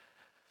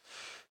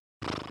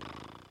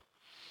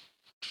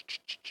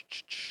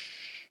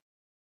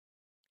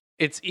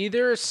 It's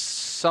either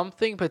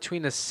something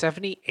between a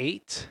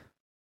 78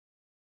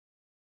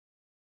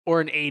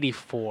 or an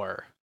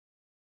 84.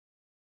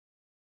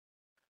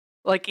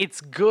 Like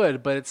it's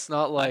good, but it's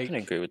not like I can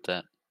agree with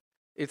that.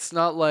 It's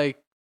not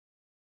like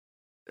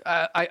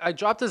I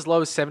dropped as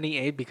low as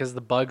 78 because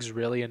the bugs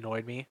really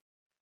annoyed me.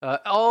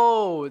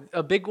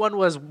 A big one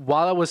was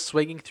while I was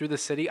swinging through the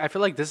city. I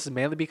feel like this is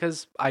mainly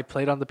because I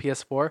played on the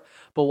PS4.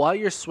 But while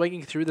you're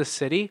swinging through the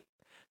city,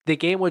 the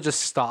game would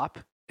just stop.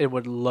 It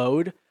would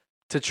load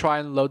to try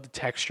and load the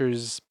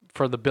textures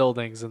for the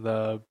buildings and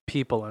the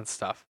people and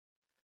stuff.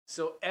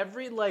 So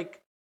every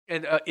like,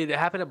 and it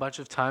happened a bunch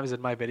of times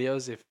in my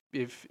videos.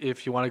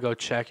 If you want to go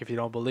check, if you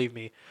don't believe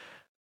me,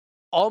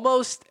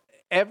 almost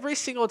every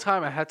single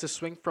time I had to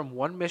swing from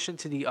one mission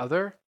to the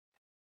other,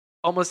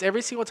 almost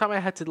every single time I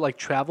had to like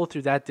travel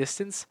through that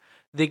distance,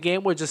 the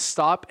game would just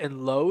stop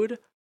and load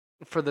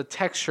for the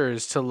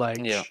textures to like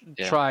Yeah.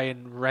 try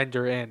and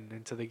render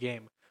into the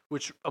game,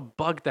 which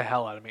bugged the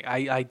hell out of me.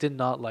 I did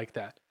not like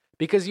that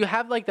because you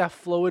have that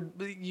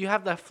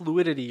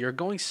fluidity. You're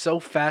going so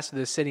fast through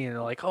the city, and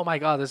you're like, oh my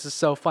god, this is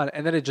so fun,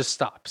 and then it just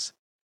stops,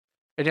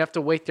 and you have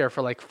to wait there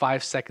for like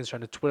 5 seconds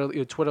trying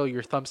to twiddle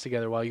your thumbs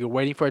together while you're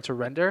waiting for it to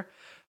render,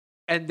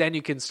 and then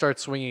you can start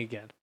swinging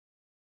again.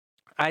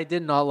 I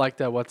did not like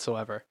that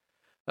whatsoever,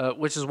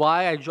 which is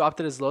why I dropped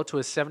it as low to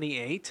a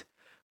 78.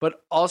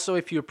 But also,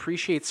 if you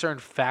appreciate certain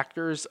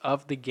factors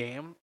of the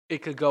game,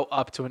 it could go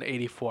up to an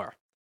 84.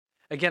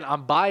 Again,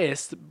 I'm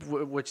biased,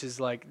 which is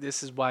like,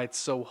 this is why it's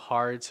so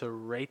hard to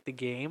rate the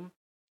game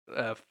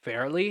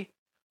fairly,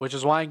 which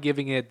is why I'm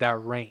giving it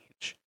that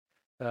range.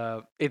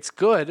 It's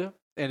good,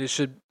 and it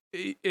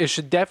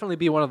should definitely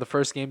be one of the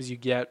first games you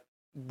get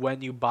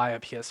when you buy a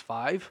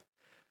PS5.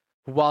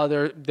 While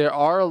there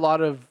are a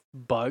lot of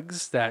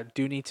bugs that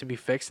do need to be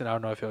fixed, and I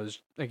don't know if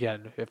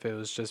it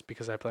was just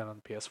because I played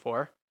on the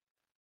PS4,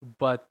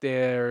 but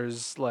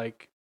there's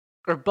like,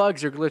 or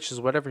bugs or glitches,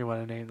 whatever you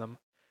want to name them.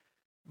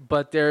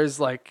 But there's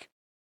like,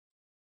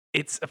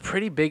 it's a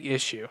pretty big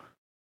issue.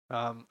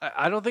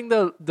 I don't think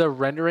the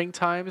rendering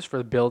times for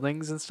the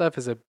buildings and stuff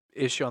is a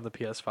issue on the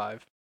PS5.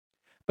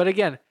 But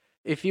again,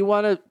 if you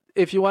want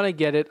to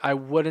get it, I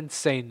wouldn't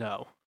say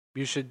no.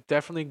 You should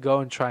definitely go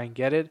and try and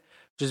get it.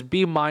 Just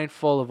be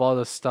mindful of all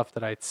the stuff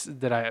that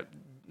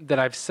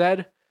I've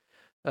said.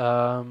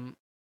 Um,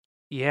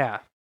 yeah.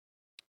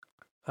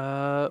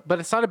 But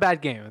it's not a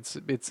bad game.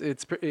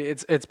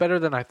 It's better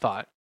than I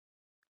thought.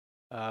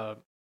 Uh,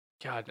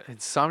 God,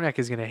 Insomniac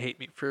is gonna hate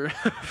me for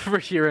for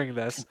hearing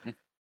this.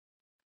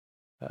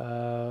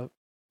 Uh,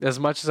 as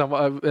much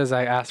as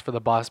I asked for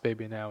the Boss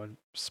Baby now in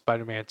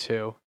Spider-Man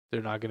 2,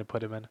 they're not gonna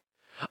put him in.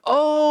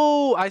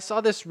 Oh, I saw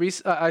this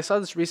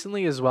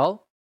recently as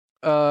well.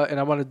 And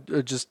I want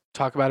to just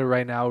talk about it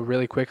right now,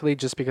 really quickly,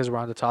 just because we're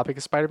on the topic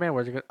of Spider-Man.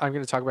 I'm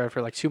going to talk about it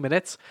for like 2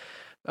 minutes.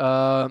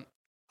 I'm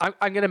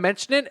going to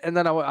mention it, and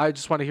then I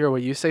just want to hear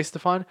what you say,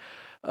 Stefan.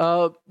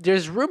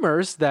 There's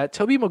rumors that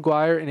Tobey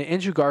Maguire and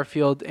Andrew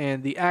Garfield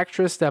and the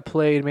actress that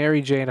played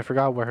Mary Jane, I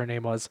forgot what her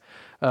name was,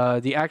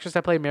 the actress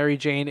that played Mary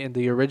Jane in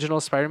the original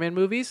Spider-Man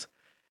movies,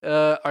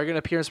 are going to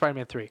appear in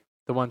Spider-Man 3,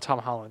 the one Tom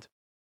Holland.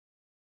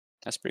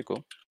 That's pretty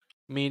cool.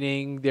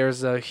 Meaning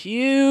there's a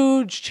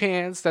huge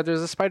chance that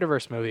there's a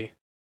Spider-Verse movie,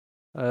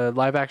 a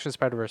live-action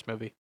Spider-Verse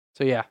movie.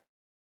 So yeah,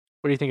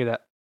 what do you think of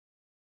that?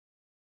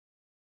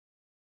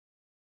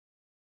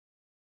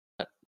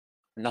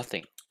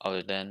 Nothing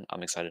other than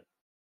I'm excited.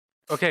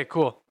 Okay,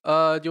 cool.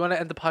 Do you want to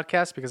end the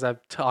podcast because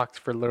I've talked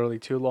for literally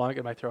too long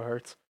and my throat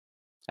hurts?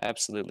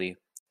 Absolutely.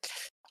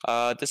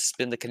 This has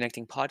been the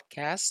Connecting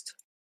Podcast.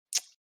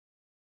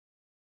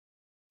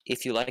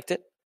 If you liked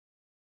it,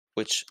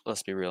 which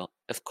let's be real,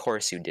 of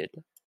course you did.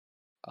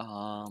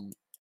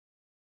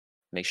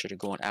 Make sure to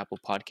go on Apple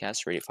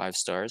Podcasts, rate it 5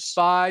 stars.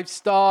 5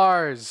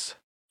 stars.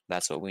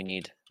 That's what we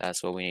need.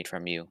 That's what we need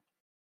from you.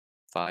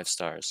 5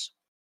 stars.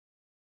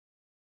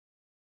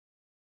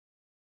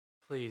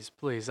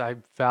 Please. I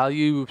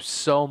value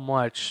so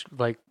much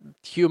like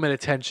human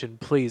attention.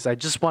 Please, I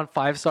just want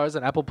 5 stars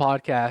on Apple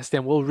Podcast,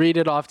 and we'll read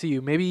it off to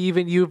you. Maybe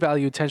even you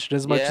value attention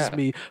as much as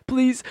me.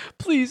 Please.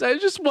 I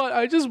just want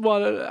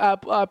an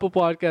Apple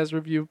Podcast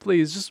review.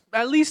 Please, just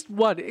at least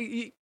one.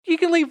 You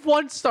can leave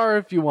 1 star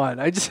if you want.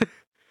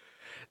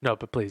 No,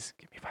 but please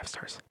give me 5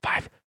 stars.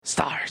 5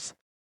 stars.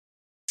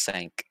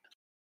 Sank.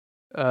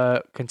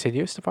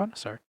 Continue, Stefan.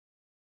 Sorry.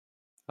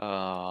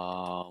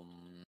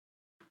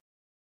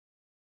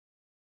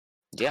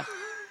 Yeah.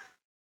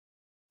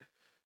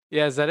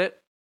 Yeah, is that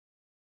it?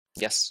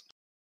 Yes.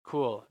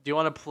 Cool. Do you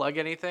want to plug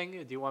anything?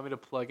 Do you want me to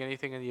plug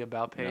anything in the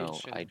about page? No,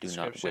 I do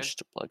not wish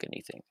to plug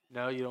anything.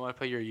 No, you don't want to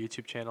put your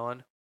YouTube channel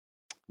on?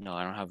 No,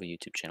 I don't have a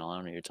YouTube channel. I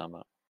don't know what you're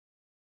talking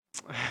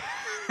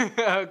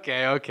about.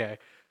 Okay.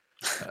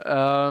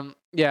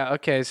 Yeah,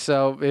 okay,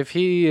 so if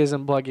he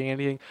isn't plugging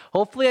anything,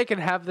 hopefully I can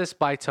have this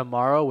by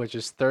tomorrow, which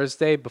is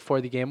Thursday, before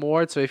the Game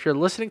Awards. So if you're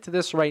listening to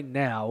this right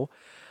now,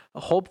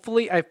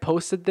 hopefully I've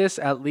posted this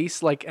at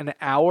least like an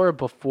hour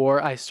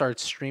before I start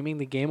streaming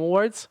the Game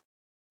Awards.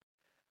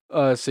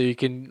 So you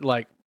can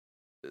like,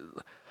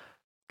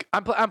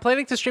 I'm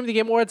planning to stream the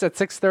Game Awards at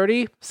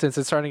 6:30 since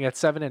it's starting at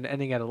 7 and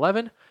ending at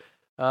 11.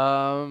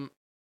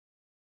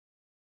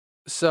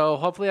 So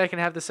hopefully I can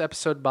have this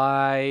episode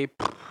by,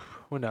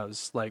 who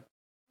knows, like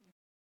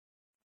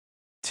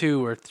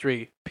 2 or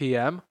 3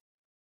 p.m.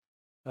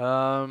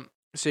 So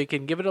you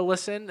can give it a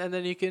listen, and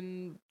then you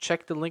can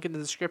check the link in the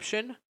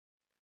description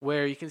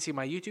where you can see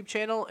my YouTube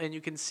channel and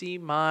you can see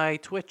my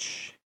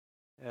Twitch.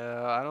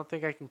 I don't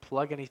think I can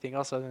plug anything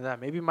else other than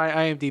that. Maybe my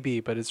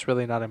IMDb, but it's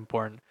really not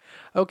important.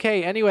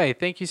 Okay, anyway,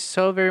 thank you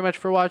so very much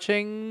for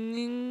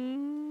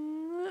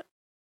watching.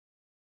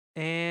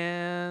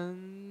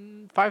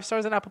 And 5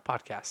 stars on Apple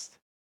Podcast,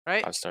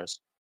 right? 5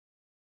 stars.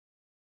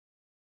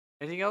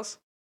 Anything else?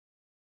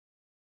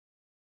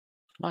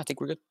 No, I think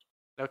we're good.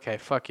 Okay,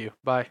 fuck you.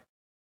 Bye.